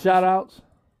 close Any up. shout outs?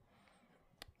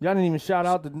 Y'all didn't even shout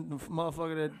out the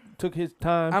motherfucker that took his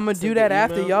time. I'm gonna Send do the that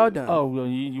after email. y'all done. Oh, well,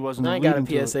 you wasn't. I ain't got a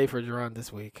alluding to it. PSA for Jerron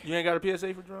this week. You ain't got a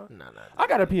PSA for Jerron? No. I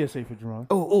got a PSA for Jerron.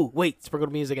 Oh, wait. Sprinkle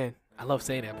the music again. I love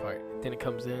saying that part. Then it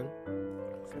comes in.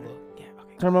 It's a little- yeah,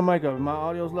 okay. Turn my mic up. If my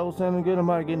audio's level sounding good, I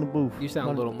might get in the booth. You sound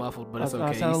a little muffled, but it's okay.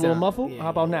 I You sound a little muffled? yeah, How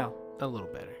about yeah. now? A little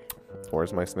better.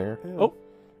 Where's my snare? Oh.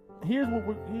 Here's what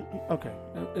we're. Okay.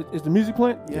 Is the music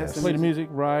playing? Yes. Play the music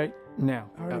right now.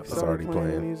 I already It's started already playing the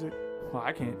playing. music. Well,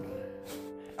 I can't.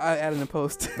 I added in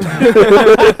post.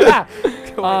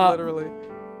 Uh, Literally.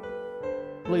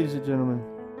 Ladies and gentlemen,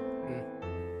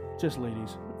 Mm. just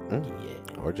ladies,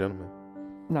 Yeah. Or gentlemen.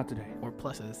 not today. Or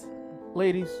pluses.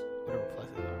 Ladies, Whatever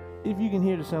pluses are. if you can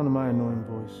hear the sound of my annoying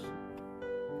voice,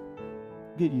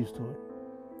 get used to it.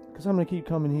 Because I'm going to keep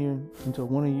coming here until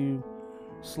one of you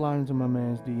slide into my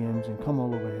man's DMs and come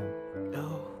all over him.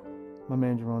 Oh. My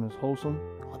man Jerron is wholesome.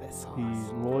 All that sauce. He's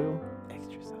loyal.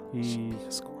 extra sauce. He's Should be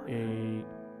a score. a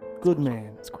good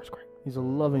man. Score. He's a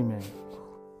loving man.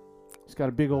 He's got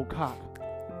a big old cock.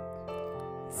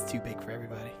 It's too big for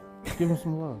everybody. Give him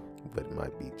some love. But it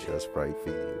might be just right for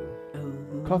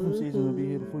you. Cuffing season will be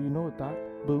here before you know it, Doc.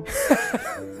 Boo.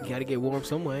 You gotta get warm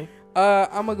some way.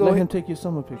 I'm gonna go. Let ahead- him take your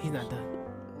summer pictures. He's not done.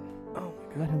 Oh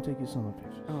Let him take your summer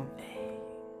pictures. Oh. Hey,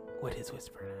 what is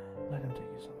whisper? Let him take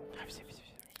your summer pictures.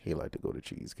 He like to go to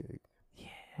cheesecake.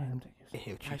 Let him take your summer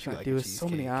He'll treat Actually, you like there a was so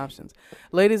many cheesecake. options.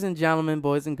 Ladies and gentlemen,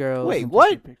 boys and girls. Wait, Let him take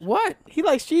what? your pictures. What? He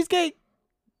likes cheesecake.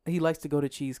 He likes to go to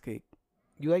cheesecake.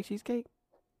 You like cheesecake?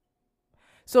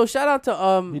 So shout out to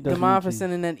He doesn't Damon eat for cheese.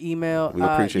 sending that email. We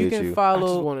appreciate you can you. I just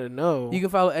follow. wanted to know. You can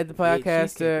follow at the He ate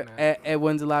podcaster cheesecake or not? at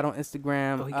Wins a Lot on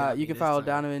Instagram. Oh, he got You me can this follow time.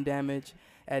 Donovan Damage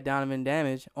at Donovan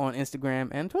Damage on Instagram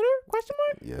and Twitter? Question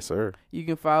mark. Yes, sir. You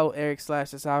can follow Eric / the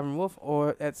Sovereign Wolf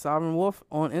or at Sovereign Wolf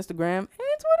on Instagram and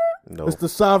Twitter. No. It's the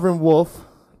Sovereign Wolf.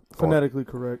 Phonetically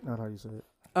correct, not how you say it.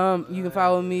 You can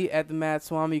follow me at the Mad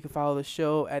Swami. You can follow the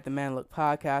show at the Man Look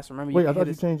Podcast. Remember, Wait, you I can thought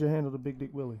hit you us, changed your handle to Big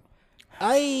Dick Willie.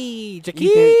 Aye, You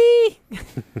Jackie.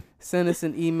 send us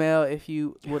an email if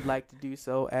you would like to do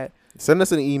so at Send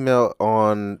us an email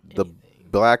on the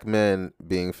black men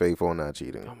being faithful and not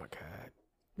cheating. Oh my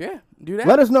god. do that.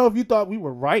 Let us know if you thought we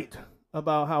were right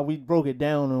about how we broke it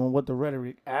down on what the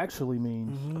rhetoric actually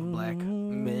means. Black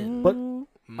men. But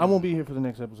I won't be here for the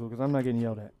next episode because I'm not getting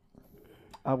yelled at.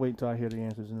 I'll wait until I hear the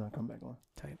answers and then I'll come back on.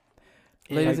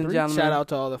 Ladies and gentlemen. shout out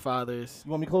to all the fathers.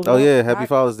 You want me to close? Oh it out? yeah, happy I-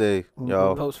 Father's Day, Mm,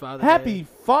 y'all. Post Father's Happy Day.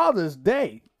 Father's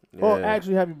Day. Or Yeah.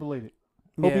 actually, happy belated.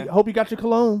 Yeah. Hope you got your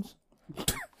colognes.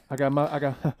 I got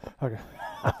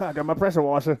my pressure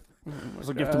washer. It's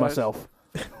a gift to myself.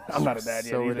 I'm not a dad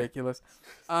yet. So either. ridiculous.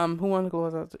 Who want to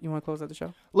close out? You want to close out the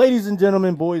show? Ladies and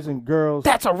gentlemen, boys and girls.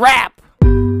 That's a wrap.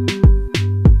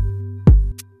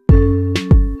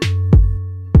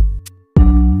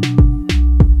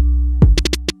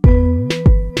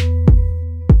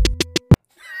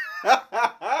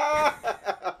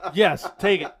 Yes,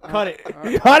 take it. Cut it.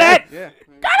 Cut it. Yeah.